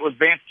little bit with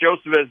Vance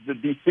Joseph as the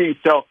DC.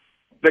 So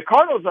the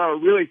Cardinals are a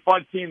really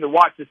fun team to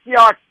watch. The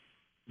Seahawks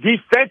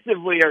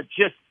defensively are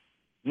just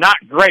not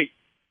great.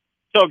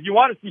 So if you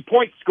want to see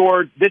points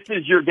scored, this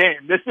is your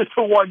game. This is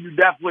the one you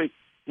definitely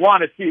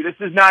want to see. This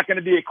is not going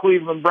to be a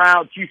Cleveland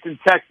Browns, Houston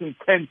Texans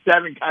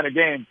 10-7 kind of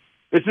game.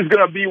 This is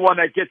going to be one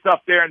that gets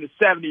up there in the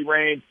 70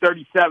 range,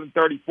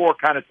 37-34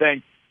 kind of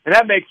thing. And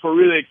that makes for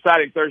really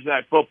exciting Thursday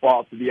Night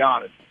Football, to be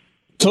honest.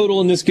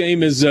 Total in this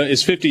game is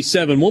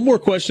 57. One more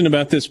question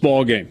about this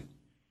ball game.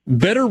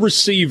 Better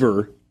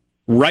receiver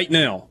right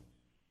now,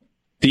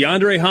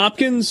 DeAndre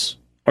Hopkins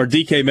or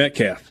DK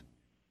Metcalf?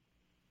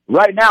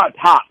 Right now, it's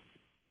Hop.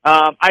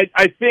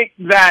 I think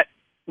that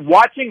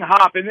watching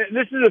Hop, and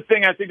this is the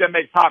thing I think that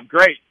makes Hop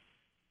great.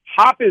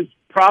 Hop is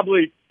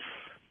probably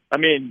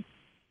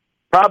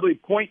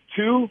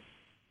 0.2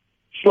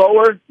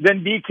 slower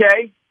than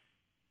DK.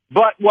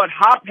 But what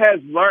Hop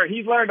has learned,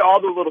 he's learned all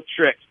the little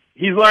tricks.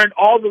 He's learned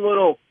all the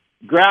little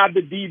grab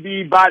the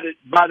DB by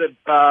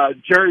the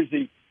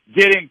jersey,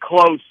 getting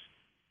close,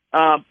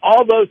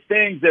 all those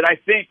things that I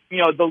think,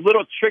 the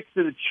little tricks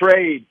of the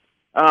trade,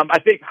 I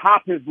think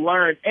Hop has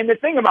learned. And the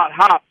thing about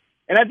Hop,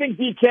 and I think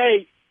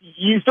DK,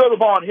 you throw the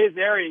ball in his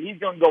area, he's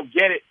going to go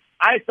get it.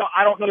 I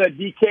don't know that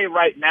DK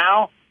right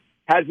now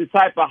has the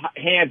type of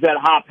hands that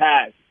Hop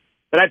has.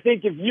 But I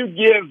think if you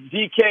give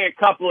DK a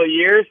couple of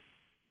years,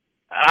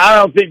 I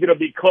don't think it'll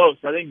be close.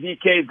 I think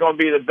DK is going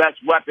to be the best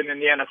weapon in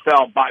the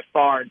NFL by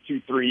far in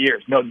 2-3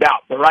 years, no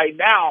doubt. But right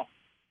now,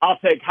 I'll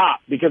take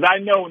Hop because I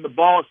know when the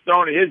ball is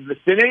thrown in his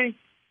vicinity,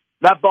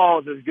 that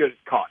ball is as good as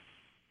caught.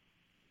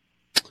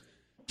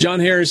 John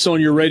Harris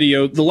on your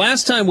radio. The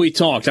last time we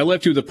talked, I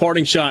left you with a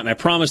parting shot, and I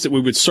promised that we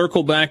would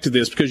circle back to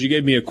this because you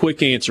gave me a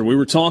quick answer. We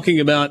were talking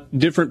about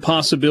different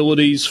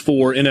possibilities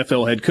for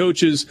NFL head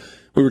coaches.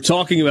 We were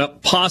talking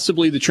about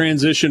possibly the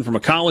transition from a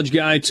college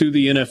guy to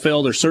the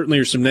NFL. There certainly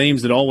are some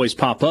names that always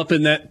pop up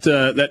in that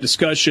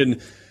discussion.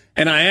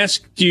 And I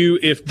asked you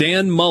if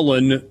Dan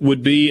Mullen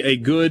would be a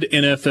good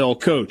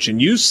NFL coach,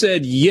 and you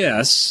said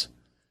yes.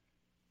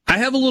 I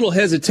have a little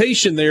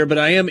hesitation there, but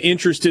I am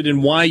interested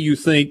in why you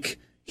think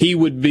he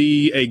would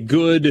be a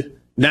good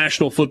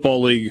National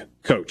Football League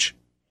coach.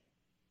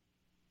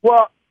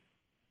 Well,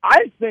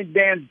 I think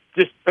Dan's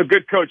just a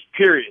good coach,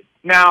 period.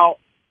 Now,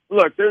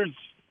 look, there's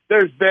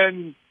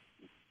been,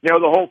 the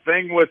whole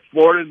thing with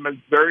Florida and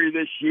Missouri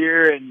this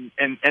year and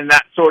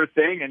that sort of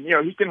thing. And,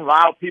 he can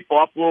rile people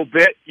up a little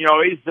bit.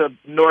 He's a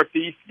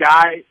Northeast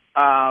guy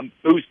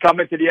who's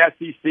coming to the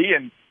SEC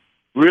and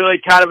really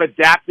kind of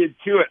adapted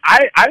to it.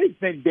 I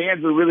think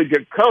Dan's a really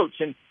good coach,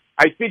 and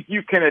I think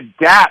you can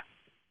adapt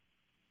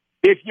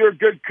if you're a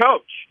good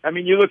coach. I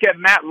mean, you look at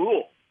Matt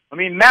Rule.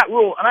 Matt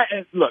Rule,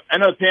 and look, I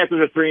know the Panthers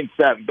are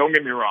 3-7. Don't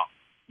get me wrong,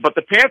 but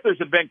the Panthers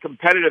have been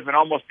competitive in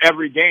almost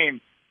every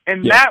game.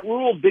 And yeah. Matt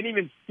Rule didn't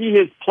even see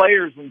his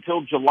players until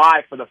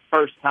July for the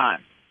first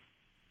time.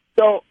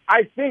 So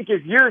I think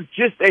if you're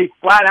just a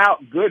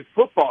flat-out good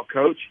football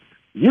coach,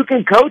 you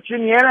can coach in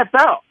the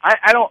NFL.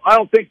 I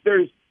don't think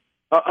there's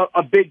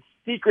a big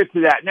secret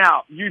to that.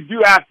 Now, you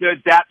do have to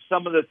adapt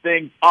some of the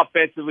things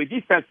offensively,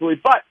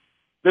 defensively, but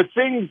the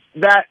things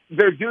that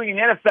they're doing in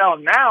the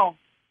NFL now,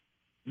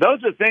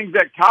 those are things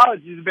that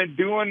colleges have been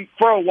doing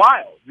for a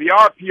while. The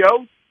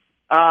RPOs,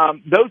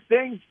 those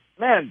things,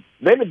 man,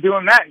 they've been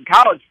doing that in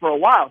college for a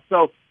while.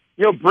 So,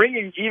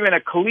 bringing even a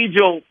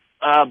collegiate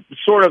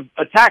sort of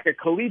attack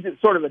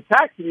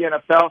to the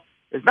NFL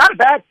is not a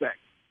bad thing.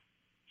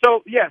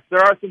 So, yes,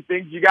 there are some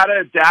things you got to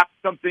adapt,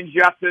 some things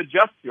you have to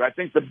adjust to. I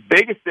think the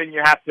biggest thing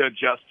you have to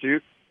adjust to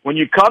when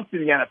you come to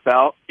the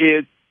NFL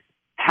is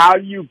how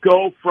you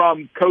go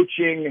from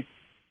coaching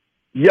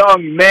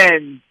young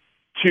men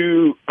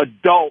to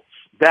adults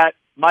that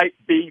might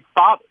be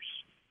fathers,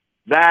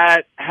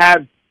 that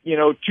have,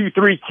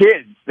 2-3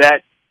 kids,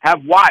 that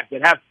have wives,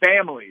 that have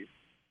families.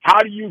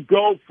 How do you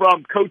go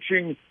from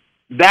coaching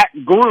that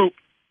group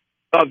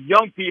of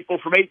young people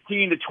from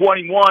 18 to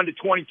 21 to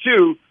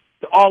 22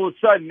 to all of a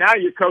sudden now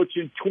you're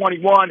coaching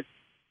 21,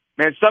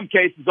 and in some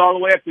cases all the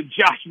way up to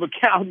Josh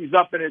McCown, who's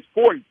up in his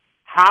 40s.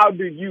 How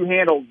do you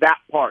handle that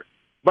part?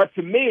 But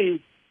to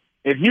me,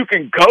 if you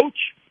can coach,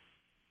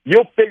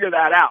 you'll figure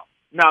that out.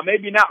 Now,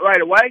 maybe not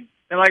right away.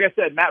 And like I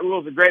said, Matt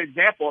Rule is a great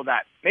example of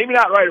that. Maybe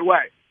not right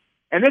away.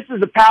 And this is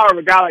the power of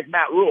a guy like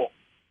Matt Rule.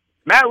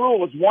 Matt Rule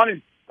was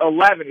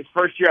 1-11 his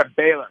first year at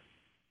Baylor.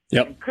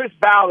 Yep. And Chris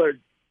Ballard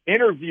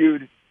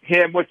interviewed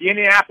him with the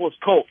Indianapolis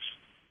Colts,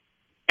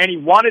 and he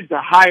wanted to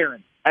hire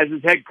him as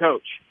his head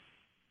coach.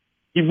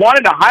 He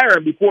wanted to hire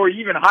him before he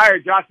even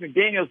hired Josh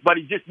McDaniels, but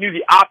he just knew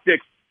the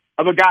optics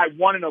of a guy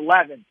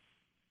 1-11.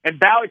 And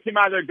Ballard came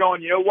out there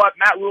going, you know what,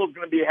 Matt Rule is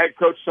going to be a head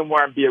coach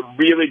somewhere and be a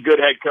really good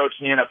head coach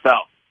in the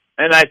NFL.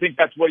 And I think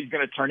that's what he's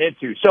going to turn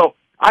into. So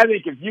I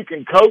think if you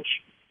can coach,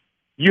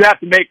 you have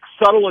to make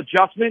subtle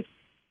adjustments,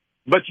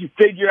 but you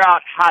figure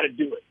out how to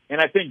do it.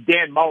 And I think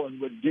Dan Mullen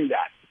would do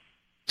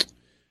that.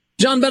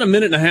 John, about a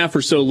minute and a half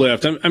or so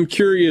left. I'm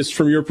curious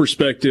from your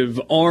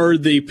perspective, are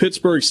the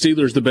Pittsburgh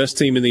Steelers the best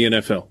team in the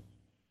NFL?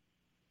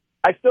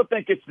 I still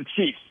think it's the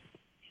Chiefs.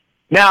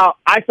 Now,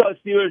 I saw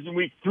the Steelers in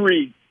week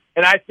 3,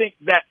 and I think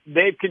that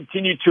they've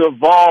continued to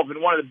evolve,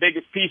 and one of the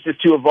biggest pieces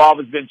to evolve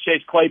has been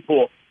Chase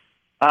Claypool,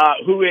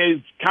 who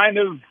is kind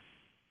of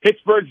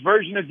Pittsburgh's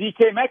version of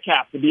DK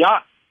Metcalf, to be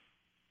honest.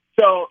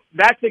 So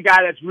that's a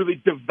guy that's really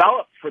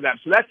developed for them.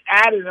 So that's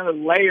added another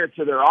layer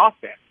to their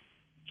offense.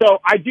 So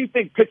I do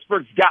think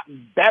Pittsburgh's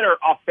gotten better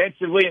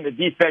offensively, and the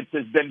defense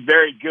has been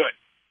very good.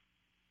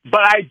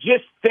 But I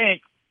just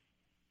think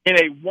in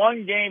a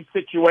one-game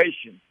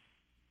situation,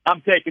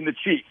 I'm taking the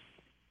Chiefs.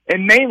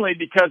 And mainly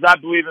because I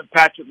believe in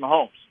Patrick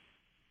Mahomes.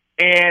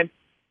 And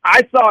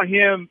I saw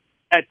him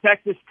at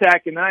Texas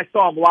Tech, and then I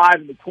saw him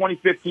live in the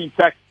 2015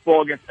 Texas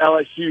Bowl against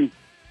LSU.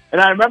 And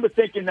I remember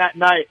thinking that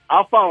night,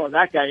 I'll follow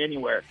that guy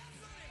anywhere.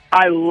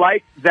 I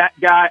like that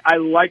guy. I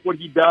like what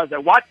he does. I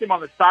watched him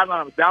on the sideline.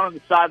 I was down on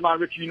the sideline.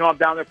 Richard, I'm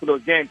down there for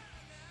those games.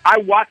 I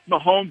watched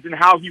Mahomes and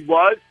how he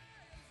was.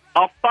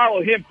 I'll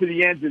follow him to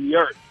the ends of the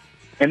earth.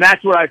 And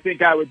that's what I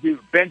think I would do.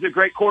 Ben's a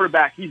great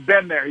quarterback. He's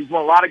been there. He's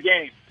won a lot of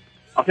games.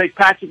 I'll take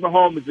Patrick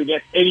Mahomes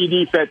against any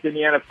defense in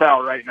the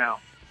NFL right now.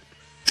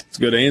 That's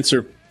a good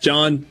answer.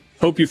 John,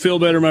 hope you feel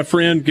better, my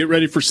friend. Get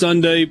ready for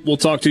Sunday. We'll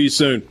talk to you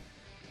soon.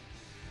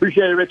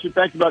 Appreciate it, Richard.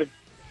 Thank you, buddy.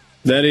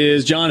 That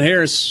is John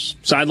Harris,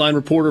 sideline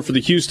reporter for the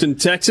Houston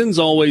Texans.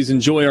 Always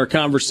enjoy our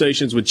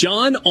conversations with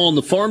John on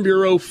the Farm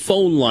Bureau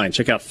phone line.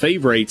 Check out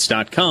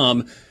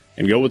favorites.com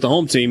and go with the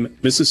home team,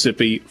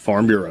 Mississippi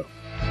Farm Bureau.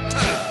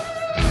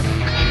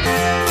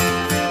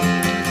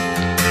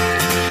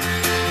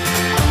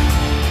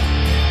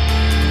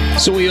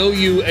 So we owe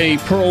you a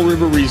Pearl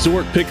River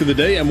Resort pick of the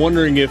day. I'm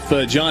wondering if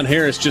John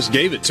Harris just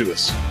gave it to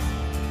us.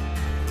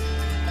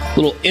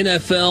 Little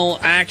NFL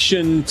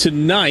action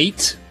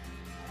tonight.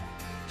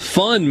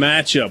 Fun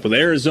matchup with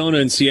Arizona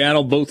and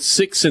Seattle, both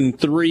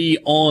 6-3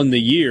 on the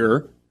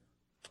year.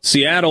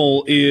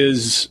 Seattle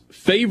is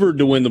favored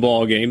to win the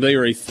ball game. They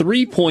are a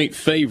 3-point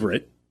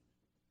favorite.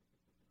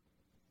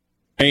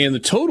 And the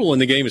total in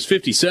the game is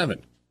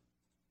 57.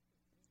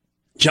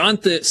 John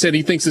said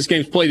he thinks this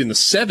game's played in the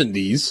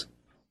 70s.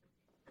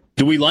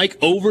 Do we like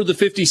over the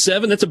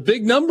 57? That's a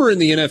big number in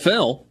the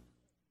NFL.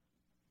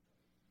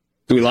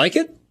 Do we like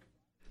it?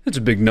 That's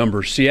a big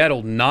number.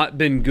 Seattle not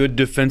been good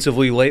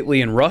defensively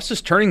lately, and Russ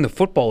is turning the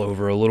football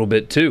over a little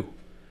bit too.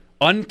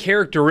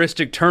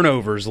 Uncharacteristic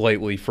turnovers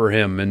lately for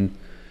him, and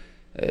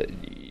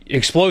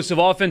explosive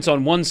offense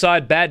on one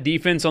side, bad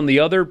defense on the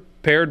other,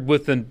 paired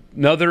with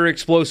another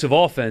explosive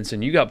offense,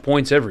 and you got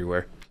points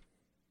everywhere.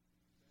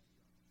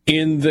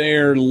 In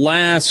their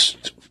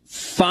last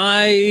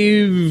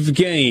 5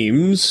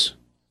 games,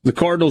 the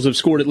Cardinals have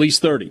scored at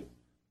least 30.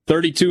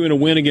 32 in a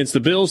win against the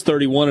Bills,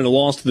 31 in a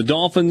loss to the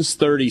Dolphins,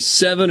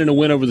 37 in a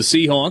win over the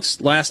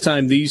Seahawks. Last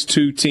time these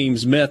two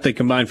teams met, they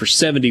combined for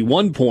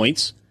 71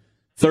 points,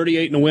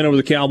 38 in a win over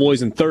the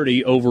Cowboys, and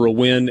 30 over a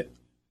win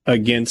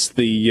against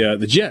the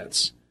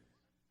Jets.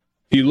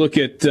 If you look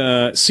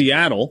at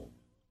Seattle,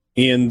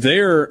 in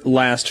their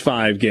last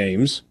 5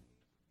 games,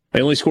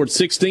 they only scored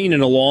 16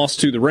 in a loss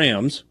to the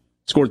Rams,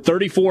 scored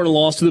 34 in a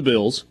loss to the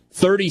Bills,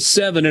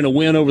 37 in a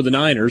win over the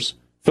Niners,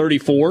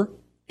 34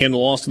 in the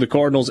loss to the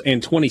Cardinals,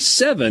 and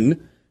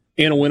 27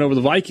 in a win over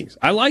the Vikings.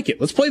 I like it.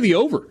 Let's play the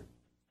over.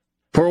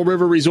 Pearl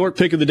River Resort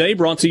pick of the day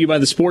brought to you by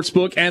the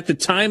Sportsbook at the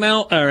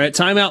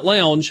Timeout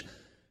Lounge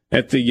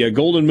at the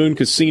Golden Moon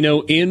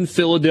Casino in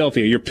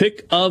Philadelphia. Your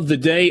pick of the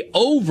day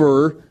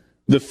over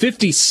the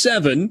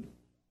 57.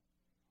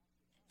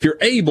 If you're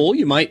able,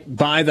 you might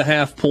buy the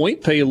half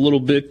point, pay a little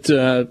bit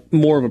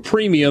more of a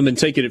premium, and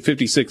take it at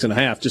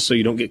 56.5, just so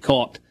you don't get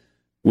caught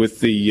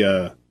with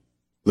the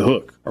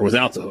hook or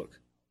without the hook.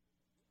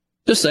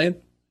 Just saying.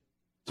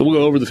 So we'll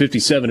go over the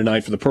 57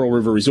 tonight for the Pearl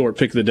River Resort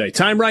pick of the day.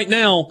 Time right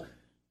now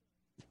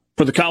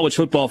for the College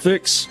Football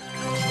Fix.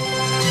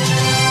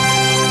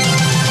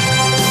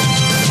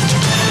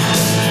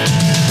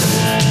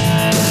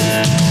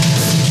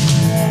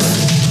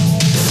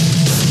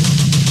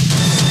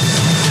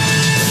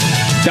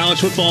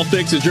 College Football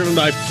Fix is driven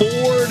by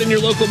Ford and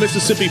your local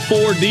Mississippi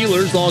Ford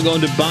dealers. Log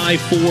on to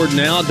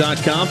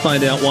buyfordnow.com.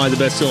 Find out why the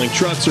best-selling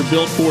trucks are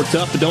built Ford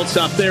tough. But don't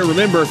stop there.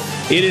 Remember,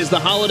 it is the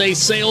holiday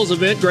sales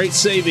event. Great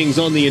savings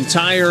on the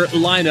entire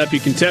lineup. You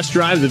can test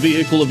drive the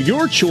vehicle of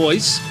your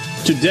choice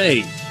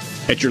today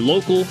at your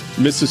local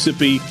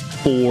Mississippi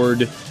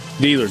Ford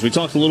dealers. We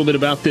talked a little bit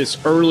about this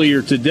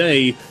earlier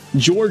today.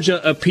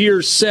 Georgia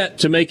appears set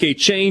to make a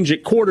change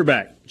at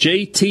quarterback.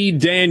 JT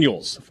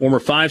Daniels,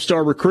 former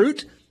 5-star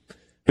recruit,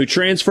 who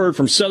transferred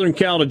from Southern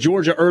Cal to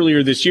Georgia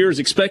earlier this year, is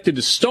expected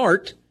to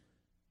start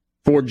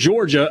for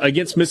Georgia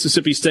against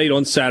Mississippi State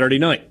on Saturday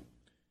night.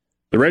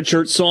 The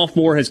redshirt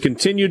sophomore has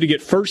continued to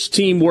get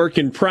first-team work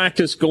in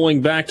practice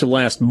going back to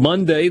last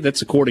Monday.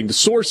 That's according to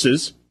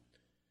sources.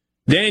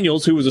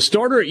 Daniels, who was a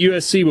starter at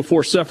USC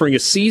before suffering a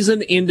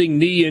season-ending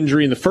knee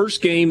injury in the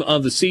first game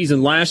of the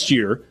season last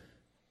year,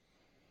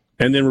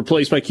 and then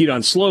replaced by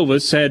Keaton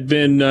Slovis, had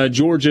been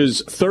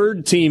Georgia's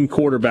third-team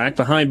quarterback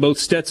behind both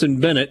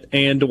Stetson Bennett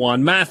and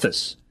DeJuan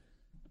Mathis.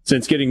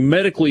 Since getting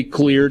medically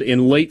cleared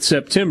in late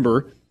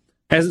September,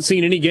 hasn't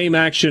seen any game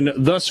action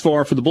thus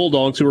far for the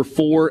Bulldogs, who are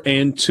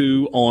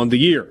 4-2 on the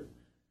year.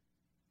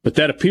 But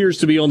that appears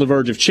to be on the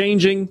verge of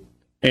changing,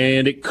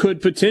 and it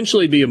could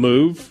potentially be a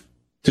move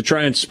to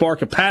try and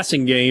spark a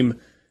passing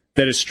game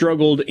that has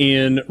struggled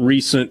in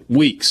recent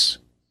weeks.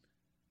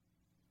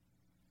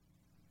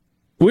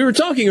 We were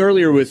talking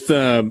earlier with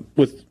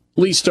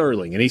Lee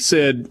Sterling, and he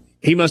said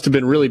he must have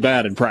been really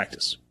bad in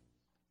practice.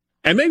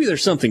 And maybe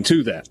there's something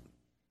to that.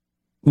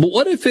 But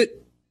what if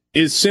it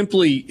is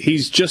simply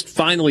he's just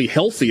finally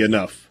healthy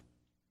enough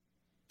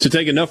to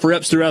take enough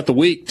reps throughout the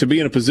week to be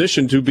in a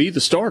position to be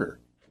the starter?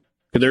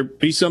 Could there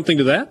be something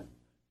to that?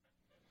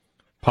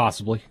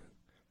 Possibly.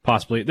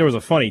 There was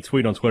a funny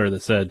tweet on Twitter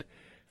that said,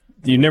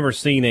 you've never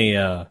seen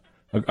a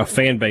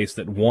fan base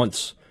that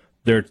wants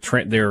their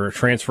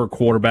transfer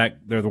quarterback,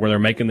 where they're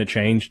making the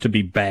change, to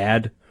be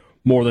bad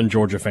more than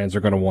Georgia fans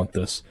are going to want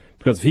this.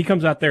 Because if he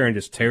comes out there and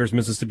just tears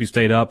Mississippi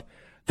State up,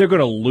 they're going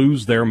to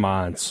lose their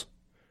minds.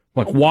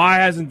 Like, why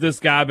hasn't this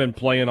guy been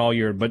playing all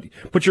year?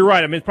 But you're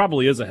right. I mean, it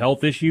probably is a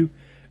health issue.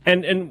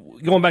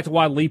 And going back to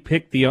why Lee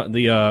picked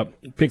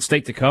picked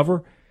State to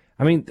cover,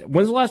 I mean,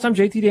 when's the last time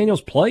JT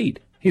Daniels played?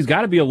 He's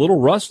got to be a little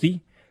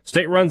rusty.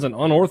 State runs an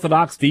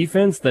unorthodox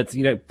defense that's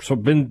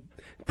been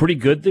pretty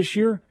good this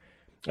year.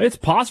 It's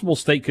possible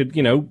State could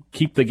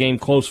keep the game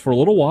close for a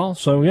little while.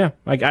 So yeah,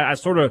 I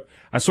sort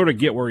of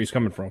get where he's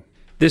coming from.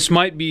 This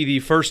might be the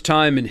first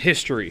time in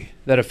history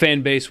that a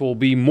fan base will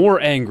be more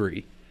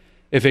angry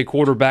if a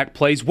quarterback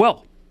plays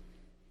well.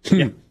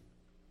 Yeah.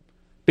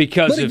 but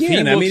Because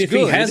again, if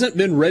he hasn't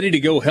been ready to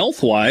go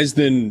health-wise,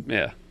 then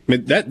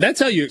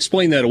that's how you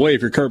explain that away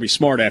if you're Kirby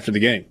Smart after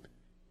the game.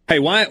 Hey,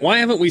 why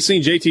haven't we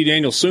seen JT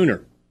Daniels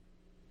sooner?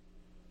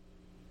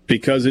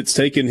 Because it's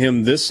taken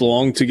him this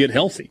long to get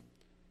healthy.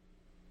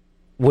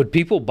 Would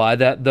people buy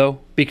that,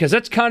 though? Because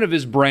that's kind of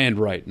his brand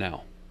right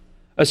now.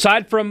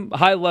 Aside from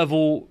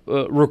high-level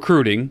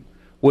recruiting,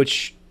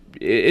 which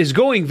is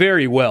going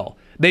very well,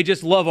 they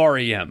just love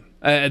REM.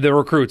 The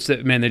recruits,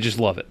 they just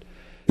love it.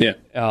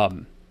 Yeah.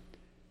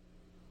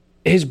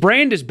 His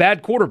brand is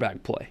bad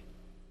quarterback play.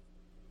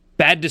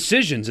 Bad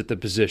decisions at the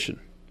position.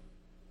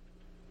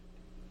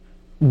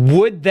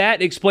 Would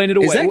that explain it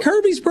away? Is that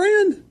Kirby's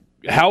brand?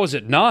 How is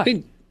it not? I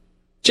mean,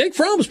 Jake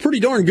Fromm was pretty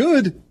darn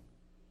good.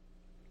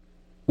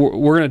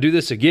 We're going to do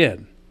this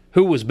again.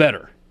 Who was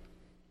better?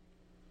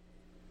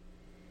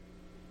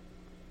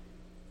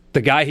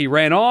 The guy he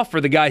ran off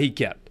or the guy he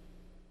kept?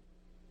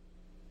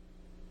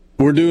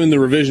 We're doing the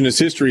revisionist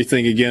history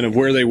thing again of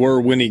where they were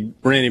when he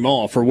ran him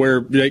off or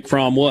where Jake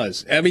Fromm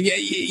was. I mean,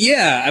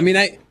 yeah. I mean,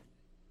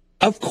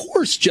 of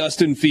course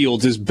Justin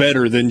Fields is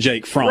better than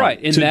Jake Fromm. Right.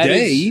 And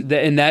today.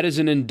 That is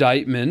an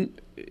indictment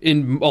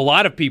in a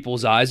lot of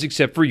people's eyes,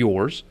 except for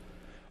yours,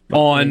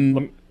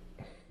 on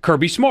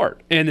Kirby Smart.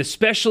 And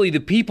especially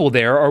the people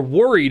there are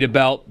worried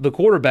about the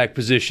quarterback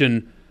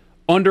position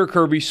under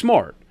Kirby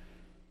Smart.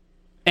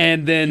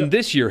 And then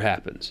this year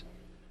happens.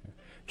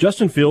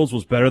 Justin Fields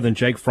was better than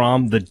Jake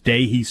Fromm the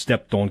day he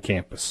stepped on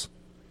campus.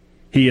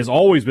 He has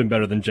always been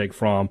better than Jake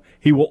Fromm.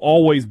 He will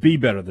always be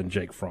better than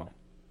Jake Fromm.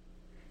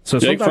 So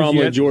Jake Fromm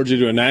led Georgia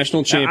to a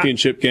national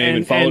championship game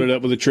and followed it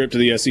up with a trip to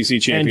the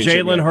SEC championship.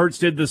 And Jalen Hurts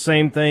did the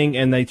same thing,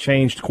 and they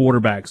changed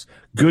quarterbacks.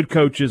 Good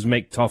coaches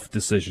make tough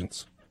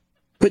decisions.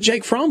 But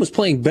Jake Fromm was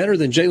playing better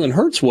than Jalen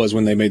Hurts was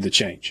when they made the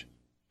change.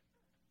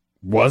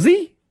 Was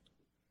he?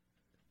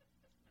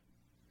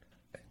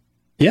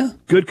 Yeah.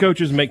 Good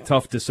coaches make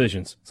tough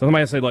decisions. So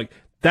somebody say, like,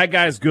 that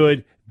guy's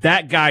good,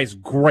 that guy's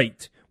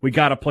great. We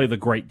got to play the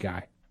great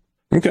guy.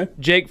 Okay.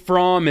 Jake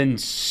Fromm in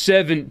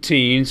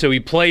 17, so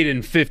he played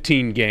in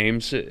 15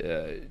 games,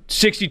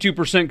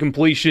 62%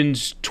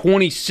 completions,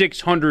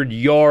 2,600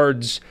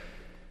 yards,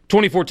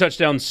 24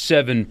 touchdowns,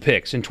 7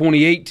 picks. In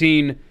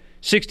 2018,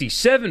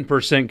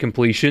 67%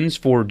 completions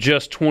for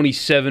just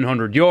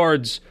 2,700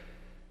 yards,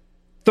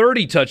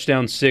 30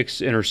 touchdowns, 6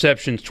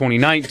 interceptions.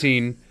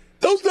 2019.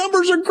 Those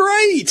numbers are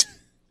great.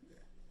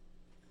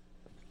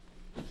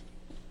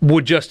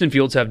 Would Justin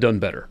Fields have done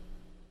better?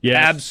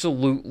 Yes.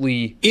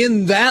 Absolutely.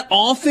 In that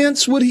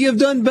offense, would he have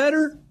done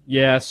better?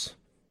 Yes.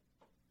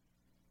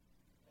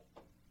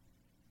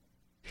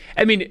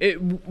 I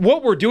mean,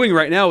 what we're doing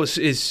right now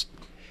is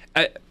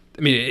I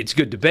mean, it's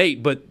good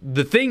debate, but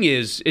the thing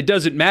is, it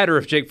doesn't matter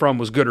if Jake Fromm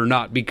was good or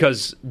not,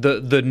 because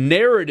the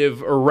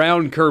narrative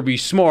around Kirby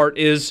Smart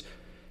is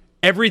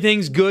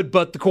everything's good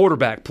but the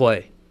quarterback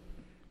play.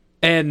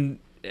 And,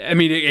 I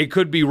mean, it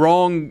could be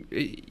wrong,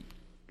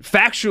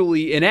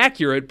 factually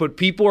inaccurate, but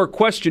people are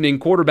questioning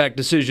quarterback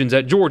decisions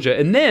at Georgia.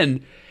 And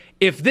then,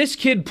 if this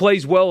kid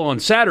plays well on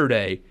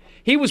Saturday,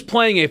 he was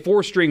playing a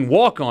 4-string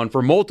walk-on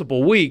for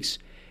multiple weeks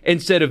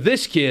instead of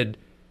this kid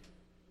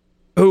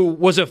who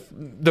was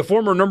the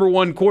former number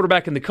 1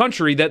 quarterback in the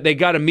country that they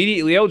got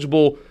immediately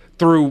eligible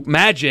through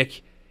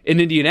magic in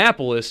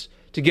Indianapolis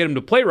to get him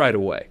to play right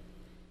away.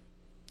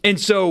 And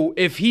so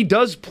if he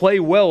does play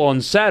well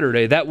on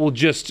Saturday, that will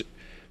just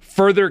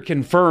further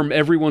confirm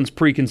everyone's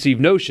preconceived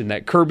notion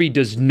that Kirby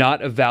does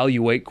not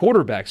evaluate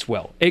quarterbacks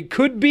well. It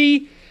could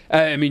be,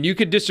 I mean, you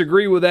could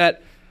disagree with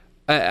that.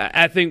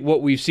 I think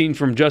what we've seen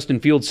from Justin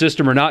Fields'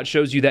 system or not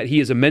shows you that he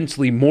is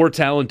immensely more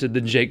talented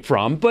than Jake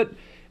Fromm. But,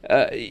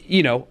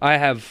 I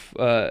have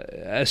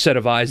a set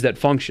of eyes that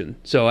function.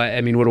 So,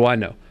 I mean, what do I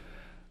know?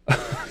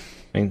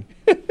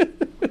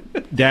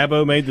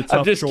 Dabo made the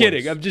tough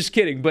choice. I'm just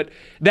kidding. But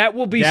that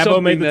will be Dabo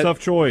something made the tough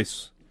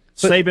choice.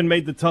 Saban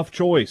made the tough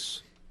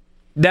choice.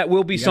 That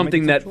will be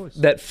something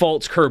that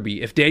faults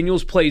Kirby. If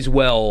Daniels plays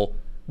well,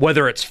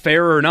 whether it's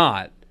fair or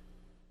not,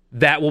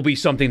 that will be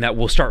something that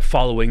will start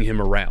following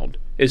him around,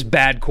 is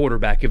bad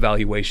quarterback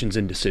evaluations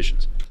and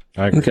decisions.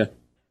 I agree. Okay.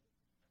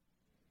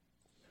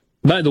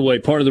 By the way,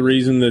 part of the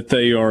reason that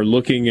they are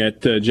looking at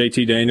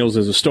JT Daniels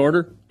as a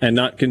starter and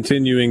not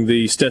continuing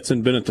the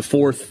Stetson Bennett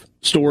IV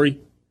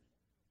story,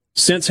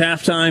 since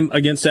halftime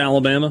against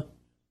Alabama,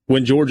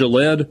 when Georgia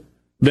led,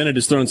 Bennett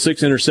has thrown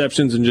 6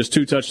 interceptions and just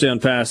 2 touchdown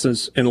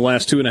passes in the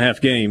last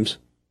 2.5 games.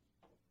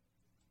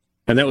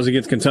 And that was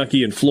against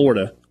Kentucky and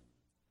Florida.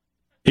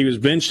 He was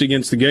benched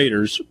against the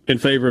Gators in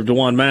favor of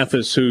DeJuan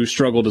Mathis, who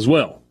struggled as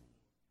well.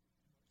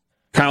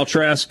 Kyle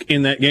Trask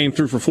in that game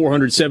threw for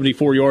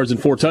 474 yards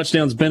and 4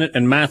 touchdowns. Bennett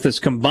and Mathis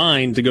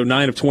combined to go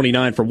 9 of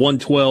 29 for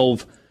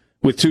 112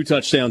 with 2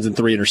 touchdowns and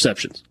 3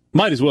 interceptions.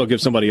 Might as well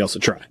give somebody else a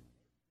try.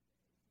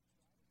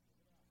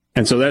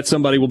 And so that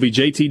somebody will be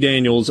JT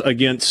Daniels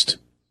against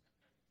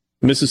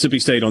Mississippi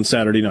State on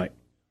Saturday night.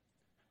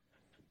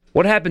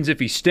 What happens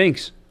if he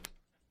stinks?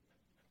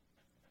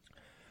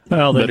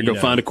 Well, better go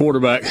find a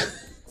quarterback.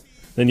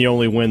 Then you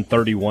only win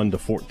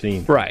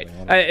 31-14. Right.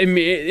 I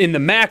mean, in the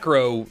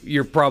macro,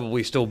 you're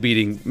probably still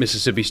beating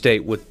Mississippi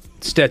State with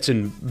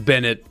Stetson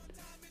Bennett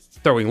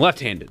throwing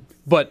left-handed.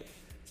 But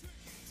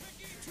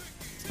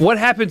what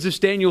happens if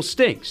Daniels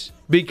stinks?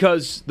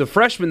 Because the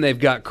freshman they've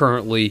got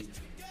currently,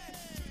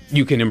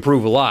 you can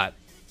improve a lot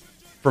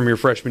from your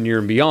freshman year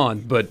and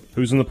beyond. But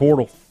who's in the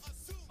portal?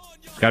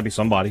 It's got to be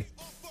somebody.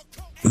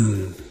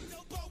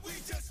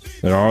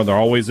 There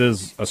always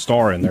is a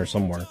star in there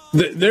somewhere.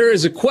 There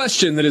is a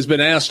question that has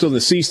been asked on the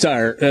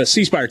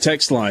C-Spire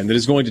text line that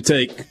is going to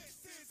take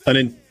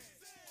an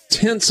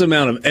intense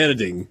amount of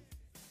editing.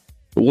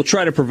 But we'll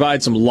try to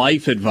provide some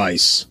life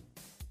advice,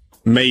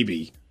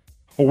 maybe.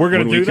 Well, we're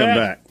going to do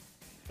that?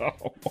 When we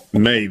come back.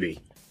 Maybe.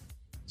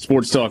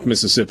 Sports Talk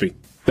Mississippi.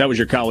 That was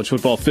your college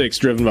football fix,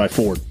 driven by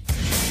Ford.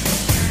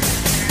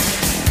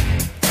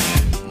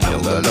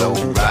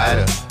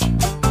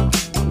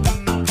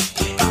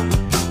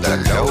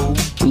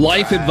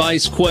 Life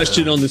advice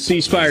question on the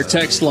C-Spire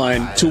text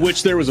line, to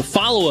which there was a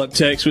follow-up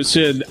text which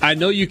said, I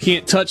know you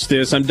can't touch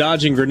this. I'm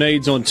dodging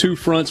grenades on 2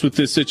 fronts with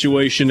this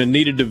situation and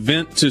needed to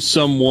vent to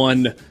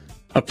someone.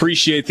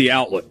 Appreciate the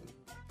outlet.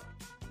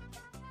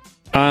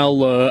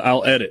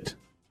 I'll edit.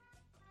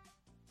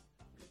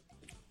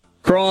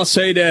 Cross,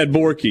 hey Dad,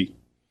 Borky.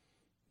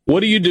 What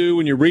do you do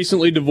when your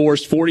recently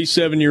divorced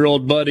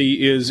 47-year-old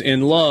buddy is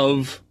in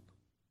love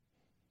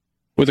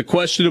with a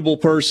questionable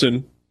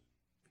person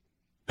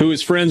who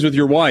is friends with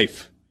your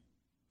wife,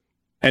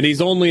 and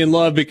he's only in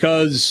love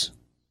because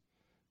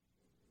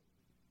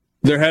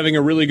they're having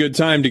a really good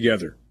time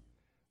together?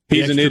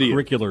 He's an idiot.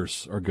 The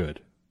extracurriculars are good.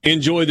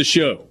 Enjoy the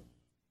show.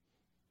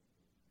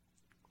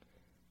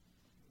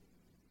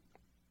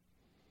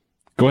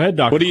 Go ahead,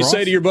 Dr. What do you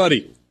say to your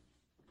buddy?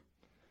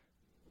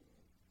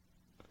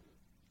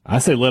 I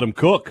say let him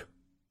cook.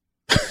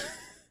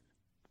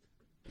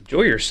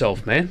 Enjoy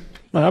yourself, man.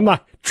 I'm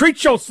not.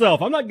 Treat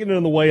yourself. I'm not getting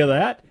in the way of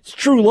that. It's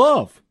true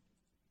love.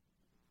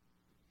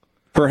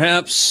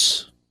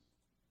 Perhaps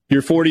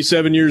you're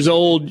 47 years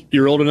old.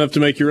 You're old enough to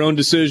make your own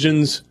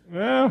decisions.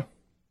 Yeah.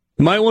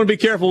 Might want to be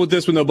careful with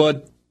this one, though,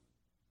 bud.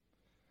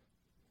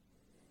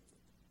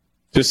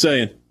 Just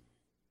saying.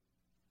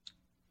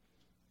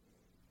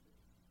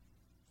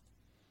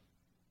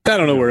 I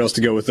don't know where else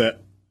to go with that.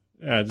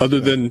 Yeah, other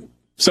than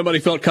somebody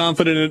felt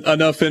confident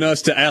enough in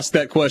us to ask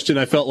that question,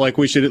 I felt like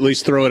we should at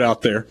least throw it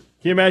out there.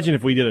 Can you imagine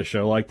if we did a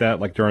show like that,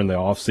 like during the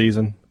off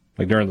season,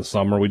 like during the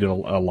summer, we did a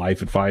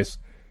life advice?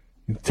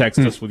 Text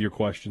us with your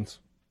questions.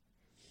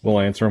 We'll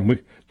answer them.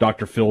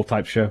 Dr. Phil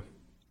type show.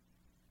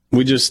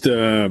 We just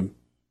can't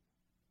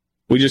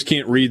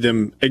read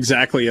them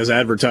exactly as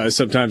advertised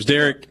sometimes.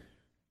 Derek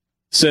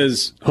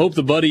says, hope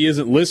the buddy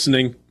isn't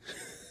listening.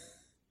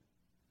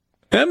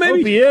 Maybe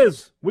hope he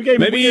is. We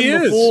gave him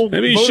the full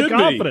maybe he should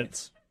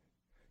confidence.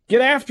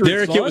 Get after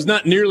Derek, it, son. It was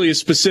not nearly as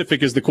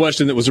specific as the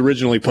question that was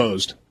originally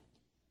posed.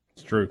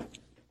 It's true.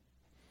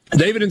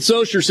 David and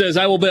Socher says,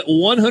 I will bet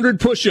 100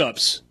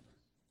 push-ups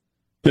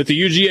that the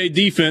UGA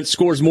defense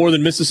scores more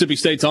than Mississippi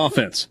State's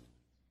offense.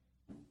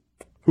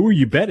 Who are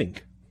you betting?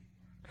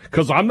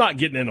 Because I'm not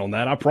getting in on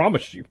that, I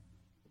promise you.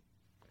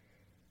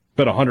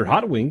 Bet 100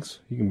 hot wings.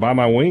 You can buy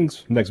my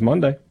wings next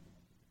Monday.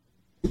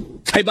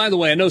 Hey, by the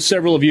way, I know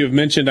several of you have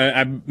mentioned,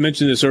 I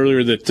mentioned this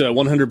earlier, that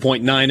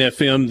 100.9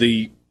 FM,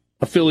 the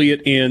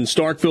affiliate in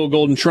Starkville,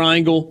 Golden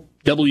Triangle,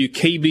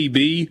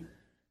 WKBB,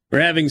 we're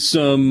having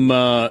some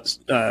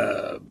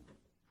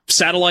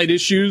satellite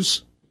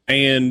issues.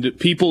 And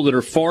people that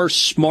are far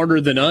smarter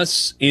than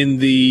us in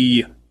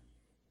the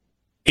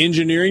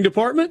engineering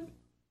department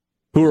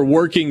who are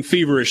working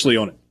feverishly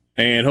on it.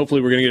 And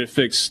hopefully we're going to get it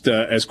fixed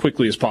as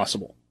quickly as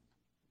possible.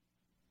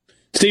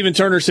 Stephen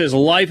Turner says,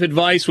 life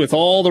advice with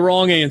all the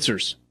wrong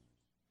answers.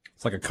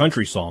 It's like a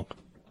country song.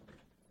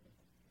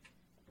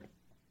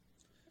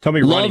 Tell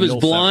me, love is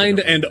blind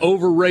and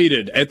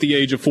overrated at the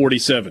age of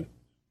 47.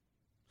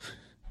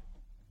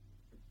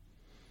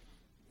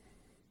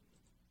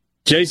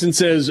 Jason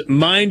says,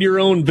 mind your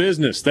own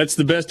business. That's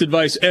the best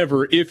advice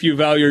ever if you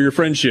value your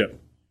friendship.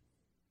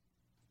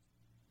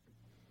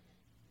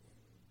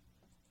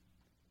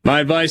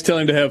 My advice, tell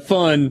him to have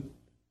fun,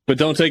 but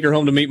don't take her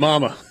home to meet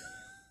mama.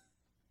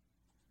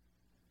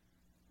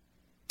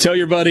 Tell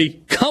your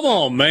buddy, come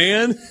on,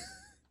 man.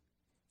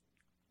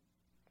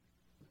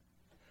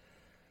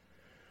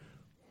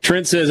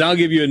 Trent says, I'll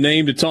give you a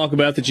name to talk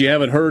about that you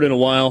haven't heard in a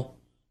while.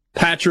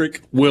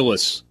 Patrick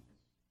Willis.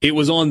 It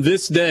was on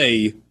this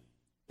day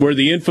where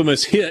the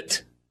infamous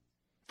hit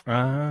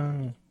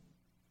on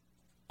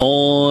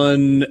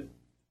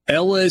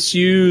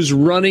LSU's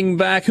running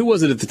back. Who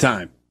was it at the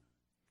time?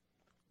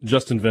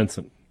 Justin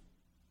Vincent.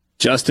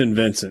 Justin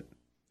Vincent.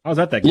 I was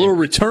at that game. Little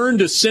return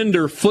to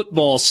sender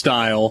football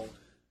style.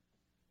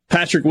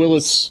 Patrick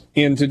Willis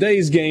in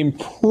today's game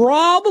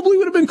probably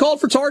would have been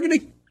called for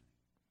targeting.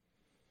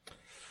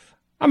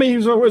 I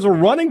mean, it was a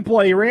running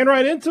play. He ran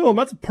right into him.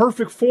 That's a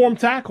perfect form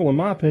tackle, in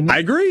my opinion. I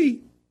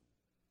agree.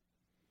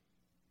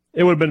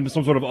 It would have been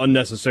some sort of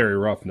unnecessary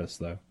roughness,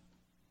 though.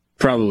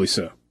 Probably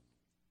so.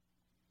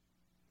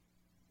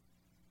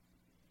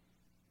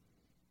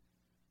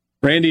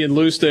 Randy in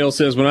Loosedale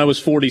says, when I was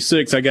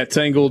 46, I got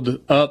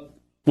tangled up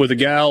with a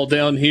gal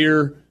down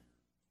here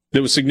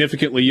that was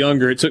significantly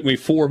younger. It took me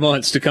 4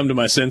 months to come to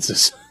my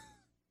senses.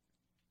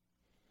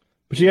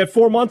 But you had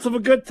 4 months of a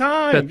good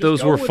time. Bet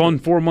those were fun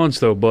 4 months,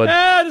 though, bud.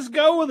 Yeah, just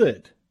go with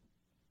it.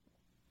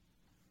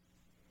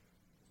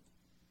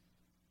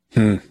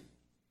 I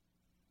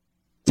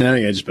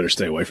think I just better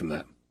stay away from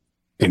that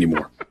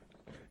anymore.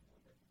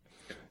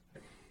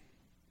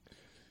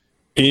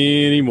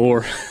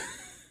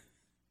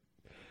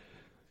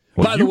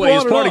 Well, by the way,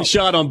 his parting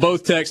shot on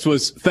both texts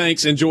was,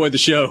 thanks, enjoy the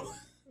show.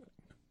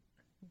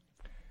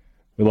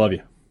 We love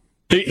you.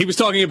 He was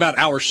talking about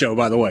our show,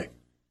 by the way.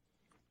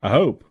 I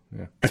hope.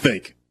 Yeah. I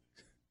think.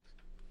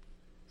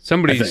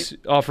 Somebody's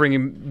offering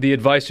him the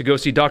advice to go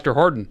see Dr.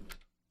 Harden.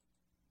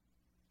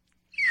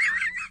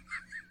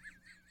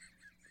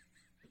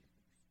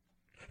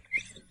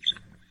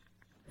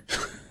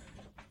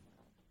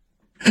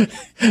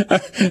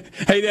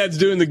 Hey, Dad's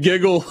doing the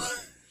giggle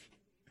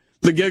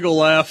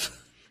laugh.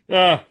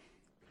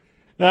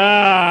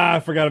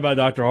 I forgot about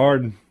Dr.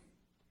 Harden.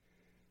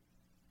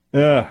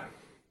 Yeah.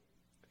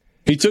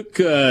 He took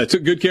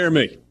good care of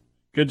me.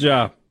 Good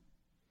job.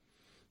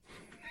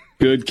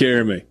 Good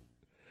care of me.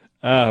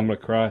 I'm going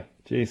to cry.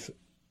 Jeez.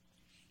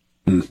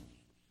 So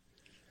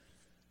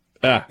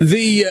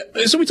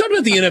we talked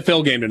about the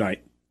NFL game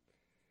tonight.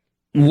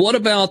 What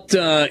about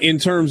in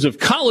terms of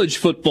college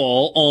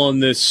football on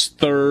this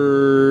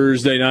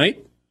Thursday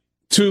night?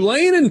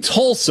 Tulane and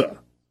Tulsa.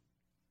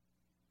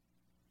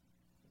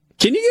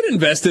 Can you get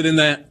invested in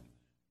that?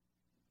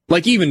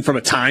 Like even from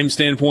a time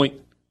standpoint?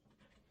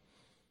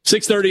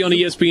 6:30 on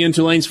ESPN.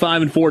 Tulane's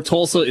 5-4.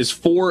 Tulsa is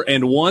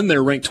 4-1.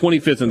 They're ranked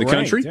 25th in the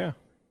country. Yeah.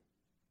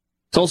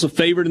 Tulsa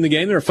favored in the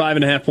game. They're a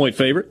 5.5-point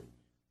favorite.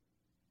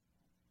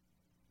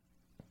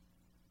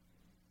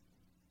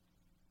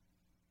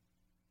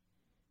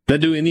 That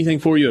do anything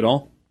for you at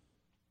all?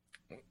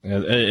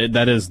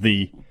 That is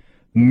the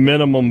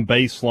minimum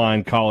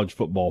baseline college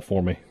football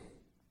for me.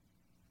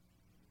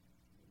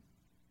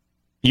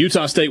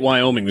 Utah State,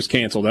 Wyoming was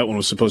canceled. That one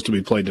was supposed to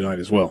be played tonight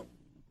as well.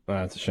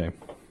 That's a shame.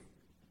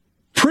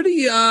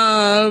 Pretty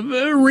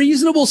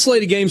reasonable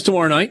slate of games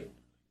tomorrow night.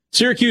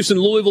 Syracuse and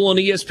Louisville on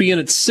ESPN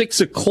at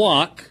 6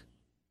 o'clock.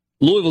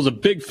 Louisville's a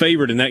big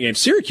favorite in that game.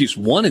 Syracuse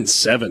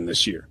 1-7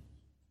 this year.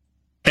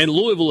 And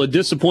Louisville a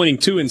disappointing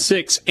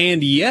 2-6,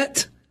 and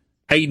yet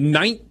a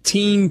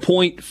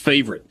 19-point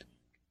favorite.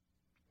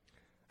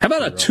 How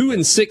about a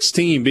 2-6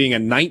 team being a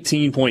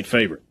 19-point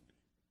favorite?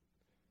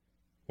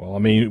 Well, I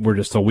mean, we're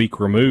just a week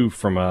removed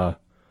from a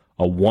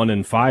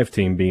 1-5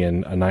 team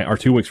being or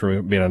 2 weeks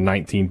removed being a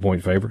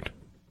 19-point favorite.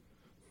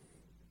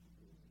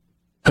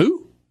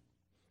 Who?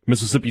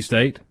 Mississippi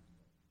State.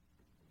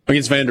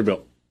 Against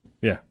Vanderbilt.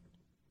 Yeah.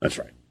 That's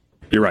right.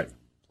 You're right.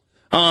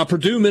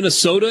 Purdue,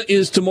 Minnesota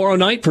is tomorrow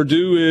night.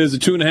 Purdue is a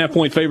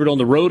 2.5-point favorite on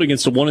the road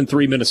against a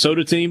 1-3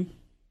 Minnesota team.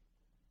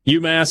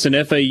 UMass and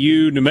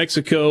FAU, New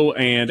Mexico,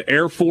 and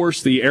Air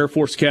Force. The Air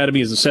Force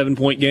Academy is a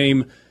 7-point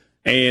game,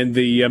 and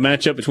the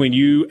matchup between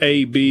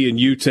UAB and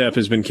UTEP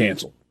has been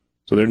canceled.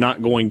 So they're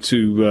not going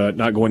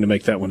to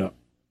make that one up.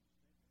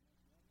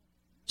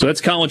 So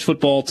that's college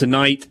football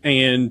tonight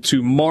and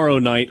tomorrow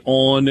night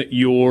on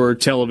your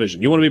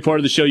television. You want to be part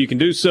of the show, you can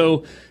do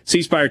so.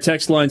 C-Spire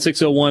text line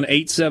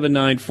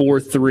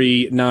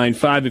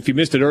 601-879-4395. If you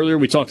missed it earlier,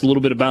 we talked a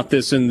little bit about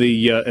this in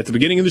the at the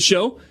beginning of the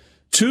show.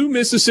 2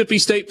 Mississippi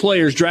State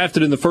players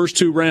drafted in the first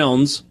 2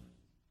 rounds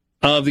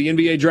of the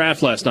NBA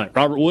draft last night.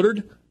 Robert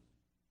Woodard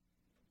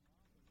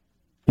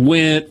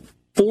went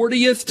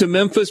 40th to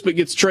Memphis but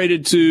gets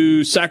traded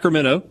to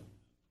Sacramento.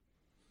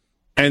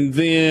 And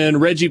then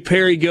Reggie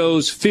Perry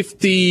goes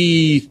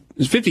 53rd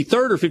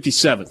or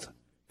 57th?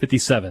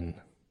 57.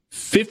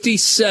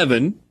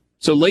 57,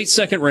 so late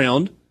second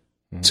round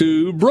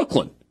to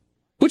Brooklyn.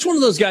 Which one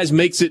of those guys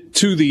makes it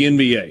to the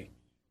NBA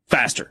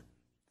faster?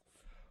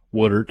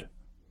 Woodard,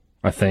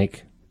 I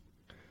think.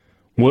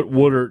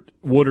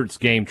 Woodard's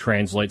game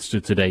translates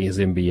to today's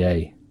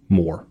NBA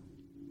more.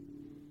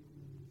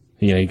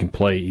 You know, he can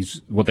play,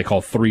 he's what they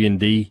call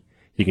 3-and-D.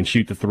 He can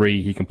shoot the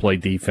three, he can play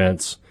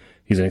defense.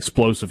 He's an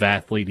explosive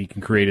athlete. He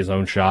can create his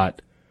own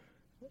shot.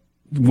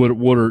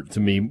 Woodard, to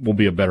me, will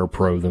be a better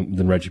pro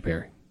than Reggie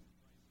Perry.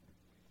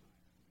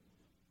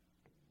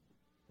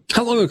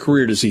 How long a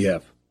career does he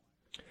have?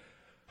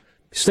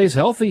 He stays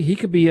healthy. He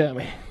could be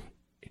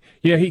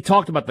he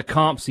talked about the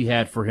comps he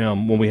had for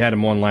him when we had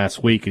him on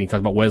last week, and he talked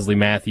about Wesley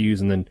Matthews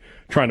and then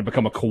trying to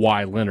become a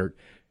Kawhi Leonard.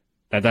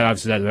 That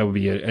obviously that would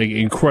be an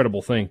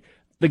incredible thing.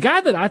 The guy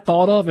that I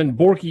thought of, and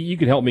Borky, you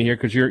can help me here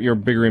because you're a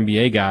bigger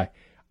NBA guy,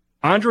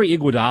 Andre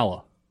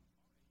Iguodala.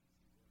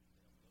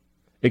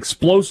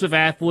 explosive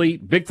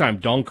athlete, big-time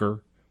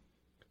dunker.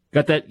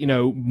 Got that,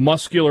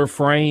 muscular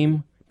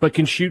frame, but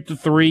can shoot the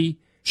three.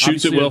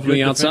 Shoots it well from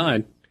the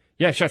outside.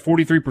 Yeah, shot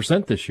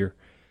 43% this year.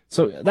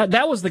 So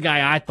that was the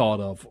guy I thought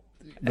of.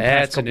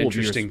 That's an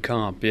interesting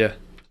comp, yeah.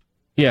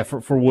 Yeah,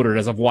 for Woodard,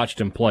 as I've watched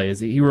him play.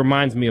 He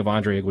reminds me of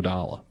Andre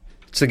Iguodala.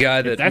 It's the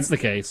guy that... If that's the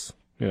case,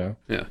 Yeah.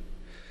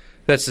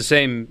 That's the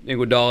same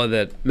Iguodala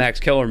that Max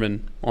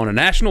Kellerman, on a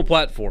national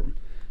platform,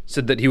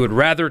 said that he would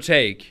rather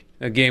take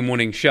a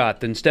game-winning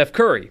shot than Steph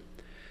Curry.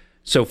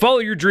 So follow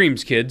your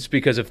dreams, kids,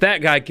 because if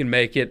that guy can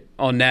make it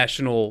on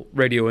national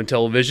radio and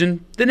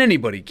television, then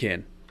anybody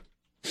can.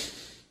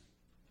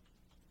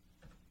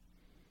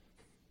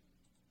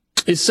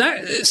 Is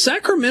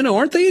Sacramento,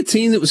 aren't they a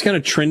team that was kind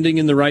of trending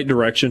in the right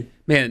direction?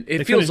 Man,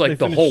 it feels like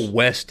the whole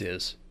West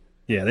is.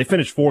 Yeah, they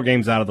finished 4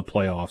 games out of the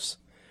playoffs.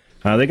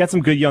 They got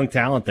some good young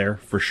talent there,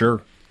 for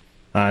sure.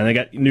 And they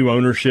got new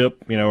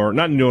ownership, or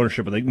not new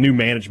ownership, but new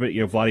management.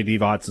 Vlade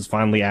Divac is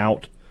finally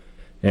out.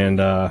 And,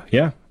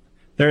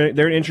 they're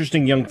an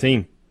interesting young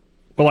team.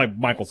 But like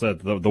Michael said,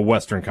 the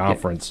Western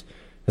Conference,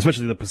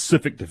 especially the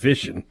Pacific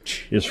Division,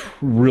 is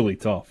really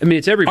tough. I mean,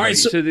 it's everybody. Right,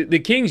 so the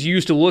Kings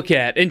used to look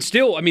at, and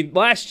still,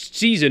 last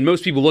season,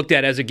 most people looked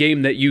at as a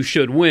game that you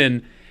should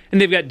win.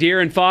 And they've got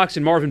De'Aaron Fox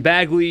and Marvin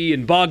Bagley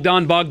and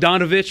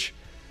Bogdanovich.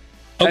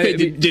 Okay,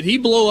 did he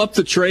blow up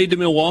the trade to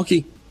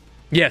Milwaukee?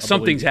 Yeah,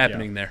 something's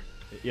happening there.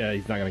 Yeah,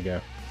 he's not going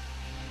to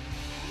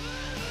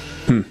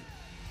go.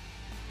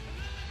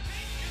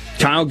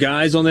 Kyle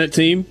Guy's on that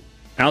team,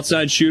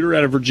 outside shooter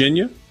out of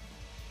Virginia.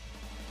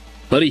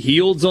 Buddy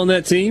Hield's on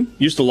that team,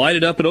 used to light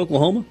it up at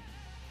Oklahoma.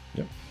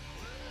 Yep.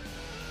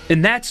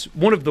 And that's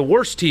one of the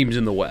worst teams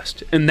in the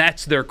West, and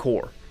that's their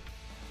core.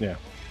 Yeah.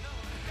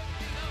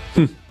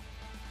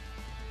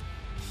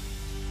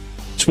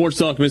 Sports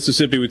Talk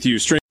Mississippi with you.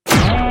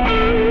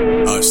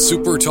 A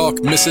Super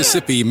Talk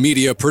Mississippi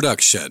media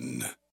production.